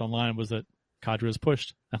Avs fans online was that Kadri was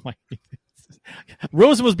pushed. I'm like,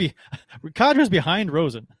 Rosen was Kadri was behind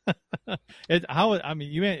Rosen.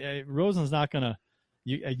 Rosen's not gonna.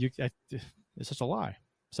 It's such a lie.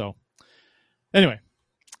 So, anyway,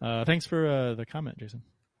 thanks for the comment, Jason.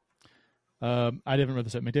 I haven't read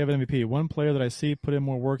this yet. McDavid MVP. One player that I see put in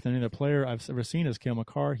more work than any other player I've ever seen is Cale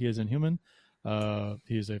Makar. He is inhuman.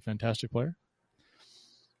 He is a fantastic player.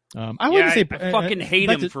 I fucking hate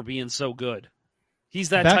him for being so good. He's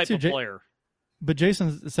that type of player. But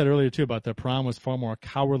Jason said earlier too about the Perron was far more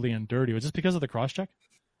cowardly and dirty. Was this because of the cross check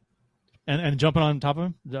and jumping on top of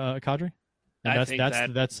him, Kadri? I think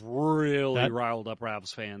that's really riled up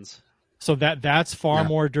Rabs fans. So that's far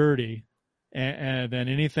more dirty than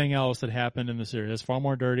anything else that happened in the series. It's far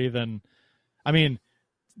more dirty than,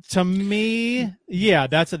 to me,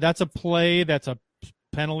 that's a play. That's a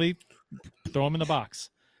penalty. Throw him in the box.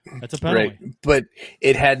 That's a penalty. Right. But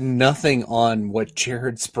it had nothing on what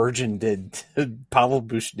Jared Spurgeon did to Pavel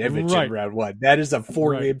Buchnevich in round one. That is a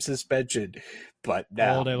 4-game suspension, but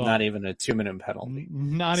not even a 2-minute penalty.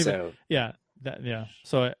 Not even.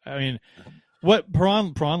 So what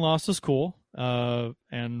Perron lost is cool, and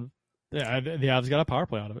the Avs got a power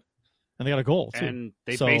play out of it, and they got a goal too. And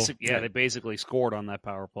they So- they basically scored on that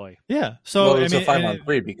power play. Yeah. So Well, it's I mean, a 5 and- on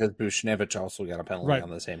 3 because Bushnevich also got a penalty Right. on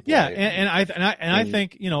the same play. yeah, and I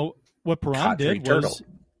think what Perron did was,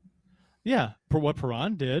 what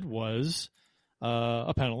Perron did was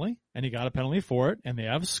a penalty, and he got a penalty for it, and the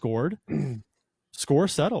Avs scored. Score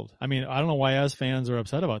settled. I mean, I don't know why Avs fans are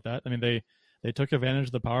upset about that. I mean, they took advantage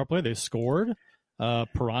of the power play. They scored.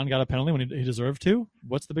 Perron got a penalty when he deserved to.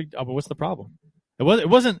 What's the problem? It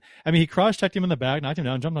wasn't. I mean, he cross-checked him in the back, knocked him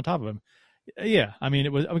down, jumped on top of him. Yeah, I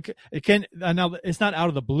mean, now it's not out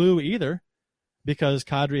of the blue either, because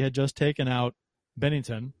Kadri had just taken out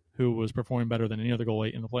Bennington, who was performing better than any other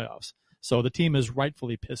goalie in the playoffs. So the team is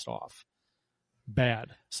rightfully pissed off.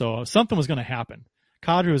 Bad. So something was going to happen.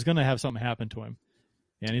 Kadri was going to have something happen to him,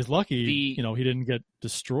 and he's lucky. He didn't get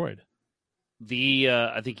destroyed.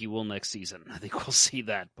 I think he will next season. I think we'll see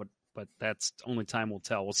that, but that's only time will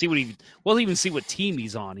tell. We'll see we'll even see what team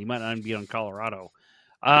he's on. He might not even be on Colorado.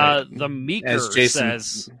 The Meeker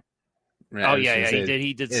says,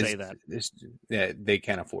 he did say that. Yeah, they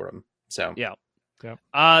can't afford him. So yeah.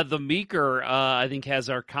 The Meeker, I think, has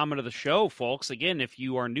our comment of the show, folks. Again, if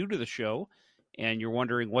you are new to the show and you're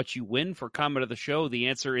wondering what you win for comment of the show, the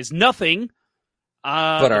answer is nothing.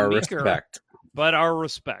 But our respect. But our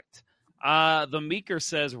respect. The Meeker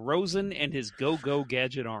says Rosen and his go-go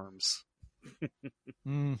gadget arms.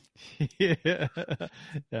 Yeah.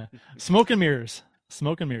 Smoke and mirrors.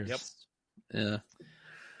 Yep. Yeah.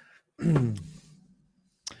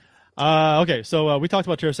 Okay, so we talked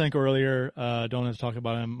about Tarasenko earlier. Don't have to talk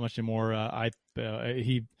about him much anymore.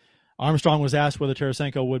 Armstrong was asked whether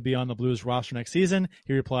Tarasenko would be on the Blues roster next season.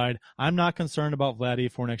 He replied, "I'm not concerned about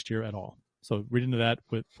Vladdy for next year at all." So read into that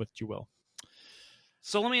with you will.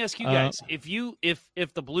 So let me ask you guys: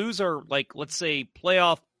 if the Blues are, like, let's say,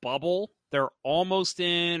 playoff bubble, they're almost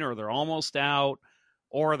in or they're almost out,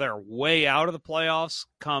 or they're way out of the playoffs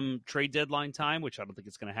come trade deadline time, which I don't think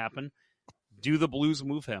it's going to happen, do the Blues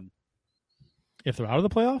move him? If they're out of the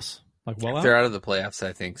playoffs? If they're out of the playoffs,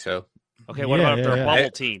 I think so. Okay, what about if they're a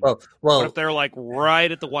bubble team? Well, what if they're like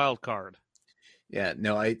right at the wild card? Yeah,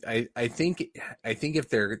 no, I think if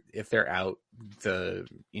they're out,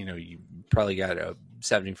 you probably got a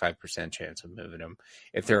 75% chance of moving them.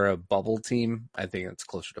 If they're a bubble team, I think it's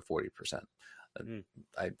closer to 40%.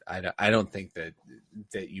 I don't think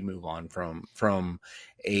that you move on from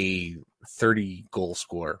a 30 goal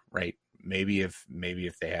scorer, right? Maybe if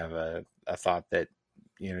they have a thought that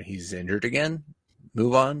he's injured again,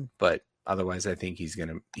 move on. But otherwise, I think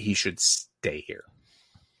he should stay here.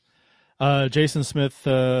 Jason Smith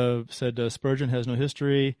said Spurgeon has no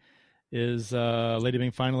history, is Lady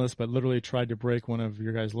Byng finalist, but literally tried to break one of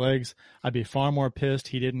your guys' legs. I'd be far more pissed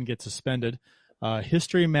he didn't get suspended.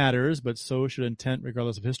 History matters, but so should intent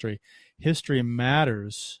regardless of history. History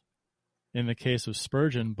matters in the case of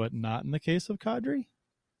Spurgeon, but not in the case of Kadri.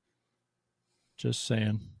 Just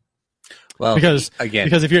saying. Well, because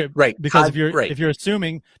if you're right, if you're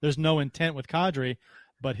assuming there's no intent with Kadri,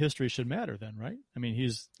 but history should matter then, right? I mean,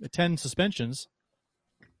 he's 10 suspensions.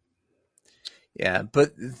 Yeah,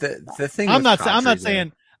 but the thing I'm not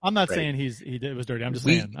saying he was dirty. I'm just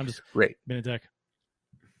being a dick.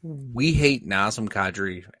 We hate Nazem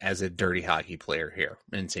Kadri as a dirty hockey player here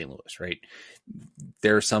in St. Louis, right?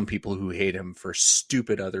 There are some people who hate him for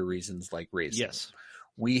stupid other reasons like racism. Yes.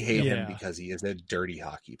 We hate him because he is a dirty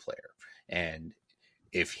hockey player. And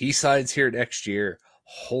if he signs here next year,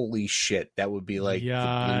 holy shit, that would be like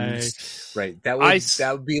the Blues, right? That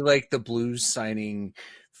would be like the Blues signing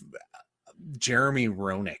Jeremy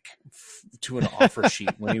Roenick to an offer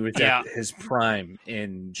sheet when he was at his prime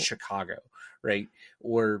in Chicago, right?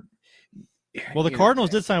 Or the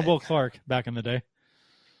Cardinals did sign Will Clark back in the day.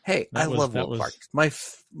 Hey, I love Will Clark. My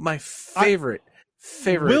favorite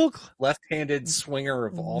left-handed swinger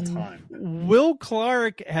of all time. Will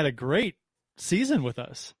Clark had a great season with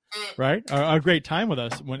us, right? A great time with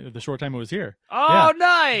us when the short time it was here. Oh,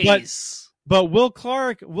 yeah. Nice. But Will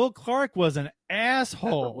Clark was an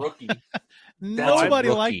asshole. Rookie. Nobody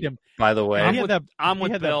liked him. By the way, I'm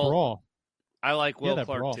with Bill. That brawl. I like Will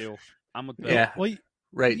Clark too. I'm with Bill. Yeah. Well,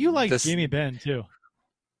 right. You like Jamie Benn too.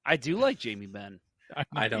 I do like Jamie Benn.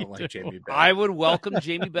 I don't like Jamie Benn. I would welcome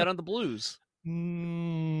Jamie Benn on the Blues.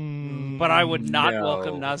 But I would not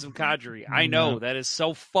welcome Nazem Kadri. I know that is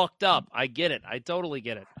so fucked up. I get it. I totally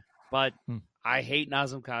get it. But I hate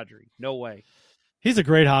Nazem Kadri. No way. He's a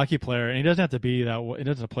great hockey player, and he doesn't have to be that way. He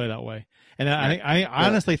doesn't have to play that way. And I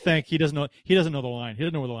honestly think he doesn't know the line. He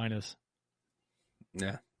doesn't know where the line is.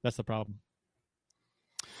 Yeah, that's the problem.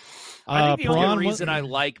 I think the only Perron reason I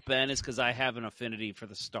like Ben is because I have an affinity for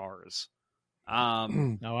the Stars.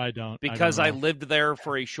 No, I don't. Because I I don't know. lived there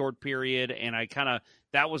for a short period, and I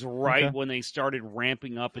that was right Okay. when they started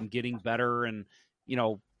ramping up and getting better. And,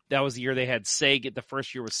 that was the year they had Sagan. The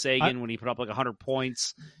first year was Sagan when he put up like 100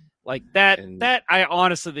 points. Like that, And- that I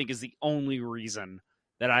honestly think is the only reason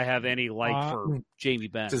that I have any like for Jamie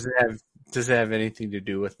Benn. Does it have anything to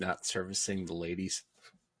do with not servicing the ladies?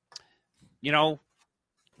 You know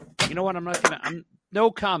what? I'm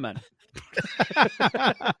no comment.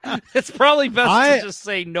 It's probably best to just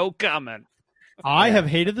say no comment. I have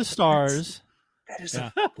hated the Stars. That is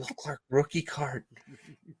a Will Clark rookie card.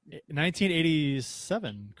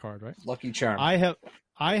 1987 card, right? Lucky Charm. I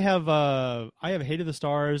have hated the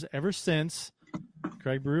Stars ever since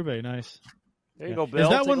Craig Berube. Nice. There you go, Bill. Is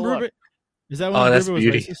that Take when a look. Berube? Is that when Oh, that's Berube was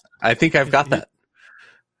beauty. racist? I think I've got that.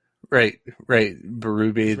 Right.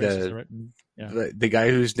 Berube, He's racist, right? Yeah. the guy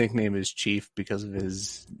whose nickname is Chief because of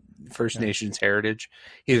his First Nations heritage.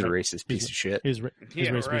 He's a racist piece of shit. He's racist piece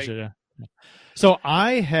of shit, yeah. So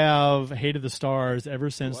I have hated the Stars ever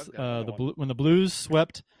since when the Blues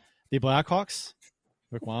swept the Blackhawks.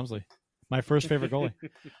 Rick Wamsley, my first favorite goalie.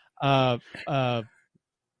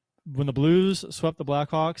 When the Blues swept the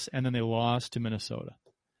Blackhawks and then they lost to Minnesota,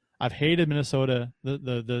 I've hated Minnesota,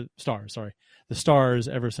 the Stars. Sorry, the Stars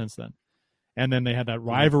ever since then. And then they had that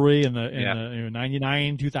rivalry in the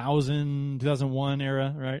 99, 2000, 2001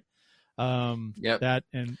 era, right? That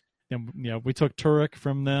and we took Turek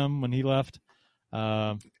from them when he left.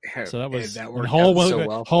 So that worked Hull out so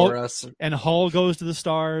well for us. And Hull goes to the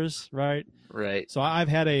Stars, right? Right. So I've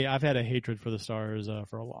had a hatred for the Stars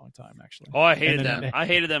for a long time, actually. Oh, I hated them. I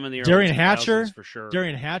hated them in the early Darian 2000s Hatcher for sure.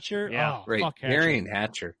 Darian Hatcher, right. Fuck Hatcher. Darian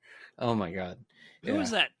Hatcher. Oh my God. Who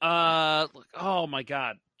was that? Oh my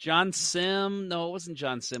God, John Sim. No, it wasn't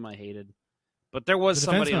John Sim. I hated, but there was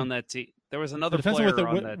somebody on that team. There was another player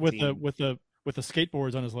on that team with the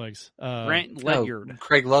skateboards on his legs. Grant Ledyard.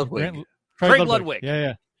 Craig Ludwig. Craig Ludwig.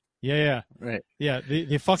 Yeah. Right. Yeah,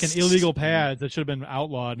 the fucking illegal pads that should have been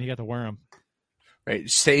outlawed, and he got to wear them. Right.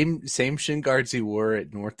 Same shin guards he wore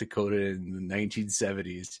at North Dakota in the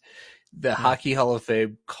 1970s. The Hockey Hall of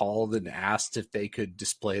Fame called and asked if they could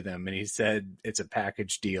display them, and he said it's a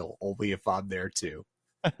package deal, only if I'm there too.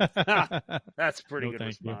 That's a pretty good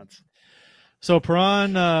response. So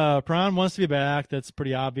Perron wants to be back. That's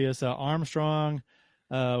pretty obvious. Armstrong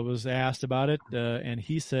was asked about it, and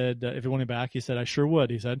he said if he wanted back, he said I sure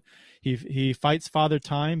would. He said he fights Father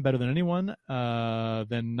Time better than anyone,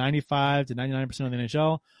 than 95 to 99% of the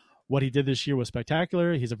NHL. What he did this year was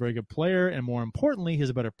spectacular. He's a very good player, and more importantly, he's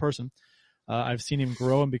a better person. I've seen him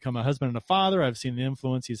grow and become a husband and a father. I've seen the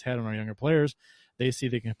influence he's had on our younger players. They see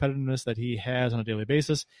the competitiveness that he has on a daily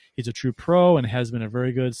basis. He's a true pro and has been a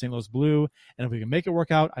very good St. Louis Blue. And if we can make it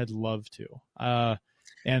work out, I'd love to.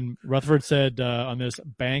 And Rutherford said on this,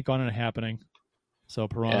 bank on it happening. So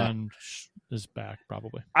Perron is back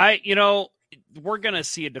probably. We're going to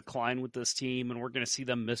see a decline with this team, and we're going to see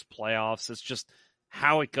them miss playoffs. It's just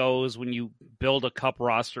how it goes when you build a cup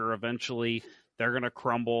roster. Eventually, they're going to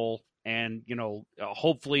crumble, and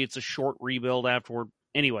hopefully it's a short rebuild afterward.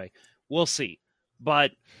 Anyway, we'll see.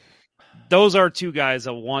 But those are two guys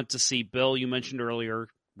I want to see. Bill, you mentioned earlier,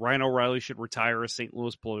 Ryan O'Reilly should retire as St.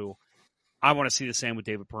 Louis Blue. I want to see the same with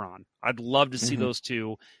David Perron. I'd love to see those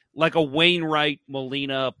two, like a Wainwright,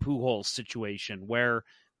 Molina, Pujols situation, where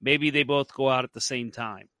maybe they both go out at the same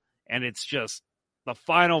time, and it's just the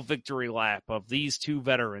final victory lap of these two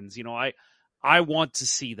veterans. I want to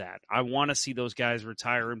see that. I want to see those guys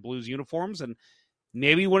retire in Blues uniforms, and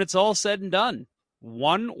maybe when it's all said and done,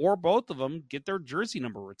 one or both of them get their jersey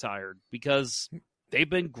number retired, because they've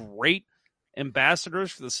been great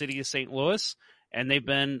ambassadors for the city of St. Louis, and they've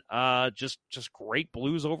been just great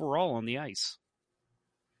Blues overall on the ice.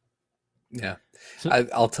 Yeah.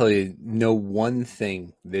 I'll tell you, no one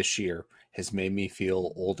thing this year has made me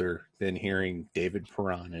feel older than hearing David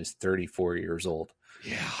Perron is 34 years old.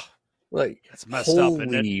 Yeah. Like, that's messed up,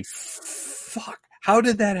 isn't it? Holy fuck. How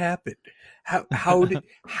did that happen?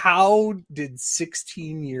 How did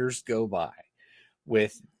 16 years go by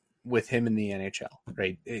with him in the NHL,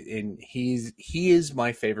 right? And he is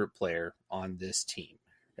my favorite player on this team,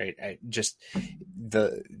 right?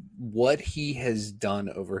 What he has done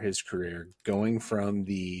over his career, going from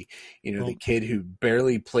the kid who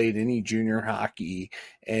barely played any junior hockey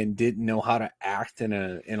and didn't know how to act in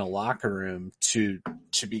a locker room to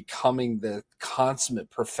becoming the consummate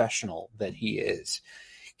professional that he is.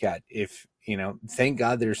 God, thank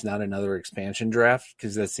God there's not another expansion draft,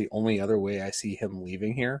 because that's the only other way I see him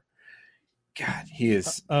leaving here. God, he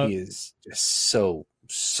is just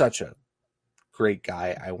such a great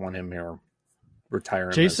guy. I want him here. Retire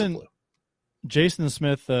him Jason, as a Blue. Jason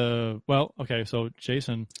Smith. So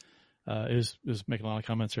Jason is making a lot of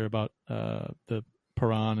comments here about the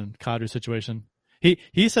Perron and Kadri situation.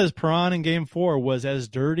 He says Perron in Game 4 was as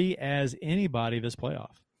dirty as anybody this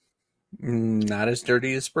playoff. Not as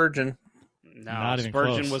dirty as Spurgeon. No,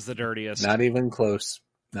 Spurgeon was the dirtiest. Not even close.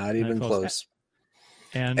 Not even close.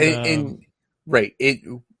 And right.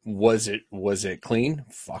 Was it clean?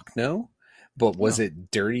 Fuck no. But was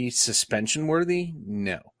it dirty, suspension worthy?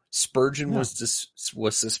 No. Spurgeon was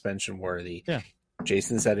suspension worthy. Yeah.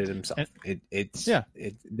 Jason said it himself. And,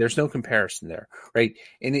 there's no comparison there, right?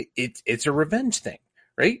 And it's a revenge thing,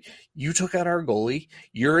 right? You took out our goalie.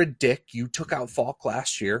 You're a dick. You took out Falk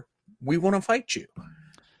last year. We want to fight you.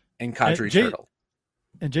 And Kadri turtled.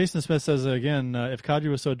 And Jason Smith says again, if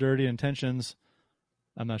Kadri was so dirty intentions,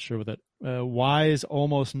 I'm not sure with it. Why is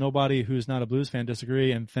almost nobody who's not a Blues fan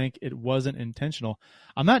disagree and think it wasn't intentional?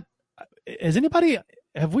 I'm not. Has anybody?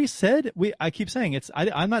 Have we said I keep saying it's.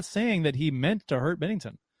 I'm not saying that he meant to hurt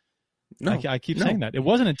Bennington. No, I keep saying that it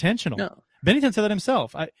wasn't intentional. No. Bennington said that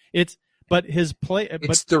himself. But his play.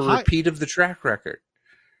 It's the repeat of the track record.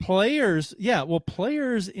 Players in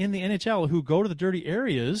the NHL who go to the dirty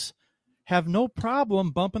areas have no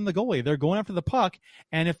problem bumping the goalie. They're going after the puck,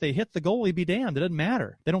 and if they hit the goalie, be damned. It doesn't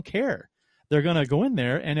matter. They don't care. They're going to go in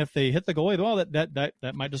there, and if they hit the goalie, well,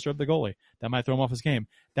 that might disturb the goalie. That might throw him off his game.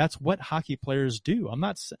 That's what hockey players do.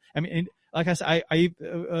 Like I said,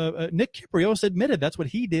 Nick Kiprios admitted that's what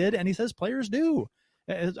he did, and he says players do.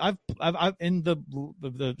 I've in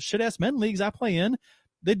the shit ass men leagues I play in,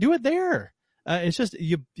 they do it there. It's just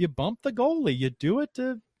you bump the goalie. You do it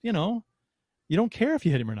to you don't care if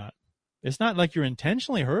you hit him or not. It's not like you're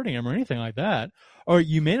intentionally hurting him or anything like that, or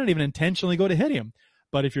you may not even intentionally go to hit him.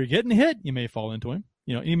 But if you're getting hit, you may fall into him.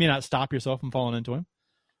 You may not stop yourself from falling into him.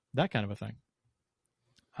 That kind of a thing.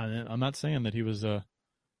 I'm not saying that he was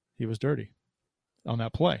dirty on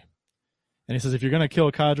that play. And he says, if you're going to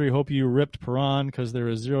kill Kadri, hope you ripped Perron because there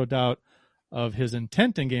is zero doubt of his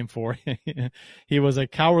intent in Game 4. He was a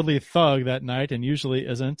cowardly thug that night and usually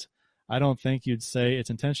isn't. I don't think you'd say it's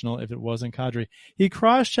intentional if it wasn't Kadri. He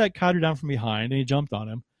cross-checked Kadri down from behind and he jumped on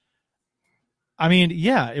him. I mean,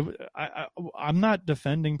 yeah, I'm not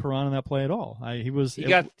defending Perron in that play at all.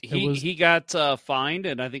 He got fined,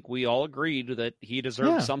 and I think we all agreed that he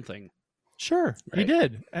deserved something. Sure, right. He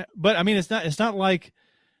did, but I mean, it's not like,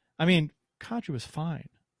 Kadri was fine.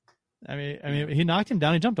 I mean, he knocked him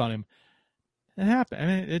down, he jumped on him. It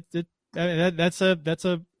happened. That's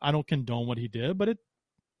a. I don't condone what he did, but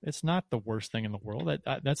it's not the worst thing in the world.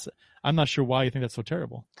 I'm not sure why you think that's so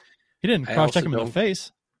terrible. He didn't cross-check him in the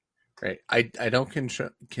face. Right. I don't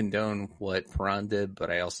condone what Perron did, but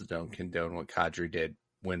I also don't condone what Kadri did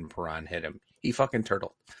when Perron hit him. He fucking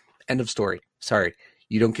turtled. End of story. Sorry.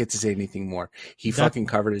 You don't get to say anything more. He fucking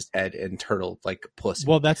covered his head and turtled like a pussy.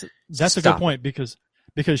 Well, that's a good point because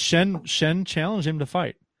Shen challenged him to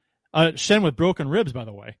fight. Shen with broken ribs, by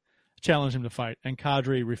the way, challenged him to fight, and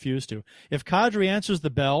Kadri refused to. If Kadri answers the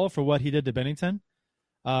bell for what he did to Bennington,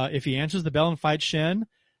 if he answers the bell and fights Shen,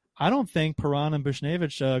 I don't think Perron and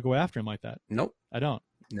Bushnevich go after him like that. Nope. I don't.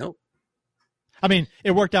 Nope. I mean,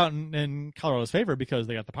 it worked out in Colorado's favor because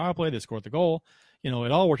they got the power play, they scored the goal. It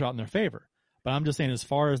all worked out in their favor. But I'm just saying, as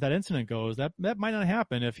far as that incident goes, that might not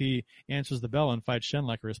happen if he answers the bell and fights Shen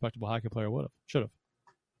like a respectable hockey player should have.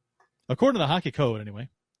 According to the hockey code, anyway,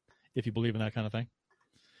 if you believe in that kind of thing.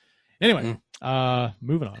 Anyway,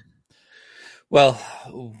 moving on. Well,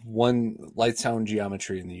 one light sound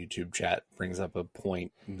geometry in the YouTube chat brings up a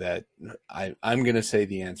point that I'm going to say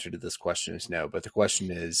the answer to this question is no. But the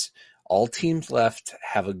question is, all teams left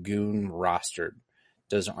have a goon rostered.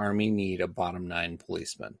 Does Army need a bottom 9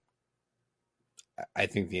 policeman? I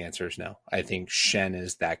think the answer is no. I think Shen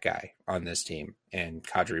is that guy on this team, and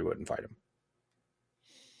Kadri wouldn't fight him.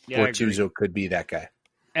 Yeah, Bortuzzo could be that guy.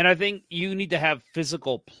 And I think you need to have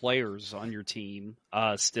physical players on your team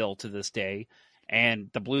still to this day. And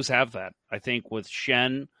the Blues have that. I think with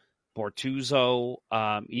Shen, Bortuzzo,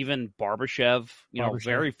 even Barbashev,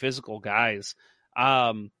 very physical guys.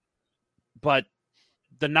 But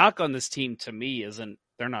the knock on this team to me isn't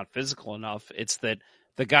they're not physical enough. It's that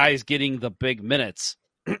the guys getting the big minutes,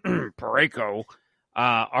 Parayko,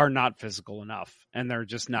 are not physical enough. And they're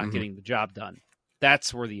just not getting the job done.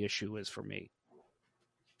 That's where the issue is for me.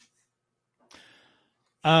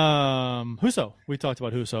 Husso. We talked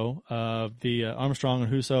about Husso. The Armstrong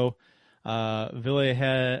and Husso. Ville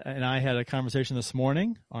and I had a conversation this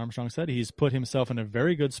morning. Armstrong said he's put himself in a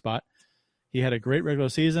very good spot. He had a great regular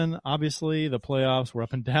season. Obviously, the playoffs were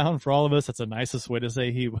up and down for all of us. That's the nicest way to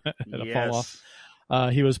say he had a fall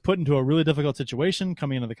He was put into a really difficult situation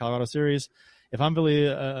coming into the Colorado series. If I'm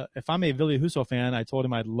a Ville Husso fan, I told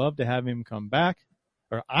him I'd love to have him come back.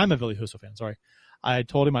 Or I'm a Ville Husso fan, sorry. I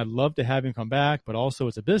told him I'd love to have him come back, but also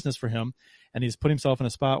it's a business for him, and he's put himself in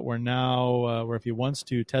a spot where now, where if he wants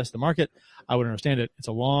to test the market, I would understand it. It's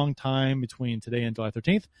a long time between today and July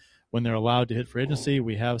 13th when they're allowed to hit free agency.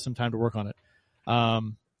 We have some time to work on it.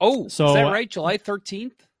 So is that right? July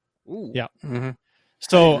 13th? Ooh. Yeah. Mm-hmm.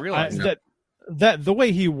 So that. The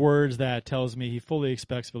way he words that tells me he fully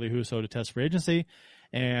expects Ville Husso to test free agency,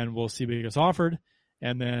 and we'll see what he gets offered.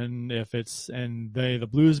 And then the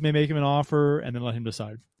Blues may make him an offer and then let him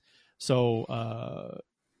decide. So,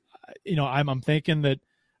 I'm thinking that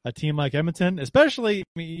a team like Edmonton, especially,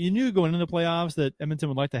 you knew going into the playoffs that Edmonton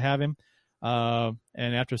would like to have him. And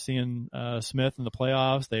after seeing Smith in the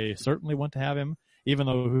playoffs, they certainly want to have him, even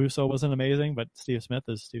though Husso wasn't amazing, but Steve Smith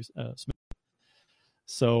is Steve Smith.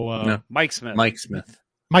 So, No. Mike Smith. Mike Smith.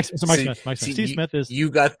 Steve Smith is. You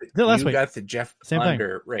got the Jeff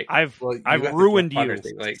Ponder right. I've ruined you.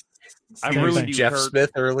 I've ruined you. Jeff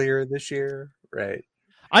Smith earlier this year, right?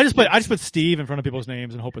 I just put Steve in front of people's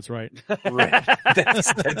names and hope it's right. Right.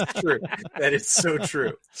 That's true. That is so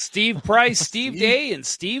true. Steve Price, Steve Day, and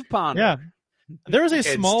Steve Ponder. Yeah. There is a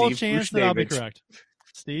small Steve chance that I'll be correct.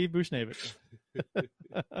 Steve Bushnevich.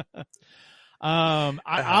 I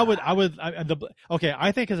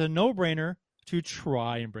think it's a no-brainer to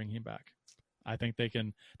try and bring him back. I think they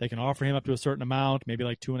can offer him up to a certain amount, maybe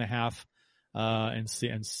like 2.5,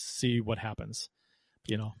 and see what happens.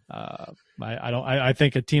 I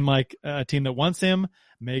think a team that wants him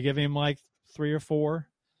may give him like 3 or 4.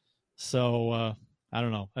 So I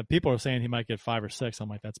don't know. People are saying he might get 5 or 6. I'm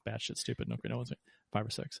like, that's batshit stupid. No one's 5 or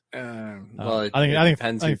 6.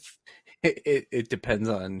 It depends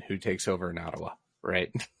on who takes over in Ottawa,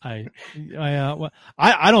 right? I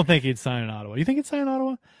don't think he'd sign in Ottawa. You think he'd sign in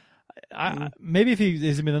Ottawa? Maybe if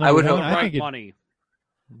he's the number I would one, hope right money.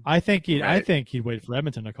 I think he'd wait for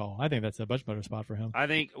Edmonton to call. I think that's a much better spot for him. I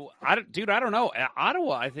don't know.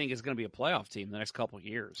 Ottawa, I think, is going to be a playoff team the next couple of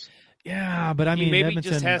years. Yeah, but maybe Edmonton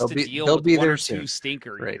just has to deal with 1 or 2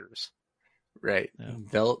 stinker years. Right.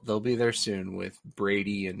 Yeah. They'll be there soon with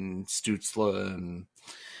Brady and Stützle and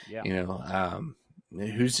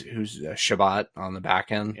who's Shabbat on the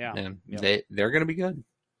back end. Yeah. And they're going to be good.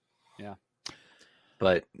 Yeah.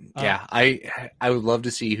 But I would love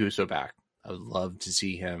to see Husso back. I would love to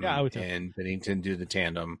see him and Binnington do the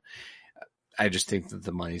tandem. I just think that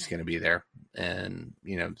the money's going to be there and,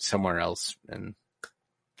 somewhere else. And,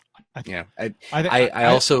 I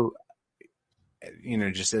also,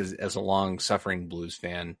 just as a long suffering Blues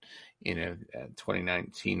fan,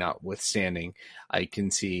 2019 notwithstanding, I can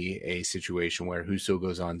see a situation where Husso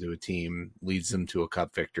goes on to a team, leads them to a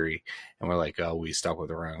cup victory. And we're like, oh, we stuck with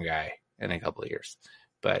the wrong guy in a couple of years.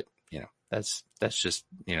 But, that's just,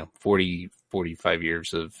 45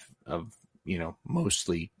 years of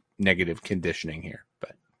mostly negative conditioning here.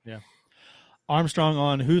 But yeah. Armstrong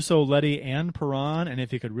on Husso, Leddy, and Perron, and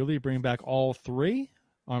if he could really bring back all 3,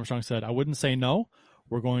 Armstrong said, I wouldn't say no.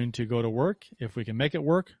 We're going to go to work. If we can make it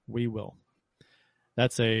work, we will.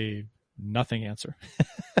 That's a nothing answer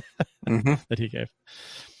that he gave.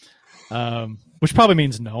 Which probably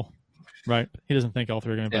means no, right? He doesn't think all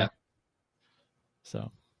 3 are going to be back. So,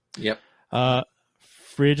 yep.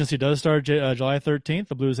 Free agency does start July 13th.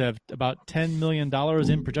 The Blues have about $10 million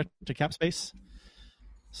in projected cap space.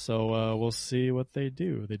 So we'll see what they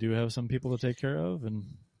do. They do have some people to take care of, and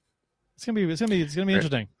it's gonna be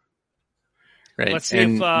interesting. Right. Let's see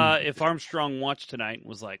if Armstrong watched tonight and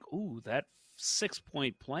was like, "Ooh, that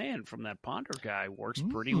 6-point plan from that Ponder guy works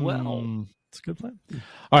pretty well." It's a good plan.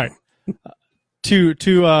 All right.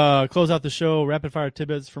 To close out the show, rapid fire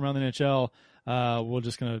tidbits from around the NHL. We're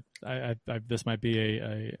just gonna. This might be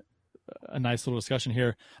a nice little discussion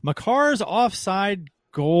here. Makar's offside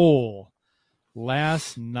goal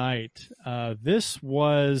last night. I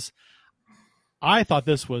thought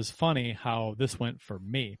this was funny how this went for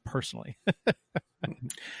me personally.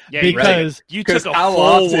 Yeah, because you took a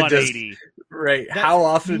full 180. How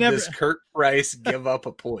often does Kurt Price give up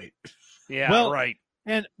a point? Yeah, right.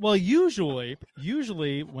 And usually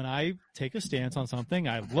when I take a stance on something,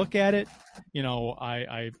 I look at it,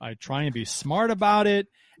 I try and be smart about it.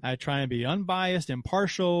 I try and be unbiased,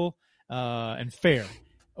 impartial, and fair,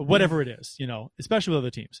 whatever it is, especially with other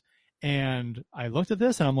teams. And I looked at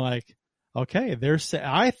this and I'm like, okay,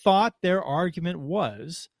 I thought their argument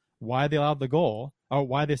was why they allowed the goal or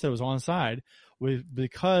why they said it was onside was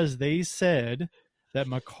because they said that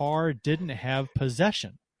Makar didn't have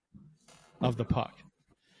possession of the puck.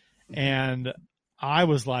 And I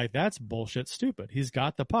was like, that's bullshit stupid. He's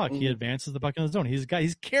got the puck. He advances the puck in the zone.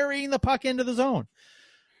 He's carrying the puck into the zone.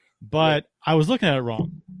 But I was looking at it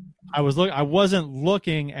wrong. I wasn't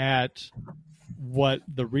looking at what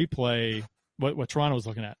the replay, what Toronto was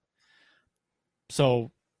looking at.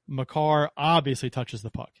 So Makar obviously touches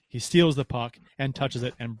the puck. He steals the puck and touches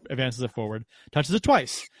it and advances it forward. Touches it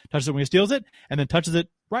twice. Touches it when he steals it, and then touches it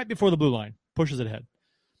right before the blue line. Pushes it ahead.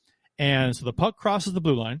 And so the puck crosses the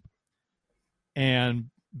blue line, and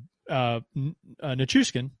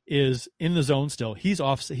Nichushkin is in the zone still. He's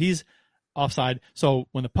offside. So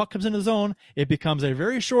when the puck comes into the zone, it becomes a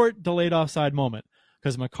very short delayed offside moment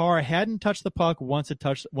because Makar hadn't touched the puck once it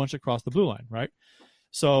crossed the blue line, right?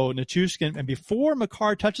 So Nichushkin, and before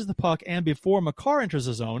Makar touches the puck and before Makar enters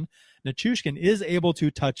the zone, Nichushkin is able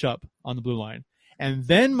to touch up on the blue line. And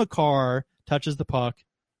then Makar touches the puck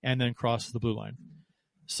and then crosses the blue line.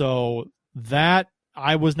 So that,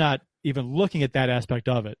 I was not even looking at that aspect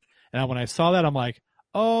of it. And when I saw that, I'm like,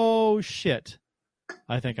 oh shit.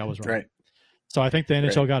 I think I was right. So I think the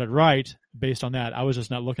NHL got it right based on that. I was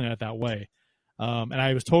just not looking at it that way. And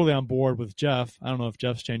I was totally on board with Jeff. I don't know if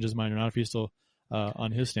Jeff's changed his mind or not, if he's still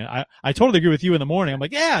on his stand. I totally agree with you in the morning. I'm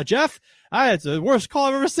like, yeah, Jeff, it's the worst call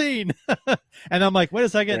I've ever seen. And I'm like, wait a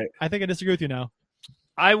second. Right. I think I disagree with you now.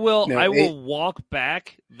 I will walk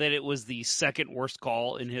back that it was the second worst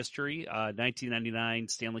call in history. 1999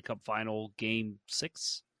 Stanley Cup Final Game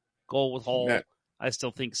 6 goal with Hall. Yeah. I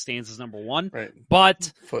still think stands as number one. Right.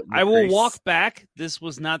 But I will walk back. This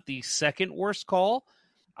was not the second worst call.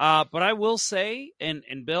 But I will say, and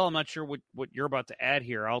Bill, I'm not sure what you're about to add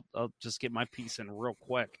here. I'll just get my piece in real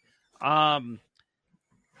quick. The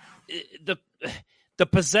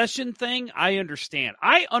possession thing, I understand.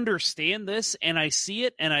 I understand this, and I see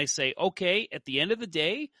it, and I say, okay, at the end of the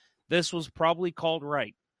day, this was probably called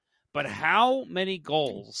right. But how many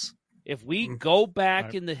goals, if we go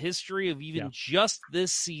back in the history of even just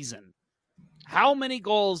this season, how many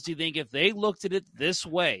goals do you think, if they looked at it this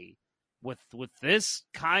way, with this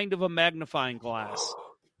kind of a magnifying glass,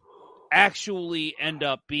 actually end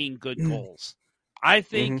up being good goals? I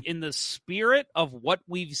think in the spirit of what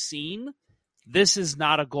we've seen, this is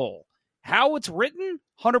not a goal. How it's written,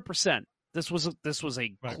 100%. This was a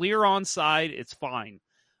clear onside. It's fine.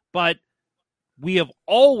 But we have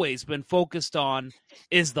always been focused on,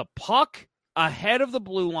 is the puck ahead of the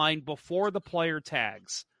blue line before the player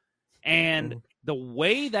tags? And the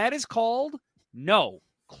way that is called, no,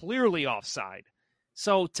 clearly offside.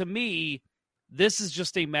 So to me, this is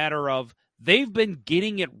just a matter of they've been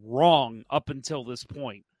getting it wrong up until this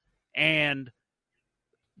point. And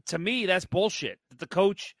to me, that's bullshit. The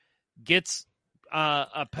coach gets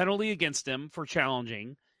a penalty against him for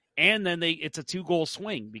challenging, and then it's a 2-goal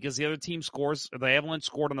swing because the other team scores, or the Avalanche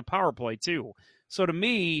scored on the power play too. So to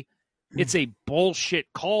me, it's a bullshit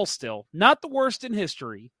call still. Not the worst in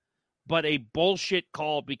history, but a bullshit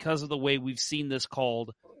call because of the way we've seen this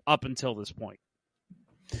called up until this point.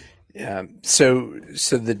 Yeah. So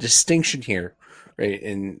the distinction here, right?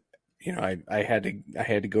 And I had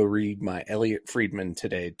to go read my Elliot Friedman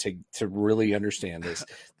today to really understand this.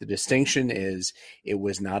 The distinction is it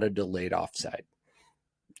was not a delayed offside.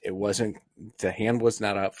 It wasn't, the hand was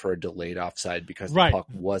not up for a delayed offside because the puck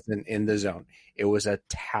wasn't in the zone. It was a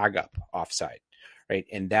tag up offside, right?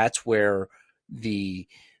 And that's where the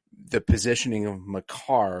positioning of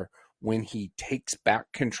Makar, when he takes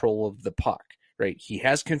back control of the puck, right? He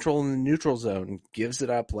has control in the neutral zone, gives it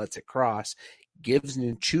up, lets it cross, gives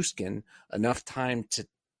Nichushkin enough time to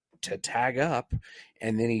tag up,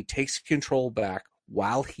 and then he takes control back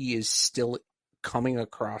while he is still coming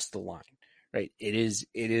across the line. Right. It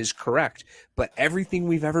is correct. But everything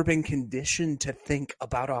we've ever been conditioned to think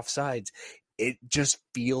about offsides, it just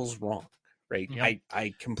feels wrong. Right. Yep.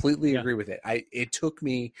 I completely agree with it. It took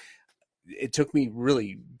me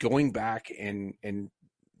really going back and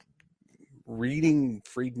reading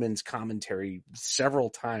Friedman's commentary several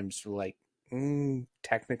times for like,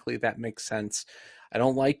 technically that makes sense. I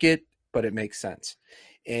don't like it, but it makes sense.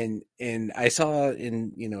 And I saw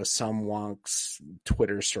in, some wonks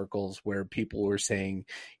Twitter circles where people were saying,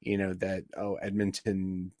 that,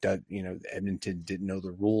 Edmonton didn't know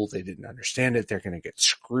the rule. They didn't understand it. They're going to get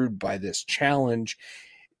screwed by this challenge.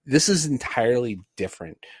 This is entirely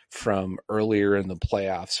different from earlier in the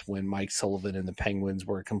playoffs when Mike Sullivan and the Penguins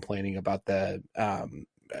were complaining about the,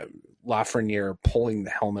 Lafreniere pulling the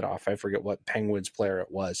helmet off. I forget what Penguins player it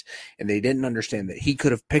was. And they didn't understand that he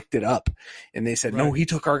could have picked it up. And they said, no, he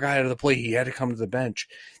took our guy out of the play. He had to come to the bench.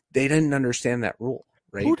 They didn't understand that rule,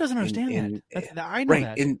 right? Who doesn't understand that? I know right,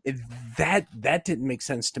 that. and that didn't make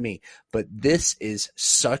sense to me. But this is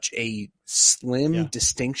such a slim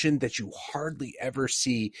distinction that you hardly ever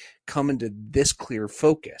see come into this clear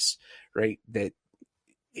focus, right? That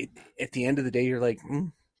at the end of the day, you're like,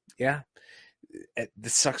 yeah,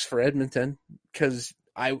 this sucks for Edmonton, because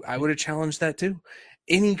I would have challenged that too.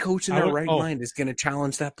 Any coach in their right mind is going to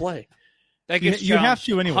challenge that play. That gets you have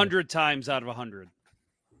to anyway. 100 times out of 100.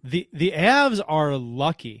 The Avs are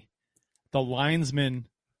lucky the linesman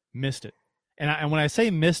missed it. And when I say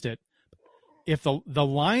missed it, if the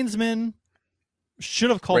linesman should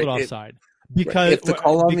have called it offside. Because if the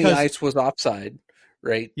call on the ice was offside,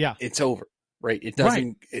 right? Yeah. It's over. Right. It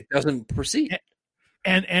doesn't proceed.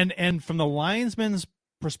 And from the linesman's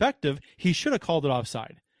perspective, he should have called it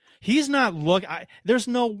offside. He's not there's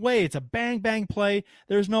no way it's a bang bang play.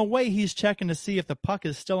 There's no way he's checking to see if the puck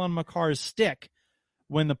is still on Makar's stick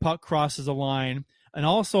when the puck crosses a line, and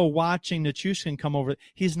also watching Nichushkin come over.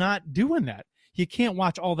 He's not doing that. He can't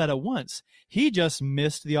watch all that at once. He just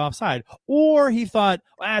missed the offside, or he thought,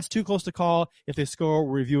 it's too close to call. If they score,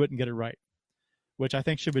 we'll review it and get it right, which I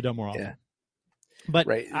think should be done more often. Yeah. But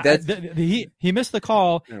he missed the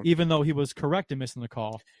call, even though he was correct in missing the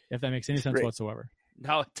call, if that makes any sense whatsoever.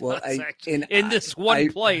 No, it does actually. In this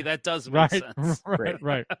one play, that does make sense.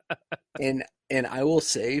 Right. And I will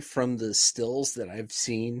say, from the stills that I've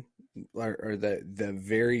seen, or the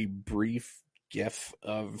very brief GIF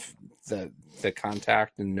of the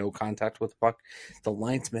contact and no contact with the puck, the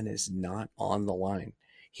linesman is not on the line.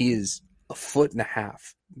 He is a foot and a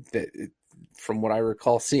half. From what I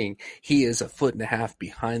recall seeing, he is a foot and a half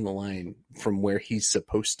behind the line from where he's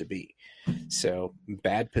supposed to be. So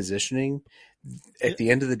bad positioning. At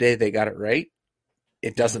the end of the day, they got it right.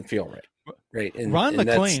 It doesn't feel right. Right. And Ron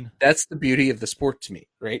McLean. That's the beauty of the sport to me,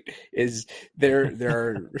 right? Is there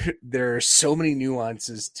are so many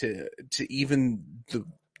nuances to even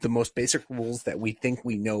the most basic rules that we think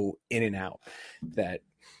we know in and out, that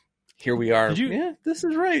here we are. This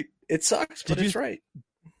is right. It sucks, but it's right.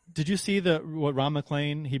 Did you see what Ron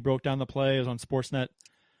McLean, he broke down the play? It was on Sportsnet.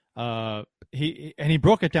 He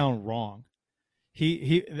broke it down wrong.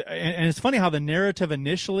 And it's funny how the narrative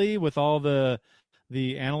initially with all the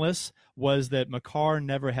analysts was that Makar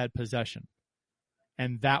never had possession,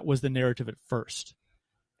 and that was the narrative at first.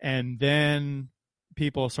 And then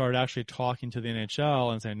people started actually talking to the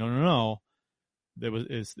NHL and saying, no,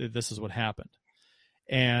 this is what happened.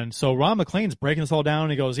 And so Ron McLean's breaking this all down.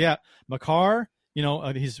 And he goes, Makar.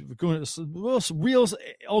 He's going real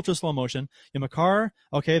ultra slow motion. Makar,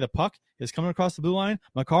 okay, the puck is coming across the blue line.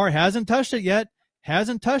 Makar hasn't touched it yet.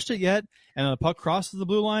 And the puck crosses the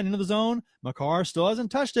blue line into the zone. Makar still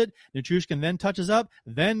hasn't touched it. Nichushkin then touches up.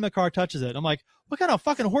 Then Makar touches it. I'm like, what kind of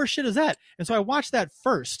fucking horse shit is that? And so I watched that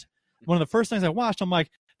first. One of the first things I watched, I'm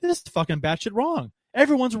like, this is fucking batshit wrong.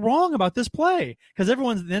 Everyone's wrong about this play, because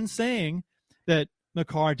everyone's then saying that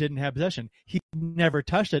Makar didn't have possession. He never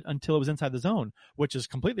touched it until it was inside the zone, which is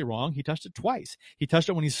completely wrong. He touched it twice. He touched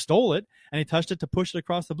it when he stole it, and he touched it to push it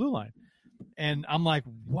across the blue line. And I'm like,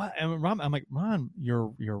 what? And I'm like, Ron,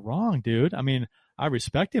 you're wrong, dude. I mean, I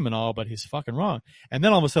respect him and all, but he's fucking wrong. And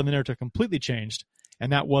then all of a sudden the narrative completely changed,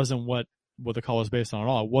 and that wasn't what the call was based on at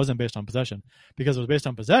all. It wasn't based on possession. Because it was based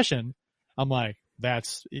on possession, I'm like,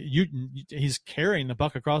 he's carrying the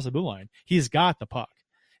puck across the blue line. He's got the puck.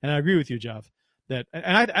 And I agree with you, Jeff. And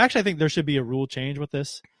I actually think there should be a rule change with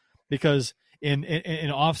this, because in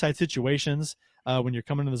offside situations, when you're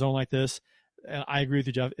coming into the zone like this, I agree with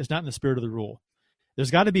you, Jeff, it's not in the spirit of the rule.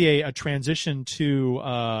 There's got to be a transition to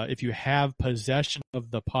if you have possession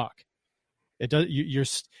of the puck,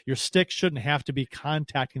 your stick shouldn't have to be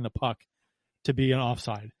contacting the puck to be an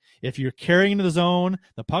offside. If you're carrying into the zone,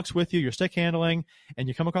 the puck's with you, you're stick handling, and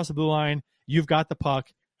you come across the blue line, you've got the puck.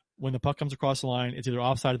 When the puck comes across the line, it's either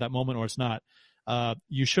offside at that moment or it's not.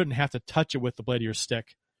 You shouldn't have to touch it with the blade of your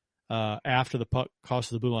stick after the puck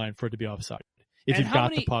crosses the blue line for it to be offside. If you've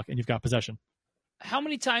got the puck and you've got possession. How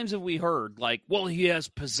many times have we heard, he has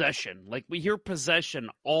possession? We hear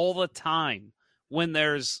possession all the time when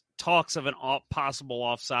there's talks of an possible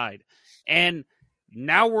offside. And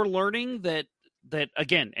now we're learning that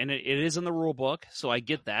again, and it is in the rule book, so I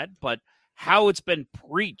get that, but how it's been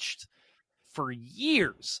preached for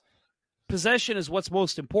years, possession is what's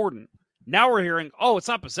most important. Now we're hearing, it's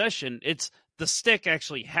not possession, it's the stick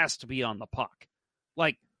actually has to be on the puck.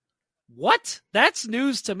 What? That's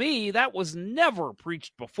news to me. That was never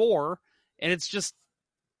preached before. And it's just,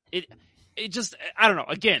 it just, I don't know.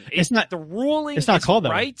 Again, it's not the ruling. It's not is called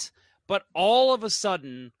right, that. But all of a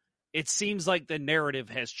sudden, it seems like the narrative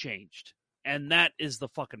has changed. And that is the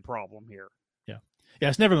fucking problem here. Yeah.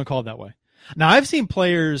 It's never been called that way. Now I've seen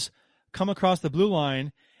players come across the blue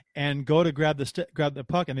line and go to grab the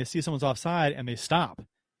puck, and they see someone's offside, and they stop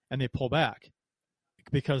and they pull back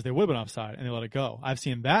because they would have been offside, and they let it go. I've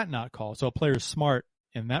seen that not called, so a player's smart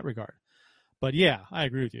in that regard. But yeah, I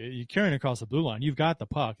agree with you. You're carrying across the blue line. You've got the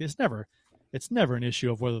puck. It's never an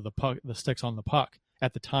issue of whether the stick's on the puck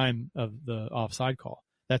at the time of the offside call.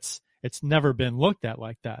 It's never been looked at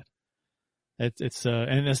like that. And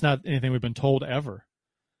it's not anything we've been told ever.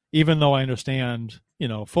 Even though I understand,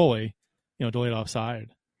 fully, delayed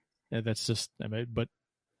offside. That's just, but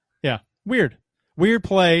yeah, weird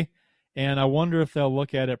play. And I wonder if they'll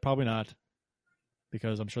look at it. Probably not,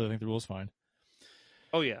 because I'm sure they think the rule's fine.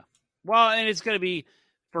 Oh yeah. Well, and it's going to be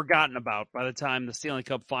forgotten about by the time the Stanley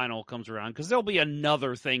Cup final comes around, because there'll be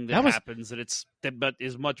another thing that happens that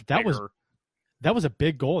is much bigger. That was a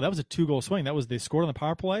big goal. That was a 2-goal swing. They scored on the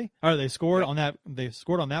power play, or they scored on that. They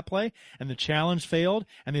scored on that play, and the challenge failed,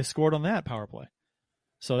 and they scored on that power play.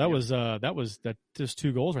 So that was just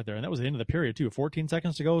 2 goals right there, and that was the end of the period too. 14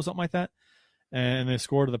 seconds to go, something like that, and they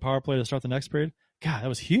scored to the power play to start the next period. God, that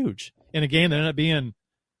was huge in a game that ended up being,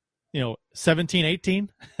 17-18.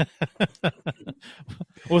 What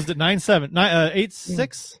was it 9-7,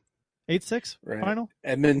 8-6, 8-6 final?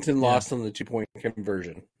 Edmonton lost on the 2-point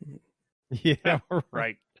conversion. Yeah,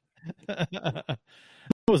 right. It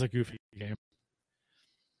was a goofy game.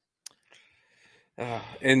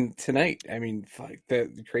 And tonight,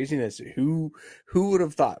 the craziness. Who would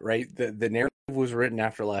have thought, right? The narrative was written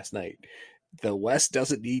after last night. The West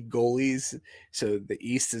doesn't need goalies, so the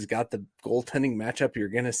East has got the goaltending matchup you're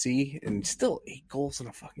going to see, and still 8 goals in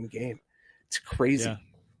a fucking game. It's crazy.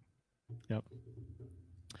 Yeah. Yep.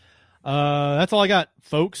 That's all I got,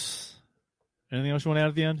 folks. Anything else you want to add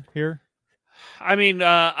at the end here?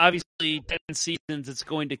 Obviously, 10 seasons, it's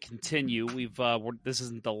going to continue. This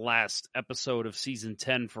isn't the last episode of season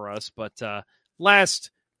 10 for us, but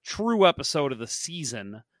last true episode of the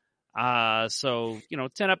season. So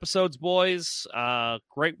 10 episodes, boys.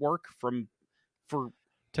 Great work for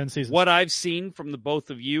 10 seasons. What I've seen from the both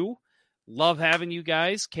of you. Love having you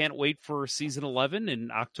guys. Can't wait for season 11 in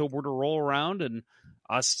October to roll around and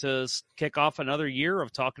us to kick off another year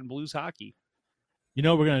of talking Blues hockey. You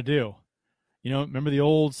know what we're going to do? Remember the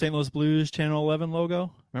old St. Louis Blues Channel 11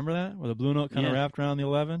 logo? Remember that? With a blue note kind of wrapped around the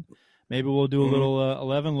 11? Maybe we'll do a little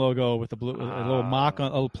 11 logo with a little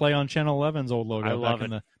a play on Channel 11's old logo. I love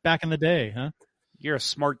back in the day, huh? You're a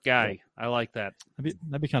smart guy. I like that.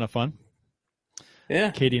 That'd be kind of fun.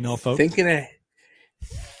 Yeah. Katie and all folks. Thinking ahead.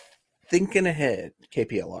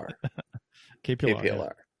 KPLR.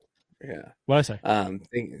 KPLR. Yeah. What'd I say?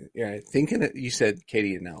 Thinking. You said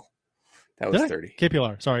Katie and L. That was 30.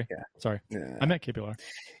 KPLR. Sorry. Yeah. Sorry. I meant KPLR.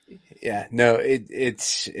 Yeah. No.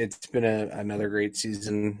 It's been another great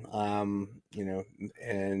season. And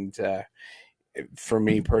for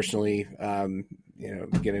me personally, going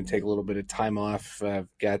to take a little bit of time off. I've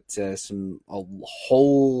got a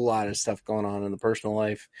whole lot of stuff going on in the personal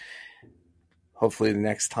life. Hopefully the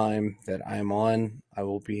next time that I'm on, I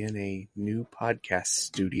will be in a new podcast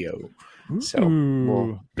studio.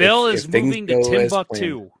 So Bill is moving to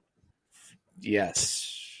Timbuktu. Yes.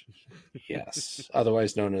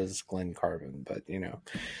 Otherwise known as Glen Carvin. But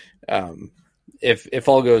if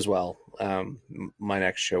all goes well, my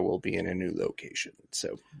next show will be in a new location.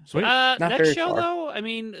 So sweet. Next show though,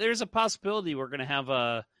 there's a possibility we're going to have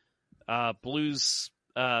a blues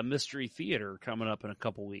mystery theater coming up in a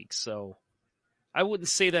couple weeks. So I wouldn't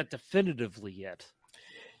say that definitively yet.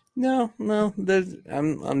 No,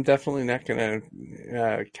 I'm definitely not going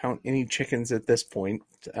to count any chickens at this point.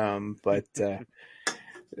 But the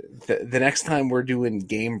next time we're doing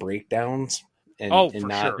game breakdowns and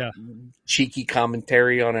not cheeky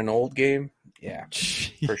commentary on an old game, yeah,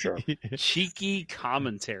 for sure. Cheeky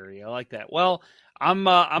commentary, I like that. Well,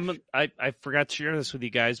 I forgot to share this with you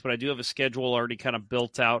guys, but I do have a schedule already kind of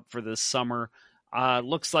built out for this summer.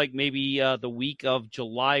 Looks like maybe the week of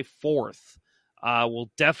July 4th. We'll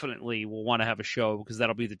want to have a show because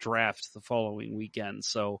that'll be the draft the following weekend.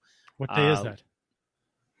 So, what day is that?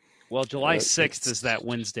 Well, July 6th is that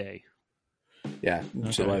Wednesday. Yeah,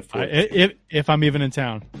 okay. July 4th. If I'm even in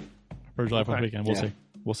town for July 4th weekend,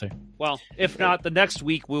 we'll see. Well, if not, the next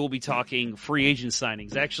week we will be talking free agent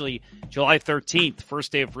signings. Actually, July 13th,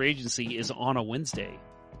 first day of free agency, is on a Wednesday.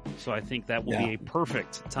 So I think that will be a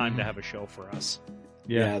perfect time to have a show for us.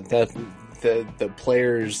 Yeah, the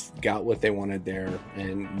players got what they wanted there,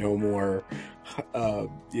 and no more,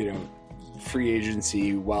 free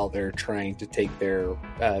agency while they're trying to take their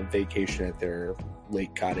vacation at their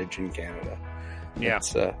lake cottage in Canada. Yeah,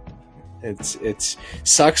 It's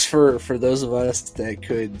sucks for those of us that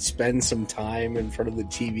could spend some time in front of the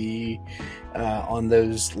TV on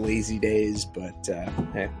those lazy days, but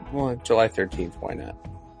hey, well, July 13th, why not?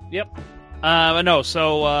 Yep. No.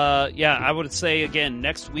 So I would say again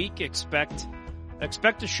next week expect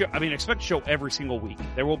to show. I mean, expect to show every single week.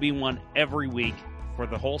 There will be one every week for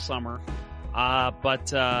the whole summer.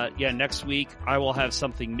 But next week I will have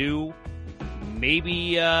something new.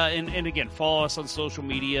 Maybe, and again, follow us on social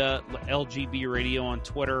media, LGB Radio on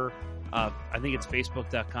Twitter. I think it's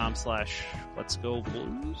facebook.com/Let's Go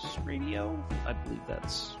Blues Radio. I believe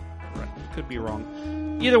that's correct. Could be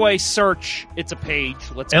wrong. Either way, search. It's a page.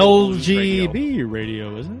 Let's Go Blues LGB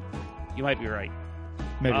Radio, isn't it? You might be right.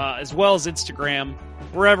 Maybe. As well as Instagram.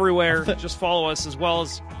 We're everywhere. Just follow us, as well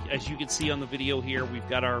as you can see on the video here, we've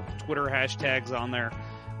got our Twitter hashtags on there.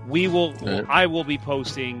 I will be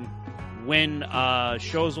posting when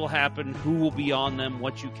shows will happen, who will be on them,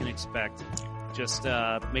 what you can expect. Just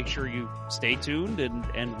make sure you stay tuned,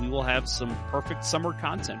 and we will have some perfect summer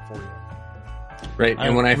content for you. Right,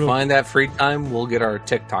 and when I find that free time, we'll get our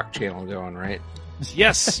TikTok channel going, right?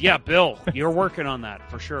 Yes, yeah, Bill, you're working on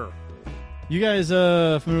that for sure. You guys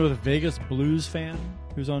familiar with Vegas Blues Fan,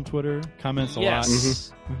 who's on Twitter? Comments a lot.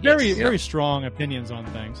 Mm-hmm. Very strong opinions on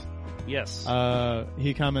things. Yes.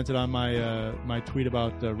 He commented on my tweet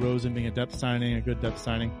about Rosen being a good depth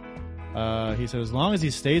signing. He said, as long as he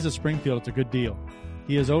stays at Springfield, it's a good deal.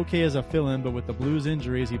 He is okay as a fill-in, but with the Blues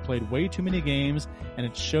injuries, he played way too many games, and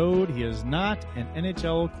it showed he is not an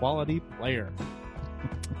NHL quality player.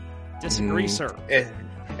 Disagree, sir.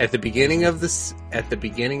 At the beginning of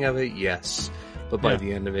it, yes, but by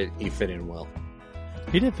the end of it, he fit in well.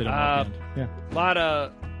 He did fit in well at the end. Yeah. A lot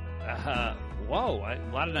of a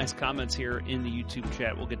lot of nice comments here in the YouTube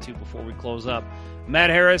chat we'll get to before we close up. Matt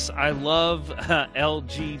Harris, I love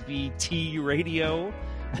LGBT radio.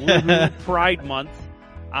 Pride Month.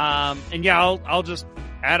 And yeah, I'll just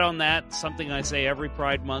add on that something I say every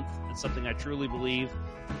Pride Month. It's something I truly believe.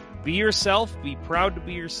 Be yourself. Be proud to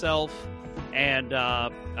be yourself. And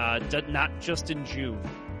not just in June.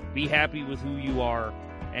 Be happy with who you are.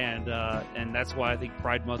 And that's why I think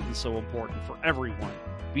Pride Month is so important for everyone.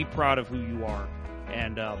 Be proud of who you are.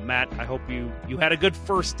 And Matt, I hope you had a good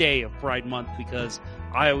first day of Pride Month, because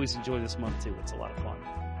I always enjoy this month too. It's a lot of fun.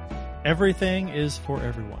 Everything is for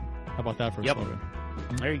everyone. How about that for a slogan?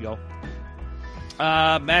 There you go.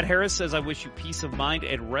 Matt Harris says, I wish you peace of mind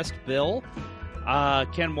and rest, Bill.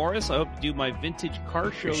 Ken Morris, I hope to do my vintage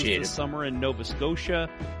car shows this summer in Nova Scotia.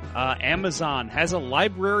 Amazon has a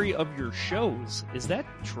library of your shows. Is that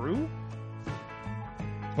true?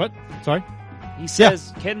 What? Sorry? He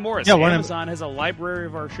says, Ken Morris, Amazon has a library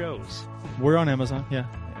of our shows. We're on Amazon, yeah.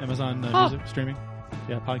 Amazon music streaming.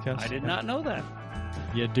 Yeah, podcast. I did not know that.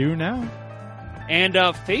 You do now. And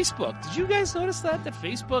Facebook. Did you guys notice that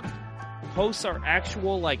Facebook posts our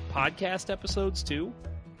actual podcast episodes too?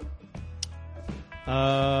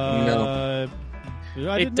 No.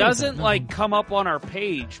 It doesn't come up on our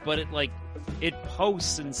page, but it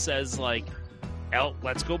posts and says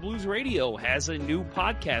Let's Go Blues Radio has a new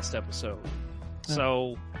podcast episode.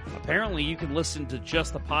 So apparently you can listen to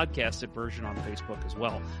just the podcasted version on Facebook as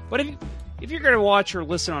well. But if you're going to watch or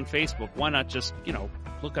listen on Facebook, why not just,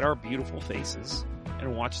 look at our beautiful faces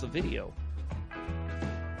and watch the video?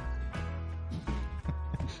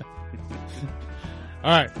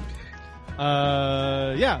 All right.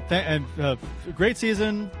 Great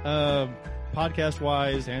season,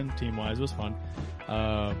 podcast-wise and team-wise. It was fun.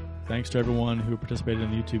 Thanks to everyone who participated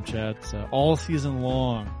in the YouTube chats all season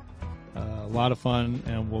long. A lot of fun,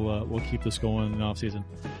 and we'll keep this going in the off-season.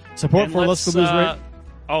 Support for Let's Go Blues Radio.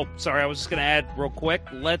 Oh, sorry, I was just going to add real quick.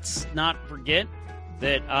 Let's not forget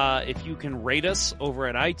that if you can rate us over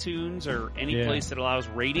at iTunes or any place that allows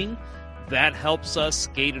rating, that helps us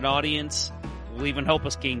gain an audience. Will even help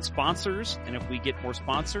us gain sponsors, and if we get more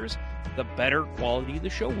sponsors, the better quality the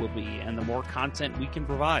show will be, and the more content we can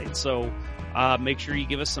provide. So make sure you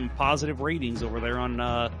give us some positive ratings over there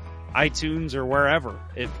on iTunes or wherever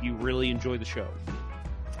if you really enjoy the show.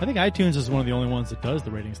 I think iTunes is one of the only ones that does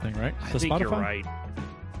the ratings thing, right? I think you're right.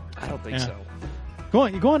 I don't think so. Go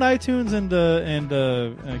on iTunes and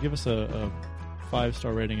give us a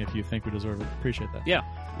 5-star rating if you think we deserve it. Appreciate that. Yeah,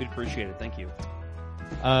 we'd appreciate it. Thank you.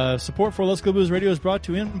 Support for Let's Go Blues Radio is brought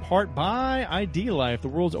to you in part by Idealife, the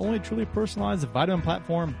world's only truly personalized vitamin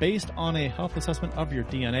platform based on a health assessment of your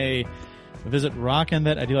DNA. Visit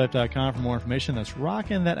rockinthatIdealife.com for more information. That's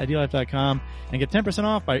rockinthatIdealife.com, and get 10%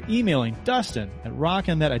 off by emailing Dustin at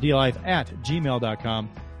rockinthatIdealife@gmail.com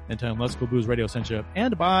and tell him Let's Go Blues Radio sent you.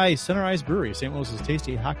 And by Center Ice Brewery, St. Louis's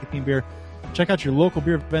tasty hockey themed beer, Check out your local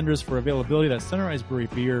beer vendors for availability. That's Sunrise Brewery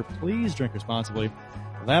Beer. Please drink responsibly.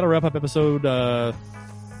 That'll wrap up episode,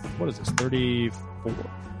 what is this, 34?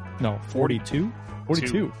 No, 42?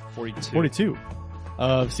 42. 42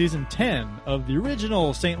 of season 10 of the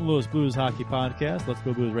original St. Louis Blues Hockey Podcast, Let's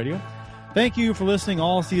Go Blues Radio. Thank you for listening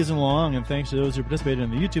all season long, and thanks to those who participated in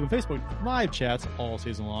the YouTube and Facebook live chats all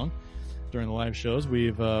season long during the live shows.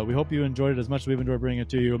 We hope you enjoyed it as much as we've enjoyed bringing it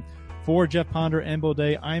to you. For Jeff Ponder and Bo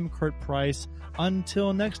Day, I'm Kurt Price.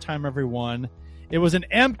 Until next time, everyone, it was an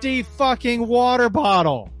empty fucking water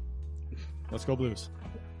bottle. Let's go Blues.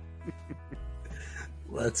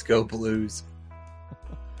 Let's go Blues.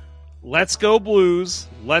 Let's go Blues.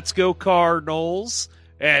 Let's go Cardinals.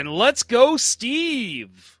 And let's go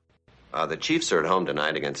Steve. The Chiefs are at home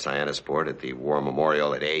tonight against Cyanosport at the War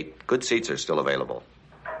Memorial at 8. Good seats are still available.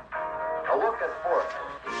 A look at fourth.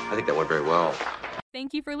 I think that went very well.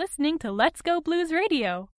 Thank you for listening to Let's Go Blues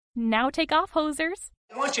Radio. Now take off, hosers.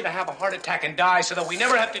 I want you to have a heart attack and die so that we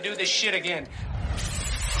never have to do this shit again.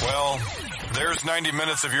 Well, there's 90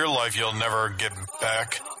 minutes of your life you'll never get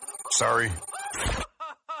back. Sorry.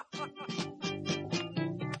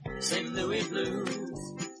 St. Louis Blues,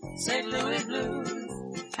 St. Louis Blues.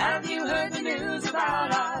 Have you heard the news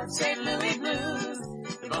about our St. Louis Blues?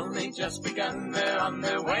 They've only just begun, they're on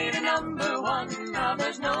their way to number one. Now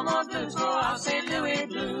there's no more blues for our St. Louis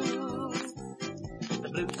Blues. The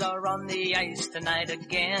Blues are on the ice tonight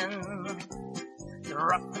again. They're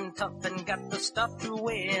rough and tough and got the stuff to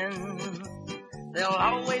win. They'll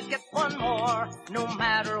always get one more, no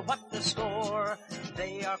matter what the score.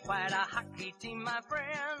 They are quite a hockey team, my friend.